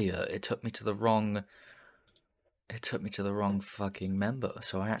happened earlier. It took me to the wrong. It took me to the wrong fucking member.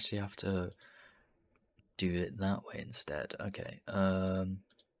 So I actually have to do it that way instead. Okay.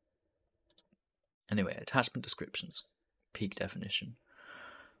 Anyway, attachment descriptions, peak definition.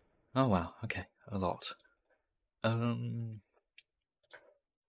 Oh wow. Okay, a lot. Thing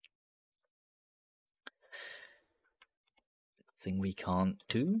we can't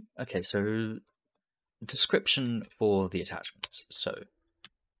do. Okay, so description for the attachments. So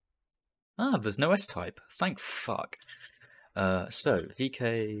there's no S type. Thank fuck. So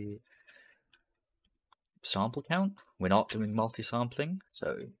VK sample count. We're not doing multi-sampling,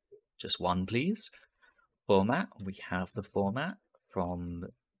 so just one, please. Format. We have the format from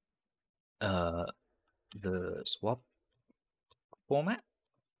the swap format.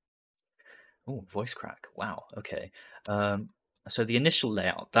 Oh, voice crack. Wow. Okay. So the initial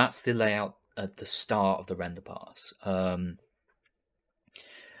layout. That's the layout at the start of the render pass.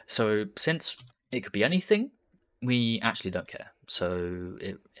 So since it could be anything, we actually don't care. So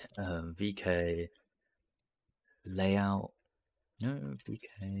it VK layout, no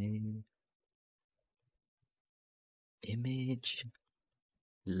VK image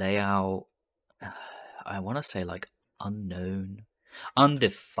layout. I want to say like unknown,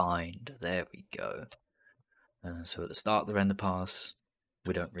 undefined. There we go. So at the start of the render pass,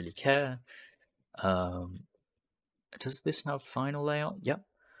 we don't really care. Does this have final layout? Yep.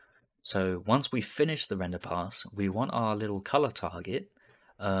 So once we finish the render pass, we want our little color target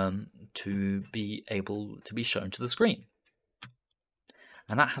to be able to be shown to the screen.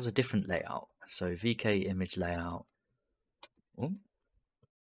 And that has a different layout. So VK image layout. Oh,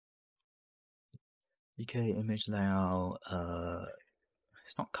 VK image layout.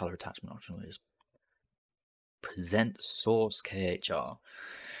 It's not color attachment optional. It's present source KHR.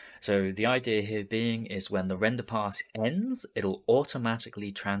 So the idea here being is when the render pass ends, it'll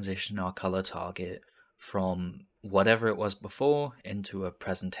automatically transition our color target from whatever it was before into a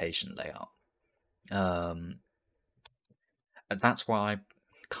presentation layout. That's why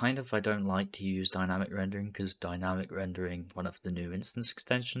I don't like to use dynamic rendering, because dynamic rendering, one of the new instance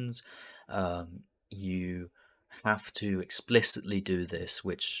extensions, you have to explicitly do this,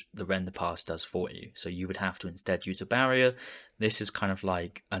 which the render pass does for you. So you would have to instead use a barrier. This is kind of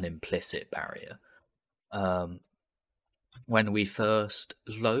like an implicit barrier. When we first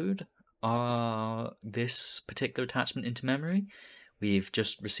load this particular attachment into memory, we've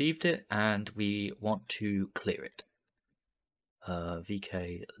just received it and we want to clear it.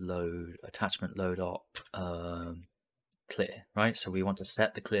 VK load attachment load op clear, right? So we want to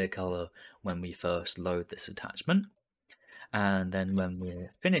set the clear color when we first load this attachment, and then when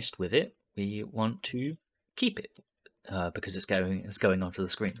we're finished with it, we want to keep it because it's going onto the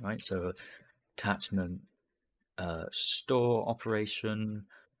screen, right? So attachment store operation.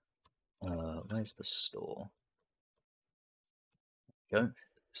 Where's the store? Go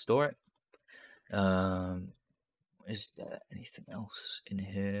store it. Is there anything else in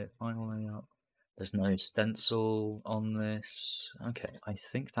here? Final layout. There's no stencil on this. Okay, I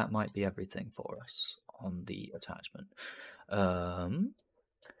think that might be everything for us on the attachment.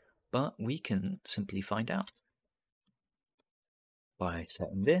 But we can simply find out by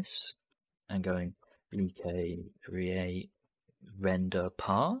setting this and going VK create render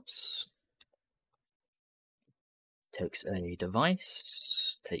pass. takes a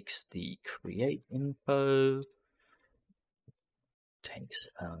device, takes the create info, takes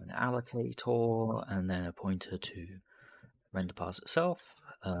an allocator, and then a pointer to render pass itself.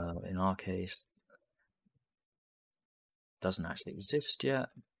 In our case, doesn't actually exist yet,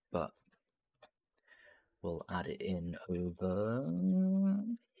 but we'll add it in over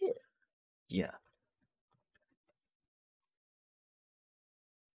here. Yeah.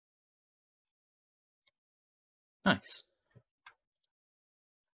 Nice.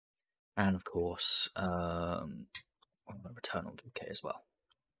 And of course, return on VK as well.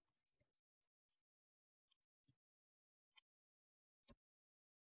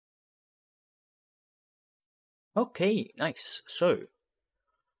 Okay, nice. So,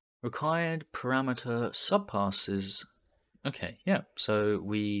 required parameter subpasses. Okay, yeah. So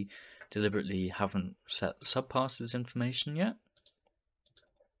we deliberately haven't set the subpasses information yet.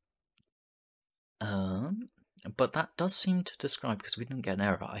 But that does seem to describe, because we didn't get an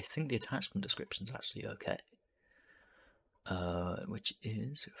error, I think the attachment description is actually okay. Which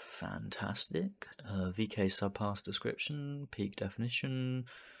is fantastic. VK subpass description, peak definition.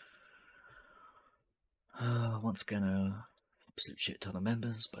 Once again, absolute shit ton of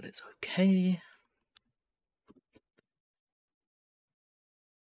members, but it's okay.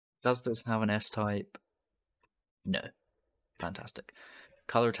 Does this have an S type? No. Fantastic.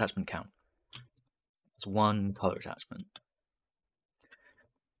 Color attachment count. It's one color attachment.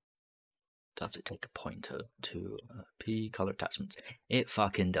 Does it take a pointer to P color attachments? It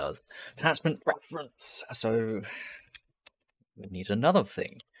fucking does. Attachment reference. So we need another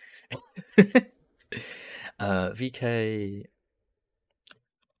thing. VK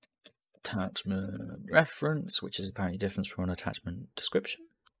attachment reference, which is apparently different from an attachment description.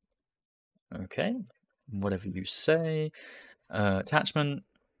 Okay, whatever you say. Attachment.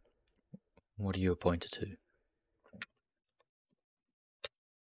 What are you a pointer to?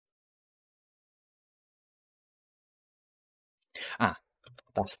 Ah,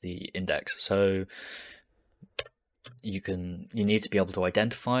 that's the index. So you need to be able to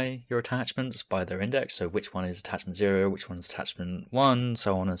identify your attachments by their index. So which one is attachment 0, which one is attachment 1,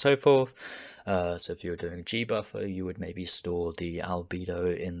 so on and so forth. So if you were doing a G buffer, you would maybe store the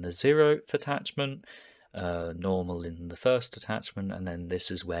albedo in the 0th attachment, normal in the first attachment, and then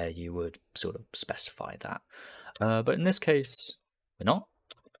this is where you would sort of specify that. But in this case, we're not.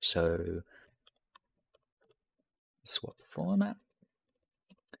 So swap format.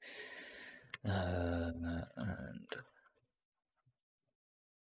 And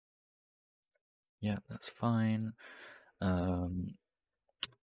yeah, that's fine.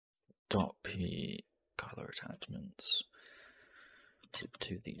 Dot p color attachments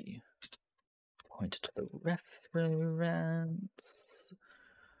to the pointer to the reference.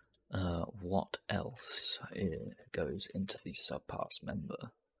 What else goes into the subpass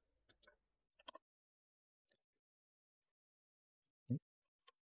member?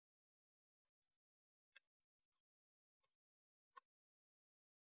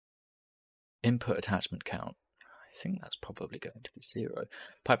 Input attachment count. I think that's probably going to be 0.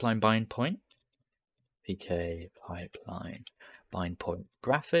 Pipeline bind point. PK pipeline bind point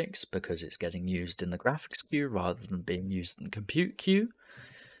graphics, because it's getting used in the graphics queue rather than being used in the compute queue.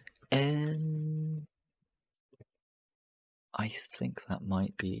 And I think that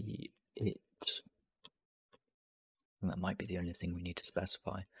might be it. That might be the only thing we need to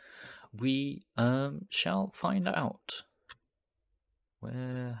specify. We shall find out.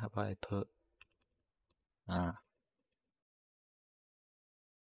 Where have I put?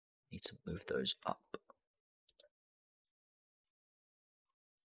 Need to move those up.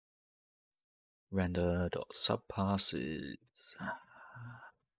 Render.subpasses.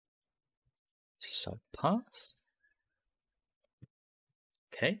 Subpass.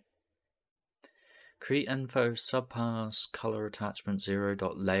 Okay. Create info subpass color attachment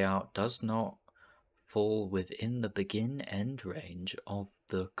 0.layout does not fall within the begin end range of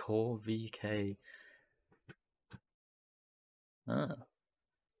the core VK.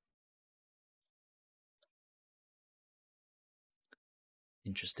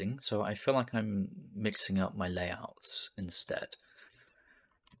 Interesting. So I feel like I'm mixing up my layouts instead.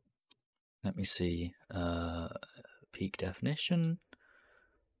 Let me see. Peak definition.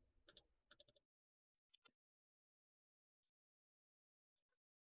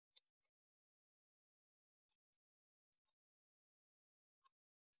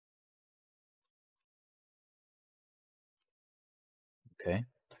 Okay.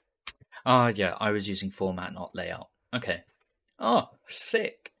 Yeah, I was using format, not layout. Okay. Oh,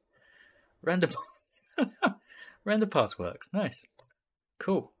 sick. Render render pass works. Nice.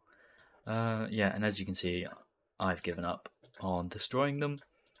 Cool. Yeah, and as you can see, I've given up on destroying them.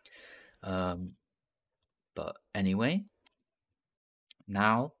 But anyway,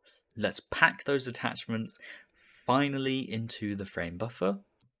 now let's pack those attachments finally into the frame buffer.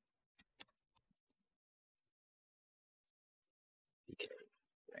 Okay,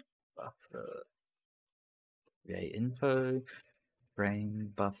 frame buffer, create info,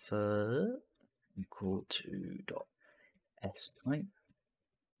 frame buffer equal to dot s type.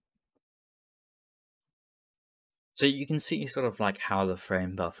 So you can see sort of like how the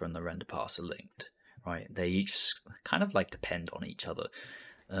frame buffer and the render pass are linked, right? They each kind of like depend on each other,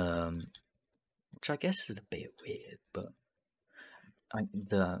 which I guess is a bit weird, but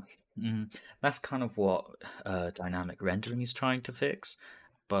that's kind of what dynamic rendering is trying to fix.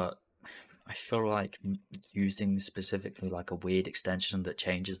 But I feel like using specifically like a weird extension that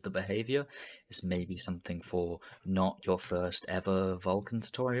changes the behavior is maybe something for not your first ever Vulkan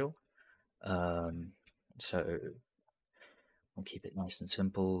tutorial. So I'll keep it nice and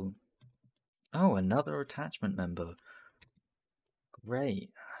simple. Oh, another attachment member. Great.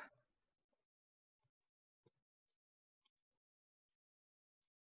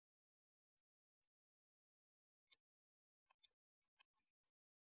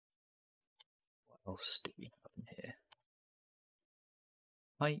 What else do we have in here?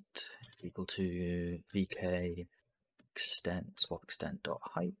 Height is equal to vk extent swap extent dot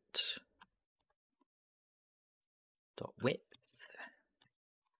height dot width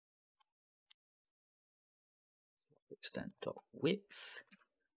extent dot width.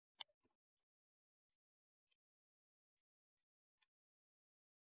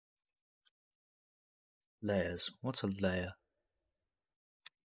 Layers. What's a layer?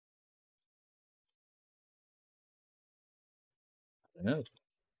 I don't know. I'm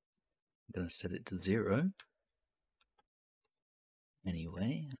going to set it to 0.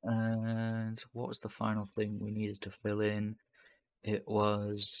 Anyway, and what was the final thing we needed to fill in? It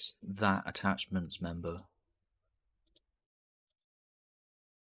was that attachments member.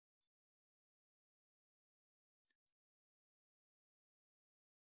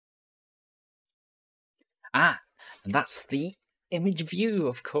 Ah, and that's the image view,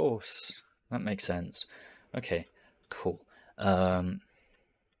 of course. That makes sense. Okay, cool.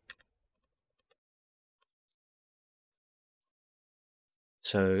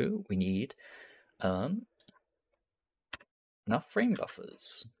 So we need enough frame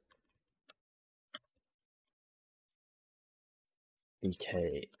buffers.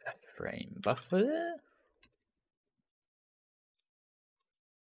 VK frame buffer.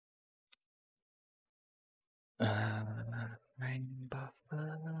 Frame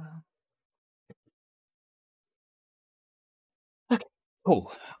buffer. Okay,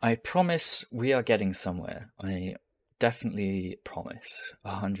 cool. I promise we are getting somewhere. I definitely promise.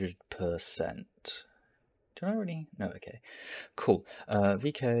 100%. Do I already? No, okay. Cool.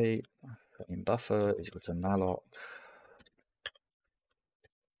 VK frame buffer is equal to malloc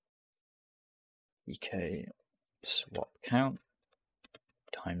VK swap count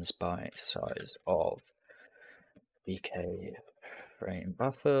times by size of VK frame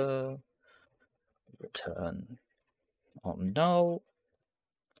buffer, return on null,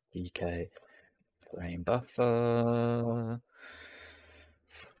 VK frame buffer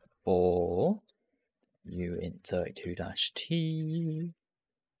for uint32-t.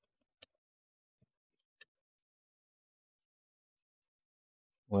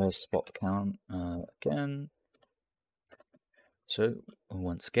 Where's swap count again? So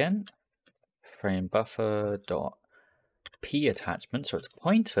once again, frame buffer dot p attachment, so it's a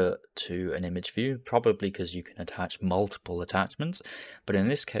pointer to an image view, probably because you can attach multiple attachments, but in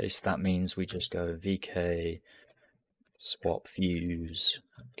this case that means we just go vk swap views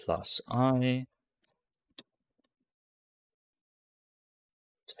plus I,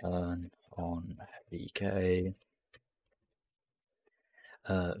 turn on vk,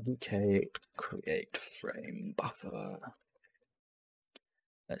 vk create frame buffer,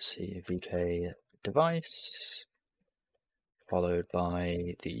 let's see, vk device, followed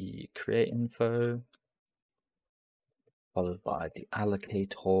by the create info, followed by the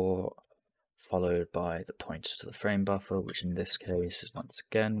allocator, followed by the pointer to the frame buffer, which in this case is once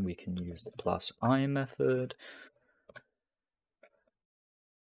again we can use the plus I method.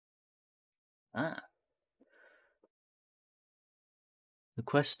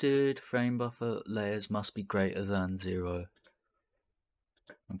 Requested frame buffer layers must be greater than 0.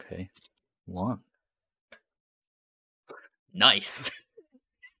 Okay, 1. Nice.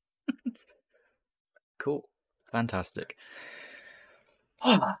 Cool. Fantastic.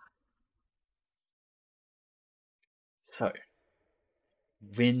 So,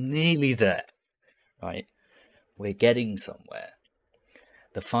 we're nearly there, right? we're getting somewhere.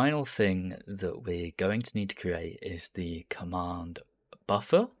 The final thing that we're going to need to create is the command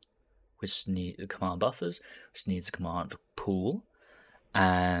buffer, which need the command buffers, which needs a command pool,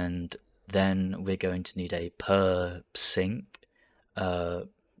 and then we're going to need a per sync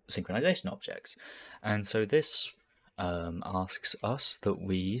synchronization objects. And so this asks us that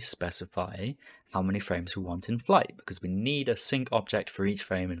we specify how many frames we want in flight, because we need a sync object for each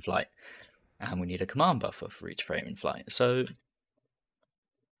frame in flight, and we need a command buffer for each frame in flight. So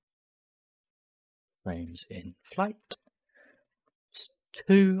frames in flight,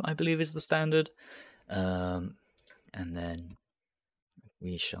 2 I believe is the standard, and then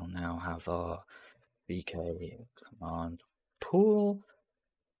we shall now have our VK command pool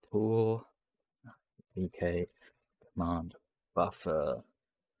VK command buffer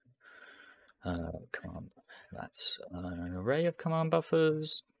command. That's an array of command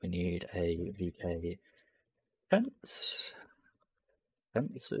buffers. We need a VK fences,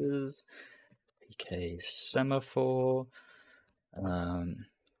 VK semaphore. I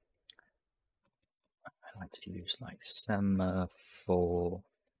like to use like semaphore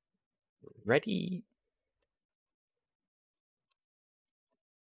ready,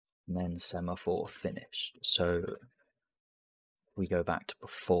 and then semaphore finished. So if we go back to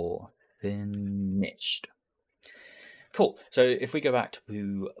before, finished. Cool. So if we go back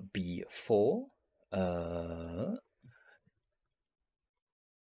to before,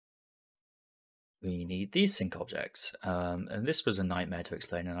 we need these sync objects. And this was a nightmare to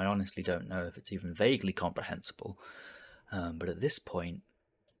explain, and I honestly don't know if it's even vaguely comprehensible. But at this point,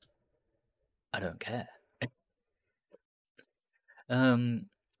 I don't care.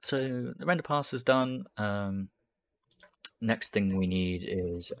 So the render pass is done. Next thing we need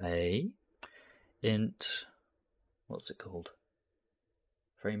is a int. What's it called?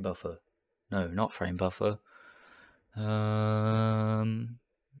 Frame buffer. No, not frame buffer.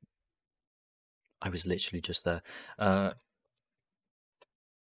 I was literally just there.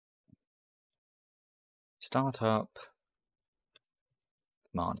 Startup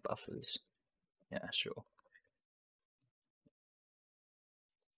command buffers. Yeah, sure.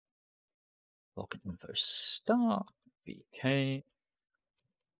 Vulkan info start VK.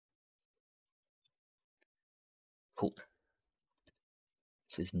 Cool.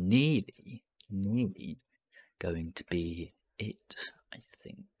 This is nearly going to be it, I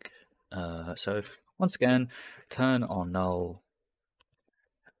think. So once again, turn on null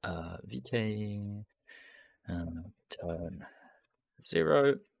VK, turn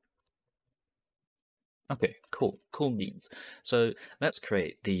 0. Okay, cool beans. So let's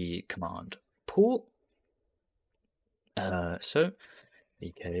create the command pool. So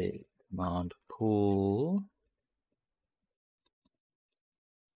VK command pool.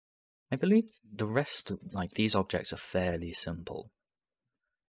 I believe the rest of these objects are fairly simple.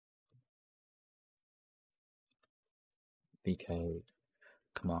 VK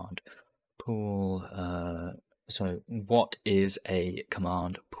command pool. So what is a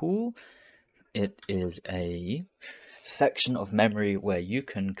command pool? It is a section of memory where you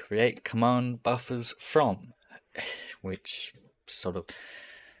can create command buffers from, which sort of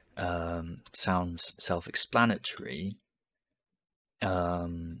sounds self-explanatory.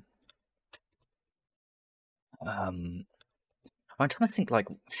 I'm trying to think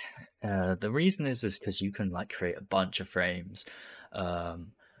the reason is because you can create a bunch of frames, a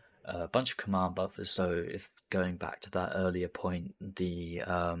bunch of command buffers. So if going back to that earlier point, the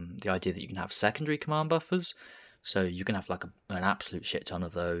idea that you can have secondary command buffers, so you can have an absolute shit ton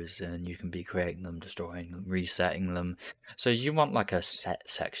of those, and you can be creating them, destroying them, resetting them. So you want a set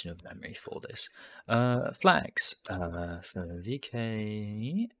section of memory for this. Flags for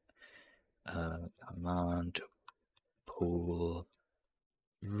VK command pool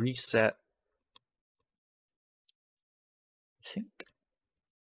reset. I think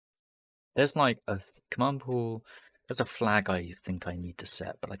there's a command pool. There's a flag I think I need to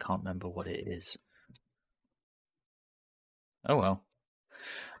set, but I can't remember what it is. Oh well.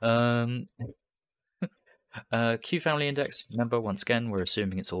 Q family index. Remember, once again, we're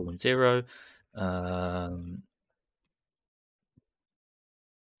assuming it's all in 0. Turn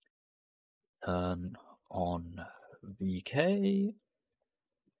on VK.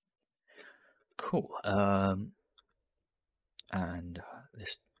 Cool. And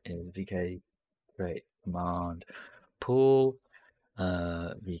this is VK create command pool.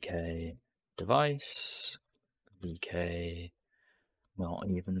 VK device. VK. Not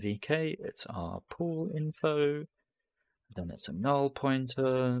even VK, it's our pool info, then it's a null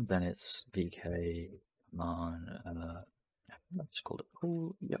pointer, then it's VK command, let's call it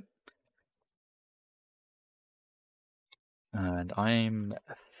pool, yep. and I'm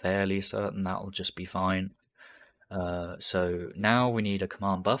fairly certain that'll just be fine. So now we need a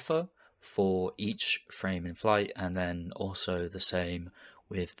command buffer for each frame in flight, and then also the same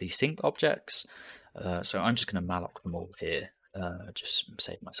with the sync objects. So I'm just going to malloc them all here, just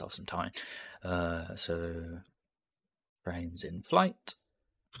save myself some time. So frames in flight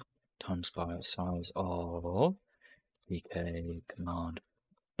times by size of vk command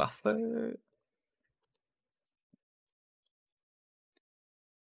buffer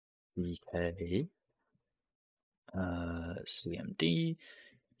vk cmd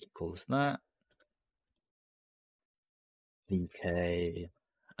equals that vk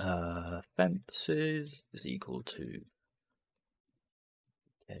fences is equal to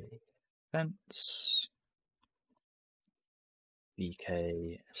vk fence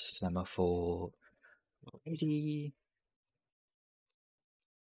vk semaphore ready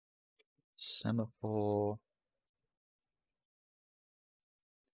semaphore.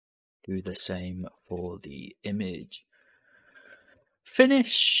 Do the same for the image.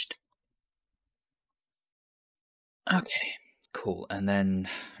 Finished. Okay, cool. And then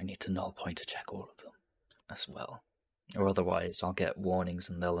I need to null pointer check all of them as well, or otherwise I'll get warnings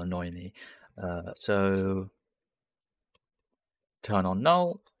and they'll annoy me. So turn on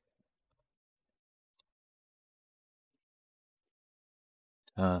null,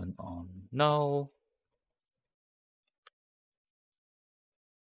 turn on null,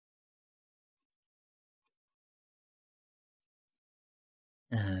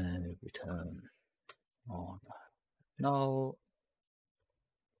 return on null,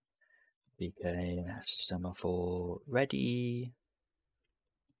 vk semaphore ready,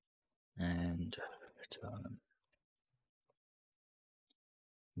 and return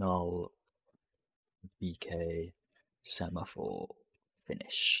null, vk semaphore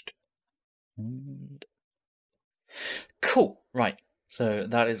finished. And cool, right. So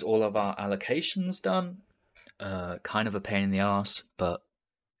that is all of our allocations done. Kind of a pain in the ass, but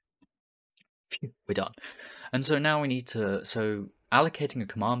phew, we're done. And so now we need to, so allocating a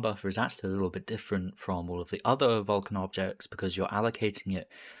command buffer is actually a little bit different from all of the other Vulkan objects because you're allocating it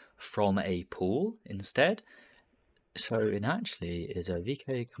from a pool instead. So it actually is a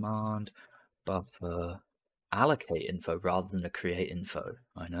vk command buffer allocate info rather than a create info.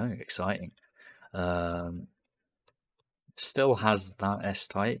 I know, exciting. Still has that S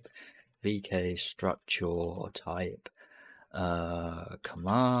type, vk structure type,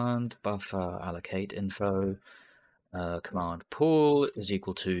 command buffer allocate info, command pool is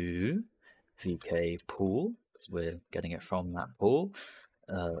equal to vk pool, because we're getting it from that pool.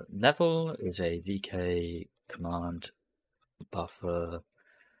 Level is a vk command buffer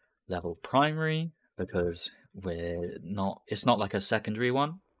level primary, because it's not like a secondary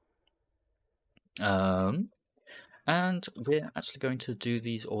one. And we're actually going to do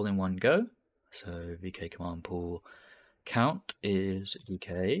these all in one go. So vk command pool count is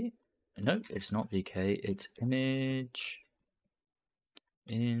vk. No, it's not vk, it's image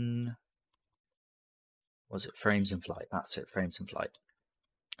in, was it frames in flight? That's it, frames in flight.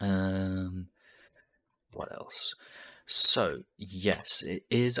 What else? So yes, it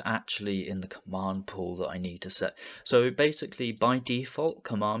is actually in the command pool that I need to set. So basically, by default,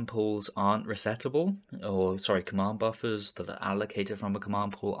 command pools aren't resettable, or sorry, command buffers that are allocated from a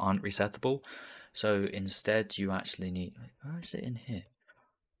command pool aren't resettable. So instead, you actually need, where is it in here?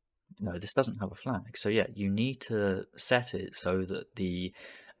 No, this doesn't have a flag. So yeah, you need to set it so that the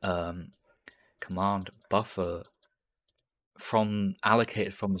command buffer from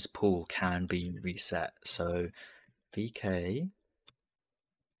allocated from this pool can be reset. So vk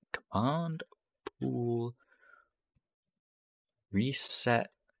command pool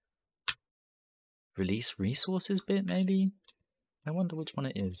reset release resources bit, maybe? I wonder which one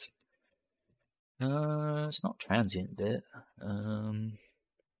it is. It's not transient bit.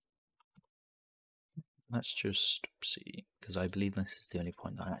 Let's just see, because I believe this is the only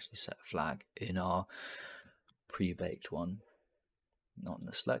point that I actually set a flag in our pre-baked one. Not in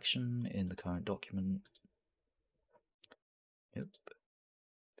the selection, in the current document. Yep.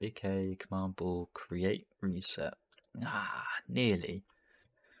 vk command pool create reset. Ah, nearly.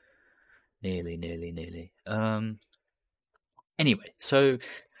 Nearly. Anyway, so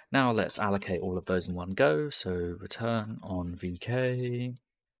now let's allocate all of those in one go. So return on vk,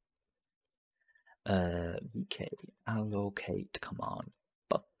 vk allocate command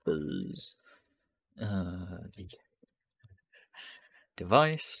buffers, vk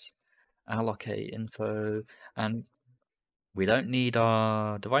device allocate info, and we don't need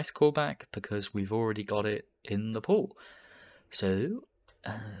our device callback because we've already got it in the pool. So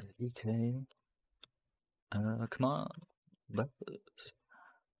vk command Levers.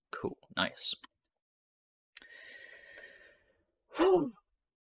 Cool, nice.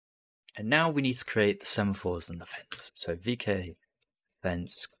 And now we need to create the semaphores and the fence. So VK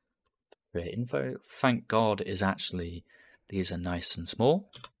fence create info. Thank God is actually, these are nice and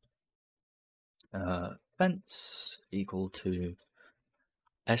small. Fence equal to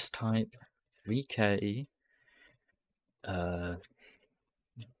S type VK type.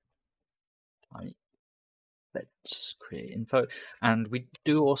 Let's create info, and we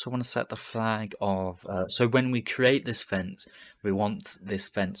do also want to set the flag of so when we create this fence, we want this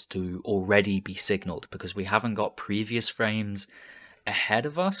fence to already be signaled because we haven't got previous frames ahead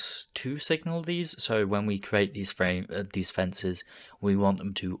of us to signal these. So when we create these these fences, we want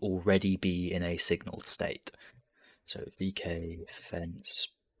them to already be in a signaled state. So VK fence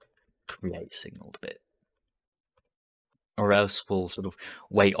create signaled bit, or else we'll sort of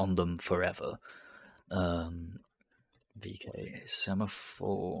wait on them forever. VK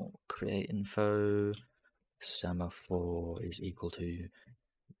semaphore create info semaphore is equal to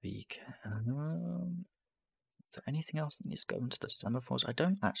VK. Is there anything else that needs to go into the semaphores? I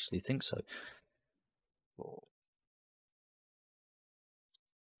don't actually think so.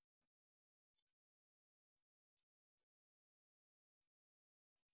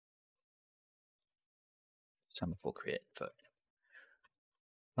 Semaphore create info.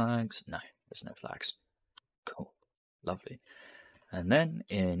 Flags? No, there's no flags. Cool, lovely. And then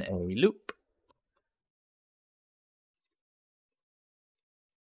in a loop,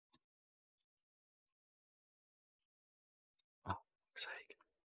 oh, fuck's sake.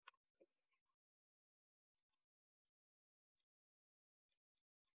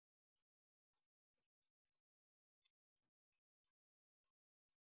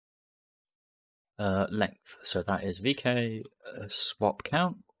 Length. So that is VK swap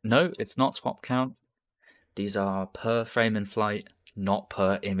count. No, it's not swap count. These are per frame in flight, not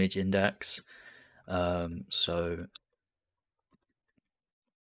per image index. So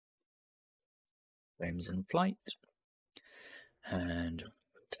frames in flight and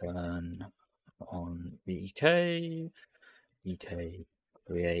turn on VK. VK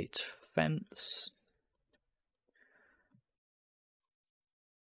create fence.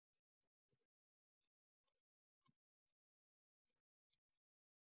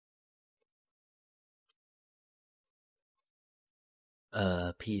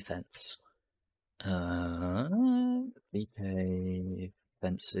 P fence. VK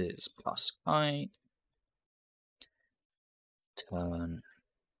fences plus I. Turn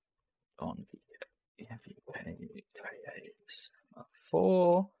on VK. VK creates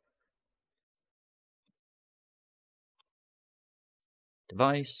 4.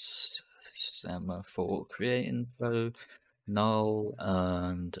 Device semaphore create info null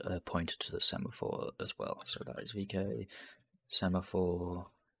and pointer to the semaphore as well. So that is VK semaphore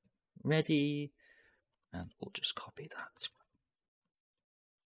ready, and we'll just copy that as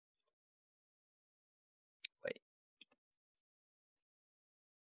well. Wait.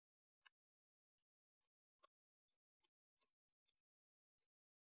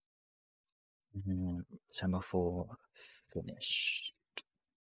 Semaphore finish.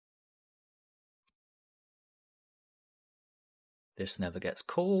 This never gets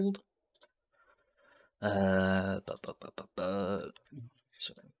called.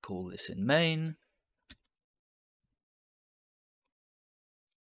 So call this in main.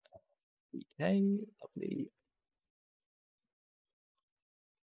 Okay, lovely.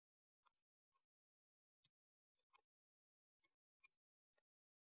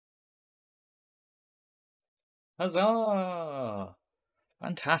 Huzzah!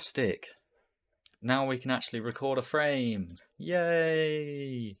 Fantastic. Now we can actually record a frame.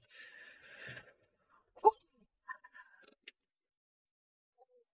 Yay!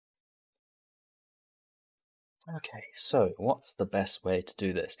 Okay, so what's the best way to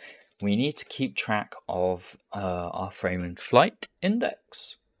do this? We need to keep track of our frame in flight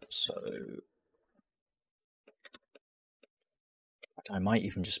index. So I might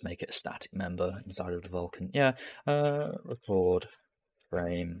even just make it a static member inside of the Vulkan. Yeah, record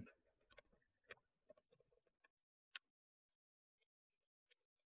frame.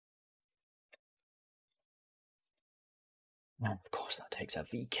 And of course, that takes a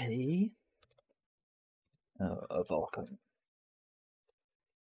VK. A Vulkan.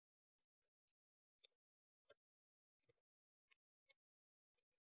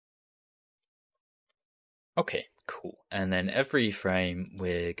 Okay, cool. And then every frame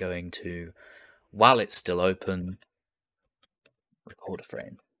we're going to, while it's still open, record a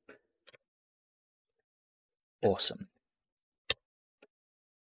frame. Awesome.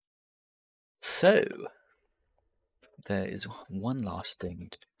 So, there is one last thing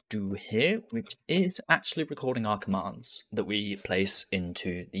to do here, which is actually recording our commands that we place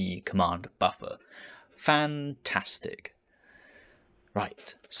into the command buffer. Fantastic.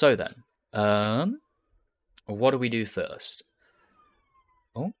 Right, so then, what do we do first?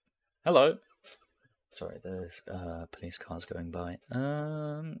 Oh, hello. Sorry, there's police cars going by.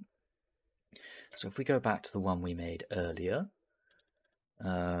 So if we go back to the one we made earlier,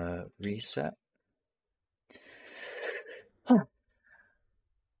 reset.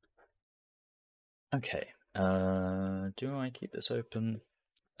 Okay, do I keep this open?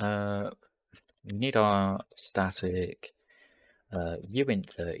 We need our static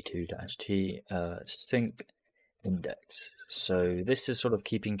uint32-t sync index. So this is sort of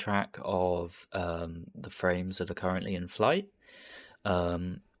keeping track of the frames that are currently in flight.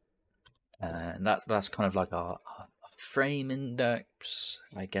 And that's kind of like our frame index,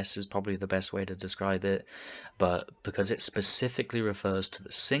 I guess, is probably the best way to describe it. But because it specifically refers to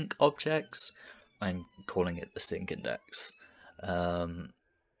the sync objects, I'm calling it the sync index.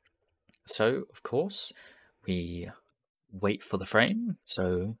 So, of course, we wait for the frame.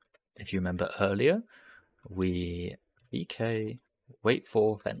 So, if you remember earlier, we vk wait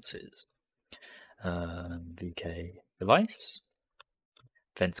for fences, vk device,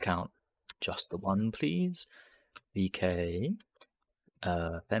 fence count just the one, please, vk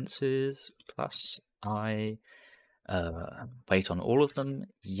fences plus I, wait on all of them,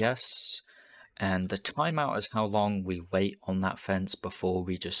 yes. And the timeout is how long we wait on that fence before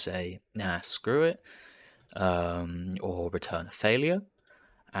we just say, nah, screw it, or return a failure.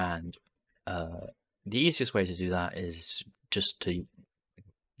 And the easiest way to do that is just to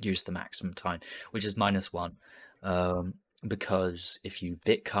use the maximum time, which is -1. Because if you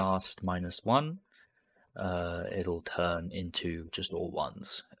bitcast -1, it'll turn into just all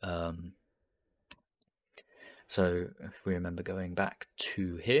ones. So if we remember going back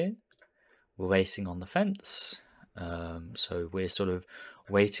to here, we're waiting on the fence. So we're sort of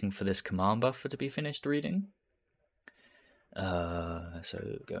waiting for this command buffer to be finished reading.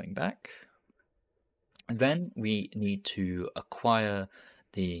 So going back, then we need to acquire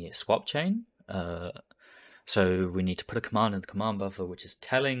the swap chain. So we need to put a command in the command buffer, which is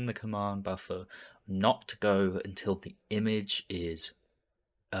telling the command buffer not to go until the image is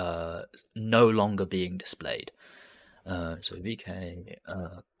no longer being displayed. So vk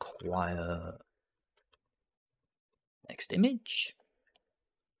acquire next image.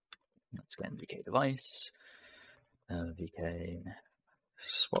 Let's get vk device, vk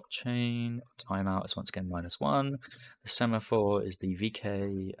swap chain, timeout is once again -1. The semaphore is the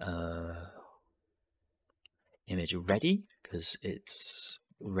vk image ready, because it's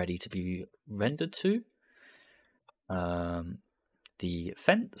ready to be rendered to. The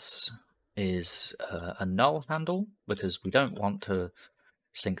fence is a null handle, because we don't want to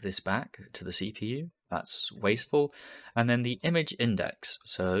sync this back to the CPU. That's wasteful. And then the image index.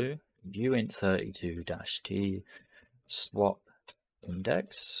 So uint32-t swap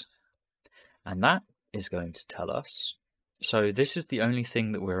index. And that is going to tell us. So this is the only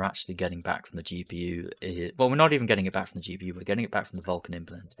thing that we're actually getting back from the GPU. Well, we're not even getting it back from the GPU. We're getting it back from the Vulkan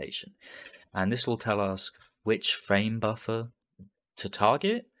implementation. And this will tell us which frame buffer to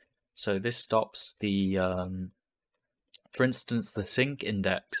target. So this stops the, for instance, the sync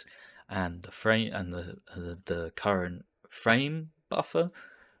index and the frame and the current frame buffer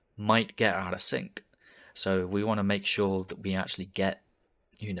might get out of sync. So we want to make sure that we actually get,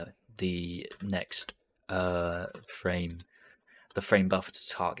 the next frame buffer to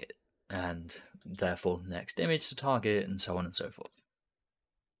target, and therefore the next image to target, and so on and so forth.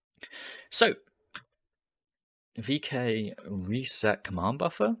 So vk reset command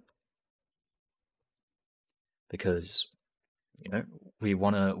buffer, because we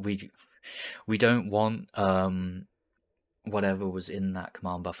don't want whatever was in that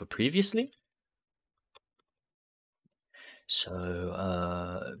command buffer previously. So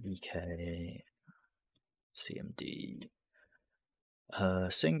vk cmd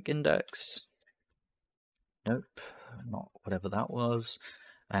sync index, nope, not whatever that was,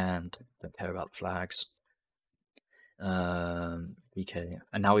 and don't care about the flags. vk,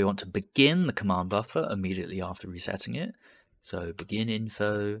 and now we want to begin the command buffer immediately after resetting it. So begin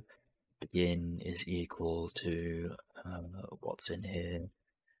info, begin is equal to what's in here,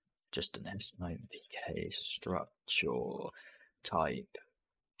 just an estimate vk structure type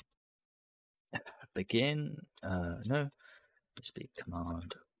begin, no, let's be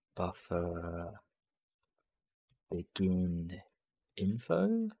command buffer begin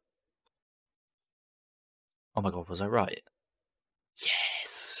info. Oh my god, was I right?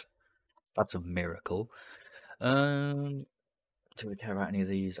 Yes, that's a miracle. Do we care about any of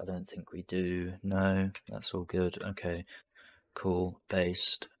these? I don't think we do. No, that's all good. Okay, cool.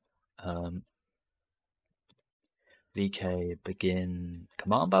 Based. VK begin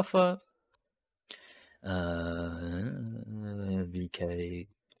command buffer. VK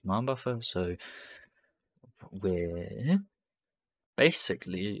command buffer. So we're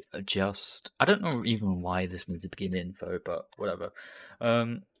basically just, I don't know even why this needs a begin info, but whatever.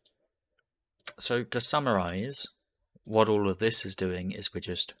 So to summarize, what all of this is doing is we're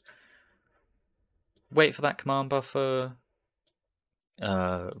just wait for that command buffer,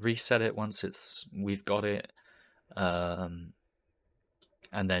 reset it once we've got it, and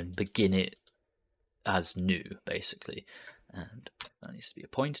then begin it as new, basically. And that needs to be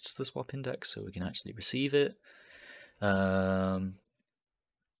appointed to the swap index so we can actually receive it.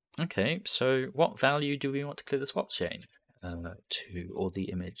 Okay, so what value do we want to clear the swap chain to, or the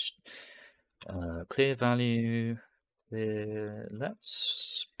image? Clear value.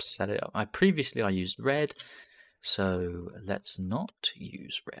 Let's set it up. I used red, so let's not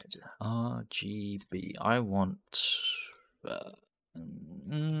use red. RGB. I want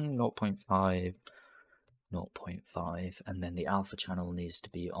 0.5, 0.5, and then the alpha channel needs to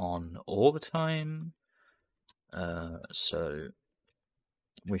be on all the time. So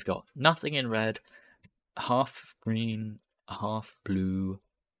we've got nothing in red, half green, half blue,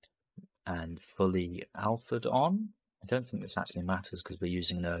 and fully alpha'd on. I don't think this actually matters because we're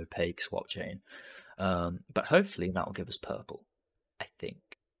using an opaque swap chain. But hopefully that will give us purple, I think.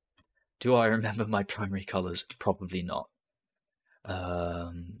 Do I remember my primary colors? Probably not.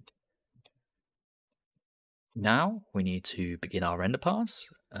 Now we need to begin our render pass.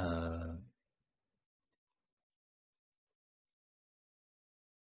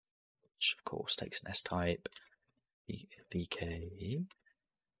 Which of course takes an S type, VK.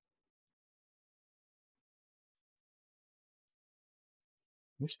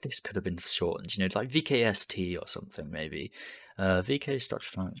 Wish this could have been shortened, like VKST or something maybe. VK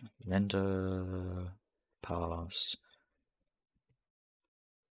structure type, render pass.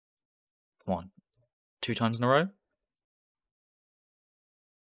 Come on, 2 times in a row?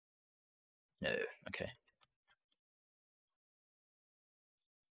 No, okay.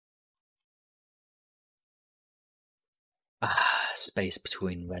 Space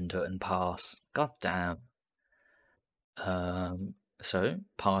between render and pass. God damn. So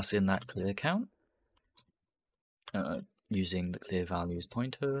pass in that clear count using the clear values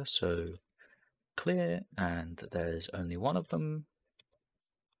pointer. So clear, and there's only one of them.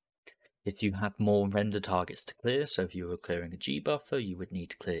 If you had more render targets to clear, so if you were clearing a G buffer, you would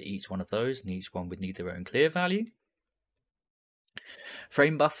need to clear each one of those, and each one would need their own clear value.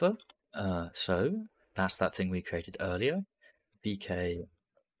 Frame buffer, so that's that thing we created earlier, VK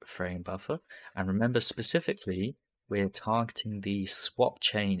frame buffer. And remember specifically, we're targeting the swap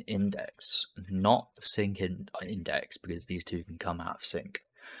chain index, not the sync index, because these two can come out of sync.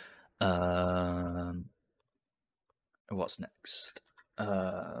 What's next?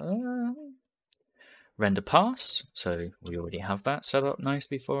 Render pass, so we already have that set up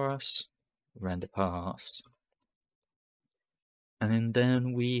nicely for us. Render pass. And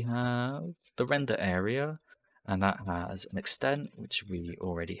then we have the render area, and that has an extent, which we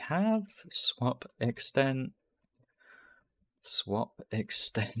already have. Swap extent,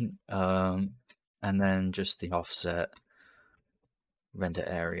 and then just the offset. Render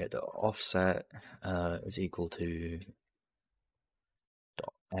area dot offset is equal to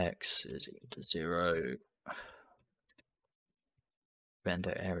x is equal to 0.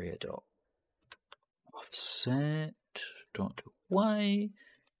 Render area dot offset dot y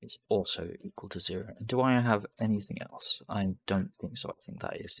is also equal to 0. Do I have anything else? I don't think so. I think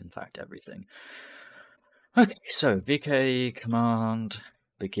that is in fact everything. Okay, so VK command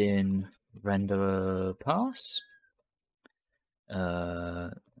begin render pass.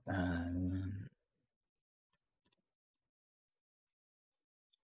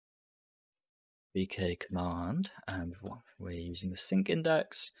 VK command, and we're using the sync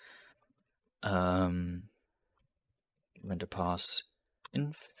index. Render pass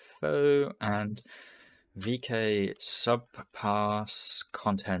info and VK subpass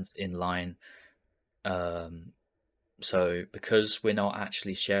contents inline. So because we're not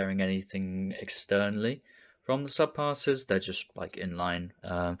actually sharing anything externally from the subpasses, they're just like inline.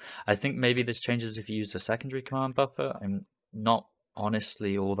 I think maybe this changes if you use a secondary command buffer. I'm not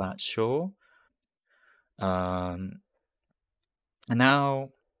honestly all that sure. And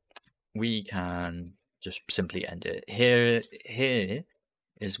now we can just simply end it. Here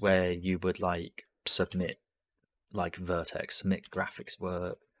is where you would like submit like vertex, submit graphics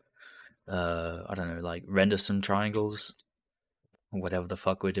work, I don't know, like render some triangles, or whatever the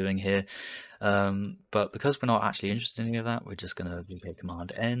fuck we're doing here. But because we're not actually interested in any of that, we're just gonna vk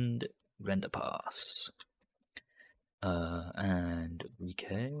command end render pass, and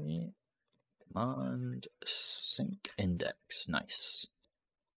vk command sync index. Nice.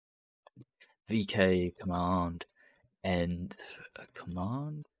 vk command end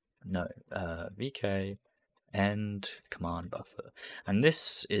command no vk end command buffer, and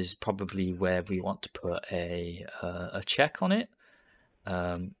this is probably where we want to put a check on it,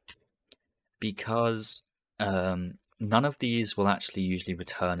 because none of these will actually usually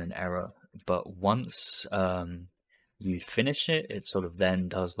return an error, but once you finish it, it sort of then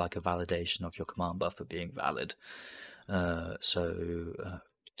does like a validation of your command buffer being valid. So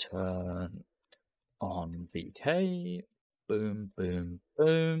turn on VK, boom, boom,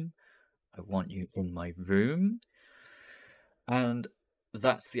 boom. I want you in my room. And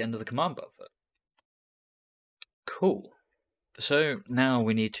that's the end of the command buffer. Cool. So now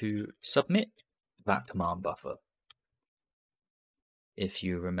we need to submit that command buffer. If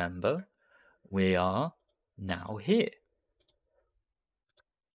you remember, we are now here.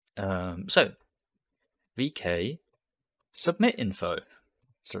 So VK submit info.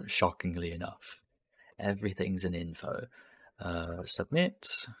 So shockingly enough, everything's an info. Submit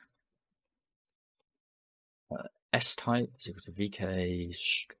S type is equal to VK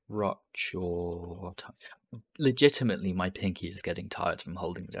structure type. Legitimately, my pinky is getting tired from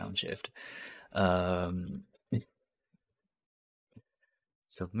holding down shift.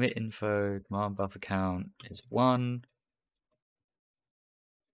 Submit info, command buffer count is 1.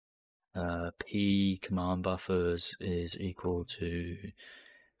 P command buffers is equal to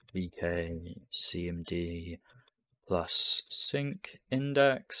VK CMD plus sync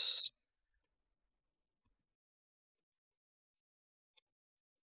index.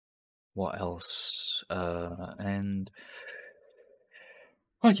 What else? And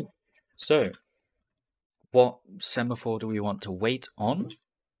okay, so what semaphore do we want to wait on?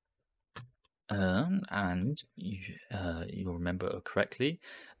 And you'll remember correctly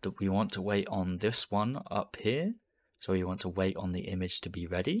that we want to wait on this one up here. So we want to wait on the image to be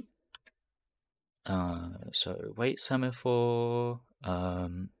ready. So wait semaphore.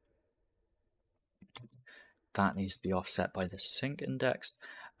 That needs to be offset by the sync index,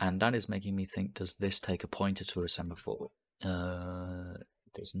 and that is making me think: does this take a pointer to a semaphore? It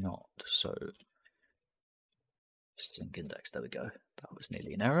does not. So sync index. There we go. That was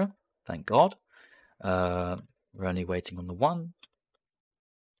nearly an error. Thank God. We're only waiting on the 1.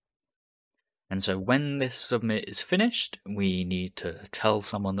 And so when this submit is finished, we need to tell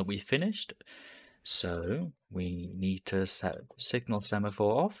someone that we finished. So we need to set the signal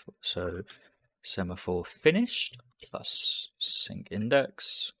semaphore off. So semaphore finished plus sync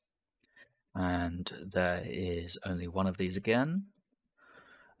index. And there is only one of these again.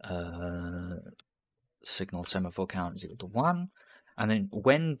 Signal semaphore count is equal to 1. And then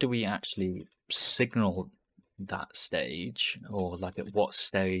when do we actually signal that stage, or like at what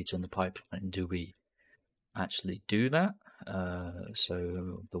stage in the pipeline do we actually do that?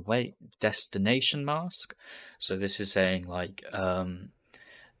 So the wait destination mask. So this is saying like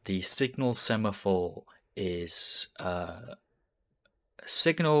the signal semaphore is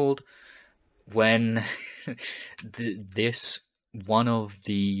signaled when this one of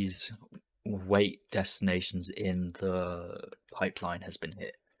these wait destinations in the pipeline has been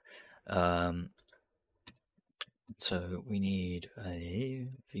hit. So we need a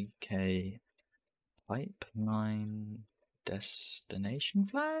VK pipeline destination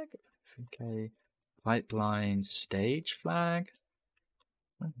flag, VK pipeline stage flag,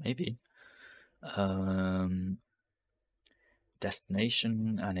 maybe.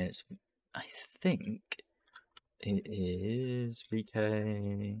 Destination, and it's, I think it is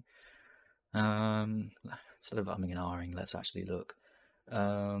VK. Instead of umming and ahhing, let's actually look.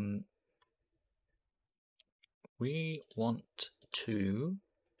 We want to,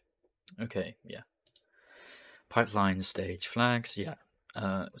 okay, yeah. Pipeline stage flags, yeah.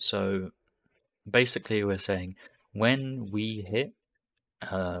 So basically we're saying when we hit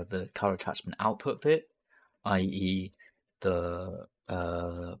the color attachment output bit, i.e. the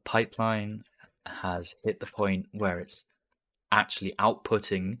pipeline has hit the point where it's actually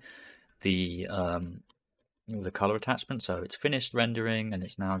outputting the color attachment, so it's finished rendering and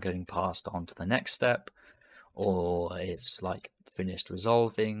it's now getting passed on to the next step, or it's like finished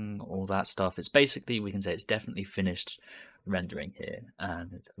resolving, all that stuff. It's basically, we can say it's definitely finished rendering here,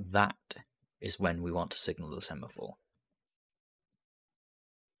 and that is when we want to signal the semaphore.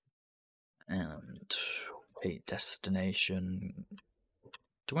 And wait destination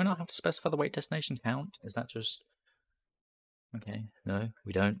do I not have to specify the wait destination count? Is that just okay? No,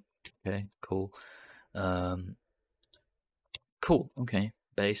 we don't. Okay, cool. Cool. Okay,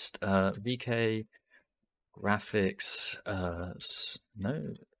 based VK graphics. No,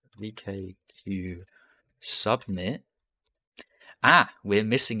 VKQ submit. Ah, we're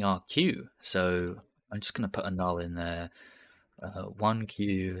missing our queue, so I'm just gonna put a null in there. One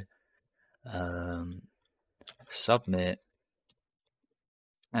queue submit.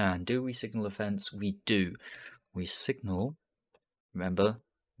 And do we signal offense? We do. We signal, remember,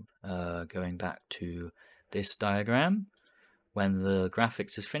 going back to this diagram, when the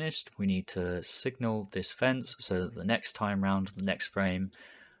graphics is finished, we need to signal this fence so that the next time round, the next frame,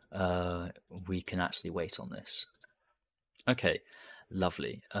 we can actually wait on this. Okay,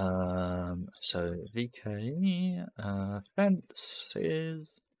 lovely. So VK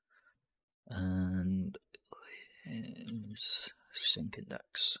fences and is sync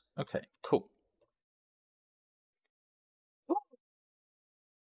index. Okay, cool.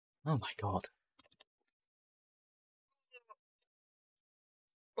 Oh my god.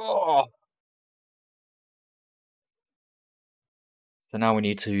 Oh. So now we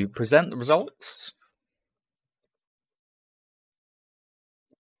need to present the results.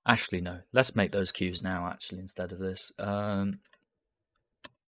 Actually, no. Let's make those queues now, actually, instead of this.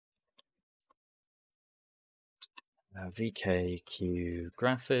 VKQ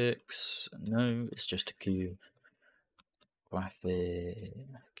graphics. No, it's just a queue. Graphic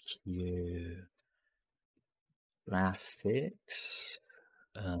queue graphics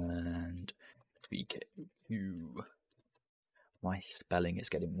and VKQ. My spelling is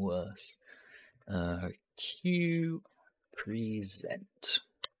getting worse. Q present.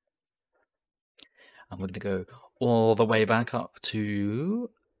 And we're going to go all the way back up to,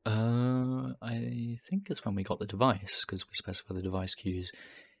 I think it's when we got the device, because we specify the device queues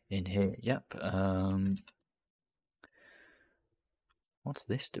in here. Yep. What's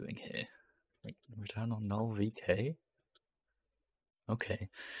this doing here? Like, return on null VK? Okay.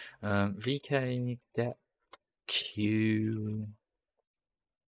 VK get queue.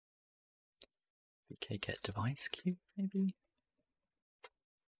 VK get device queue, maybe?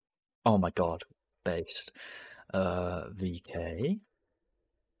 Oh my god. Based. VK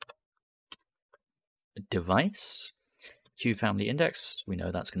device queue family index, we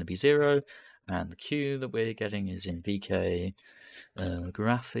know that's going to be 0, and the queue that we're getting is in VK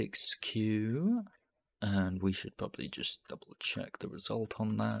graphics queue, and we should probably just double check the result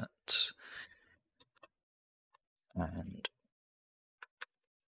on that. And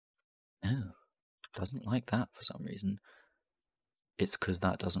no, doesn't like that for some reason. It's because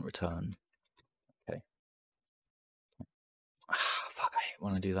that doesn't return. Okay. Fuck, I hate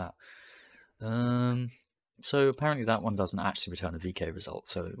when I do that. So apparently that one doesn't actually return a VK result,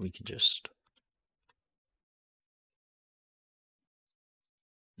 so we can just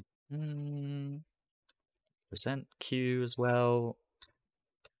present queue as well.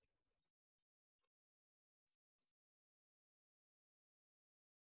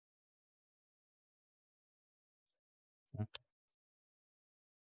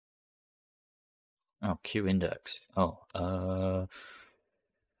 Oh, queue index. Oh, I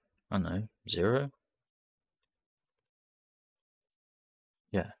don't know, 0?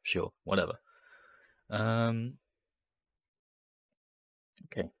 Yeah, sure, whatever.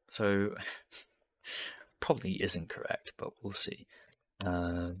 Okay, so probably isn't correct, but we'll see.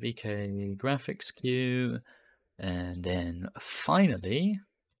 VK graphics queue, and then finally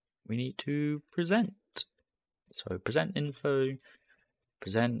we need to present. So present info,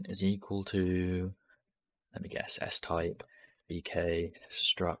 present is equal to, let me guess, S type, VK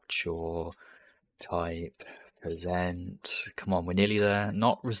structure type present. Come on, we're nearly there.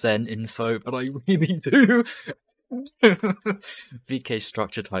 Not resent info, but I really do. VK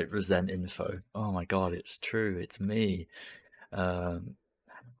structure type resent info. Oh my god, it's true. It's me.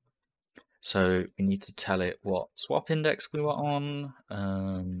 So we need to tell it what swap index we were on.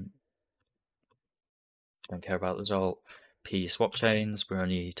 Don't care about the result. P swap chains. We're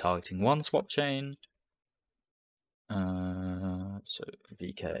only targeting one swap chain. So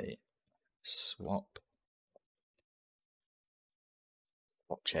VK swap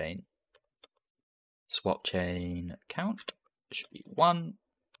chain. Swap chain count should be 1.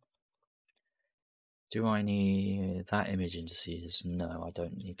 Do I need that image indices? No, I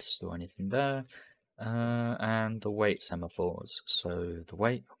don't need to store anything there. And the wait semaphores. So the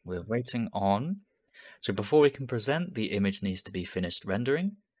wait, we're waiting on. So before we can present, the image needs to be finished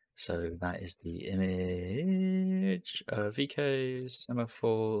rendering. So that is the image VK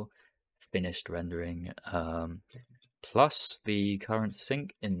semaphore finished rendering. plus the current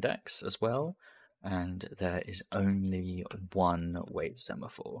sync index as well, and there is only one wait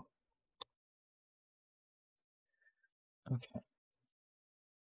semaphore. Okay.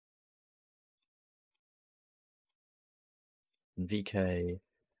 VK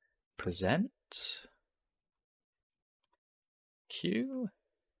present Q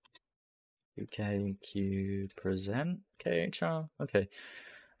VK Q present KHR. Okay.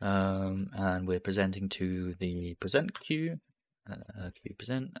 And we're presenting to the present queue, queue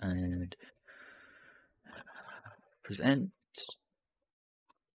present and present.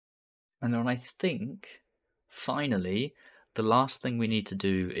 And then I think, finally, the last thing we need to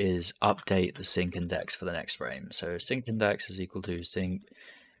do is update the sync index for the next frame. So sync index is equal to sync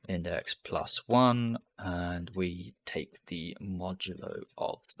index plus 1, and we take the modulo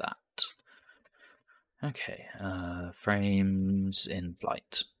of that. Okay, frames in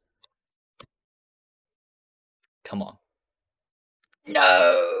flight. Come on.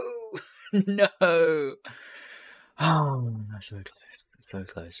 No! No! Oh, so close. So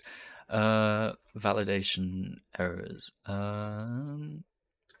close. Validation errors. VK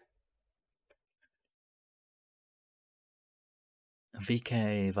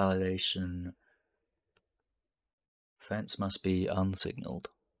validation. Fence must be unsignaled.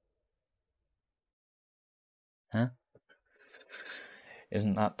 Huh?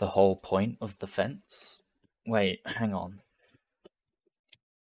 Isn't that the whole point of the fence? Wait, hang on.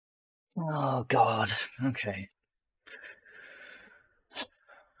 Oh god. Okay.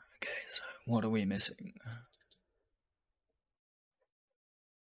 Okay, so what are we missing?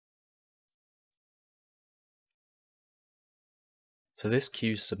 So this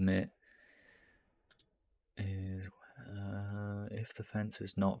queue submit is if the fence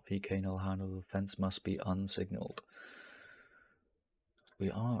is not PK null handle, the fence must be unsignaled. We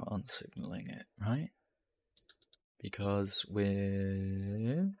are unsignaling it, right? Because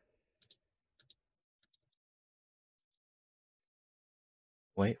we're...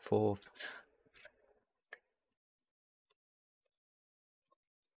 Wait for...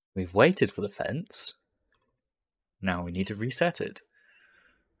 We've waited for the fence. Now we need to reset it.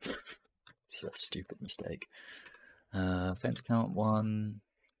 It's a stupid mistake. Fence count 1.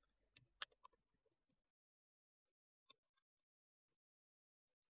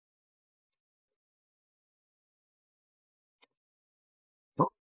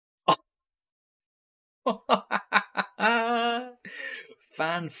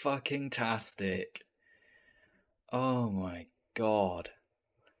 Fan-fucking-tastic. Oh my god.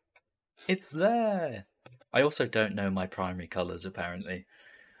 It's there! I also don't know my primary colours, apparently.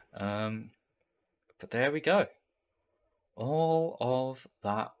 But there we go. All of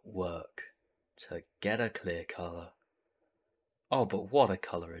that work to get a clear colour. Oh, but what a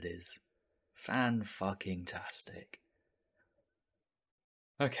colour it is. Fan-fucking-tastic.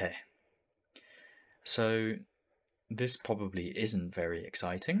 Okay. So, this probably isn't very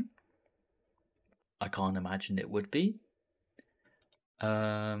exciting. I can't imagine it would be.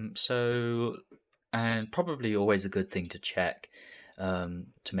 And probably always a good thing to check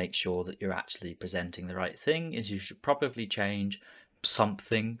to make sure that you're actually presenting the right thing is you should probably change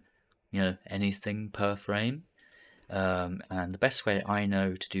something, anything per frame. And the best way I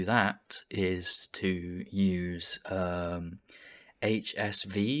know to do that is to use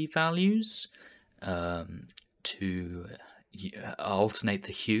HSV values to alternate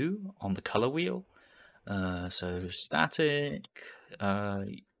the hue on the color wheel. So static,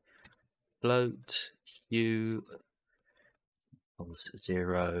 float, hue equals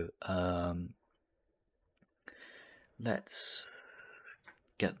 0. Let's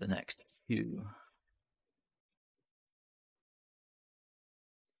get the next hue.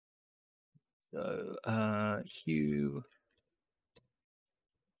 So hue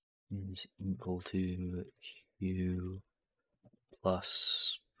is equal to hue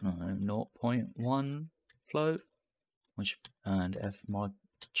plus 0.1 float, and f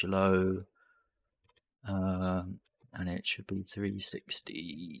modulo, and it should be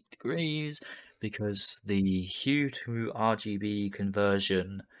 360 degrees because the hue to RGB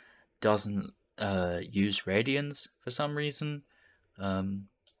conversion doesn't use radians for some reason.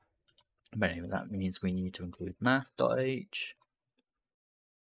 But anyway, that means we need to include math.h.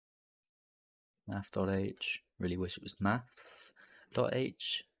 Math.h. Really wish it was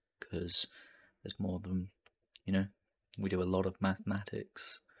maths.h because there's more than, we do a lot of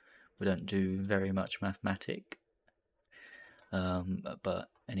mathematics. We don't do very much mathematic. But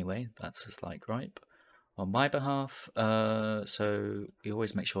anyway, that's a slight gripe on my behalf. So we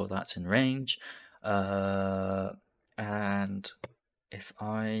always make sure that's in range. And if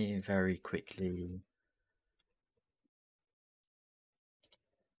I very quickly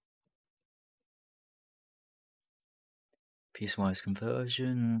piecewise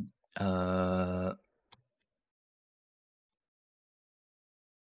conversion.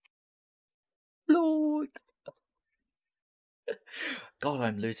 Lord, God,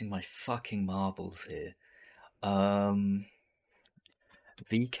 I'm losing my fucking marbles here.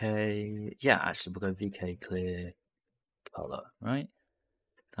 VK. Yeah, actually, we'll go VK clear color, right?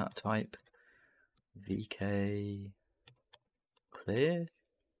 That type. VK clear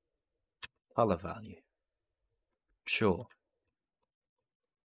color value. Sure.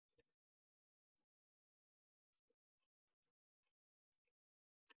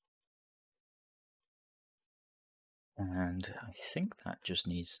 And I think that just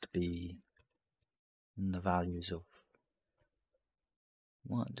needs to be in the values of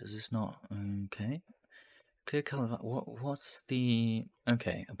what does this not? Okay. Clear color. What's the?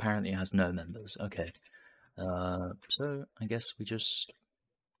 Okay. Apparently it has no members. Okay. So I guess we just.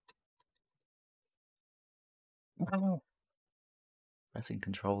 Oh, pressing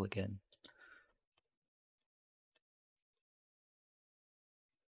control again.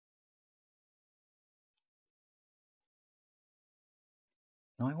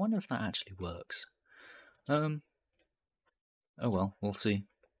 Now I wonder if that actually works. Um. Oh well, we'll see.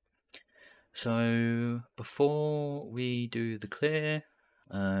 So before we do the clear,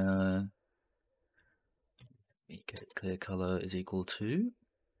 we get clear color is equal to,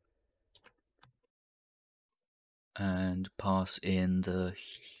 and pass in the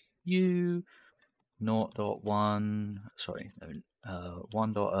hue 0.1. Sorry, no,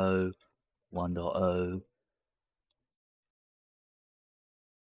 1.0, 1.0.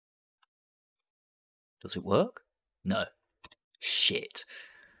 Does it work? No. Shit.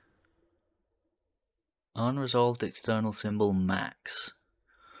 Unresolved external symbol max.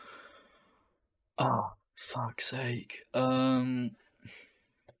 Oh, fuck's sake. What?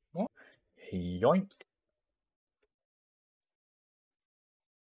 Yoink.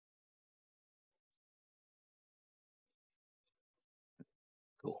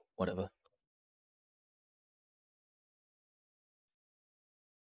 Cool, whatever.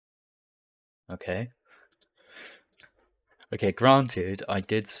 Okay. Okay, granted, I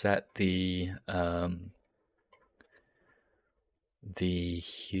did set the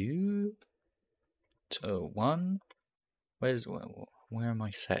hue to 1. Where am I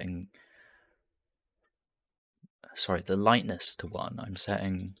setting? Sorry, the lightness to 1. I'm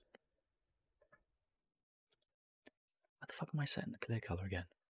setting. What the fuck am I setting the clear color again?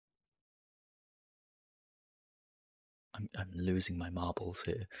 I'm losing my marbles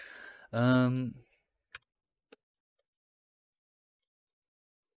here. 0.5.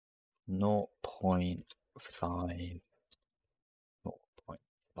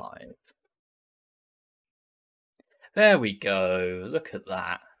 0.5. There we go. Look at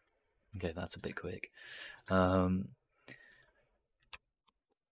that. Okay, that's a bit quick. Okay,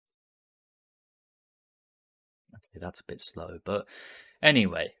 that's a bit slow, but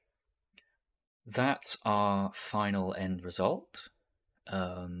anyway, that's our final end result.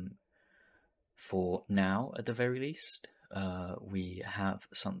 For now, at the very least, we have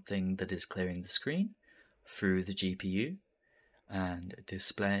something that is clearing the screen through the GPU and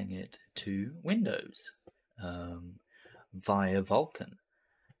displaying it to Windows via Vulkan.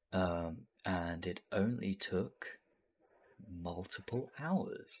 And it only took multiple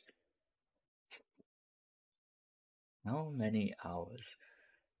hours. How many hours?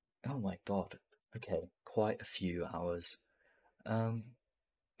 Oh my god. Okay, quite a few hours.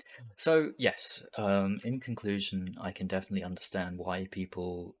 So yes, in conclusion, I can definitely understand why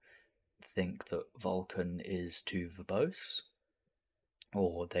people think that Vulkan is too verbose,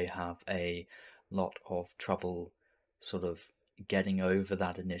 or they have a lot of trouble sort of getting over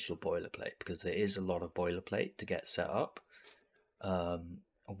that initial boilerplate, because there is a lot of boilerplate to get set up.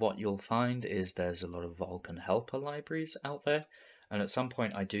 What you'll find is there's a lot of Vulkan helper libraries out there, and at some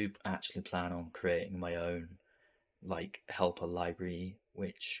point I do actually plan on creating my own like helper library,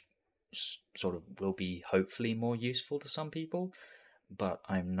 which sort of will be hopefully more useful to some people, but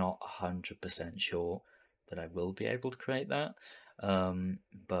I'm not 100% sure that I will be able to create that.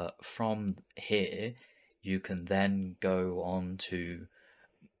 But from here, you can then go on to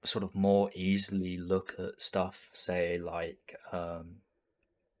sort of more easily look at stuff, say like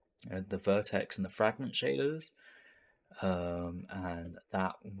the vertex and the fragment shaders. And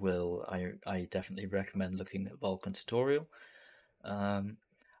that will I definitely recommend looking at Vulkan tutorial. Um,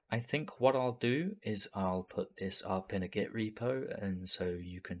 I think what I'll do is I'll put this up in a Git repo, and so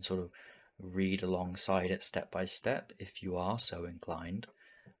you can sort of read alongside it step by step if you are so inclined.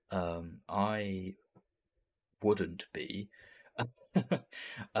 I wouldn't be.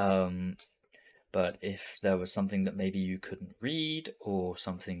 um, But if there was something that maybe you couldn't read or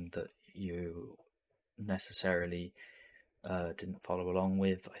something that you necessarily didn't follow along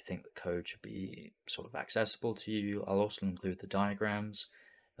with, I think the code should be sort of accessible to you. I'll also include the diagrams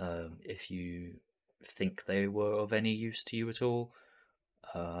if you think they were of any use to you at all.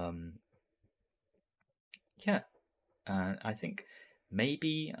 Um, yeah, and I think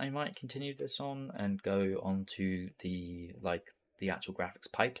maybe I might continue this on and go on to the actual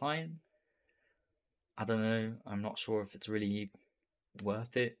graphics pipeline. I don't know. I'm not sure if it's really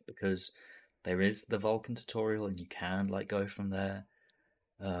worth it because there is the Vulkan tutorial and you can like go from there.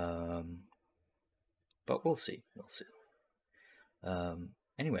 Um, but we'll see. We'll see.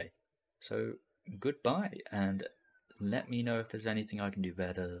 Anyway, so goodbye and let me know if there's anything I can do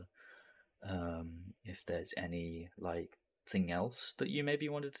better. If there's any like thing else that you maybe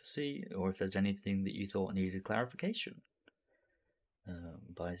wanted to see, or if there's anything that you thought needed clarification.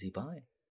 Bye, bye.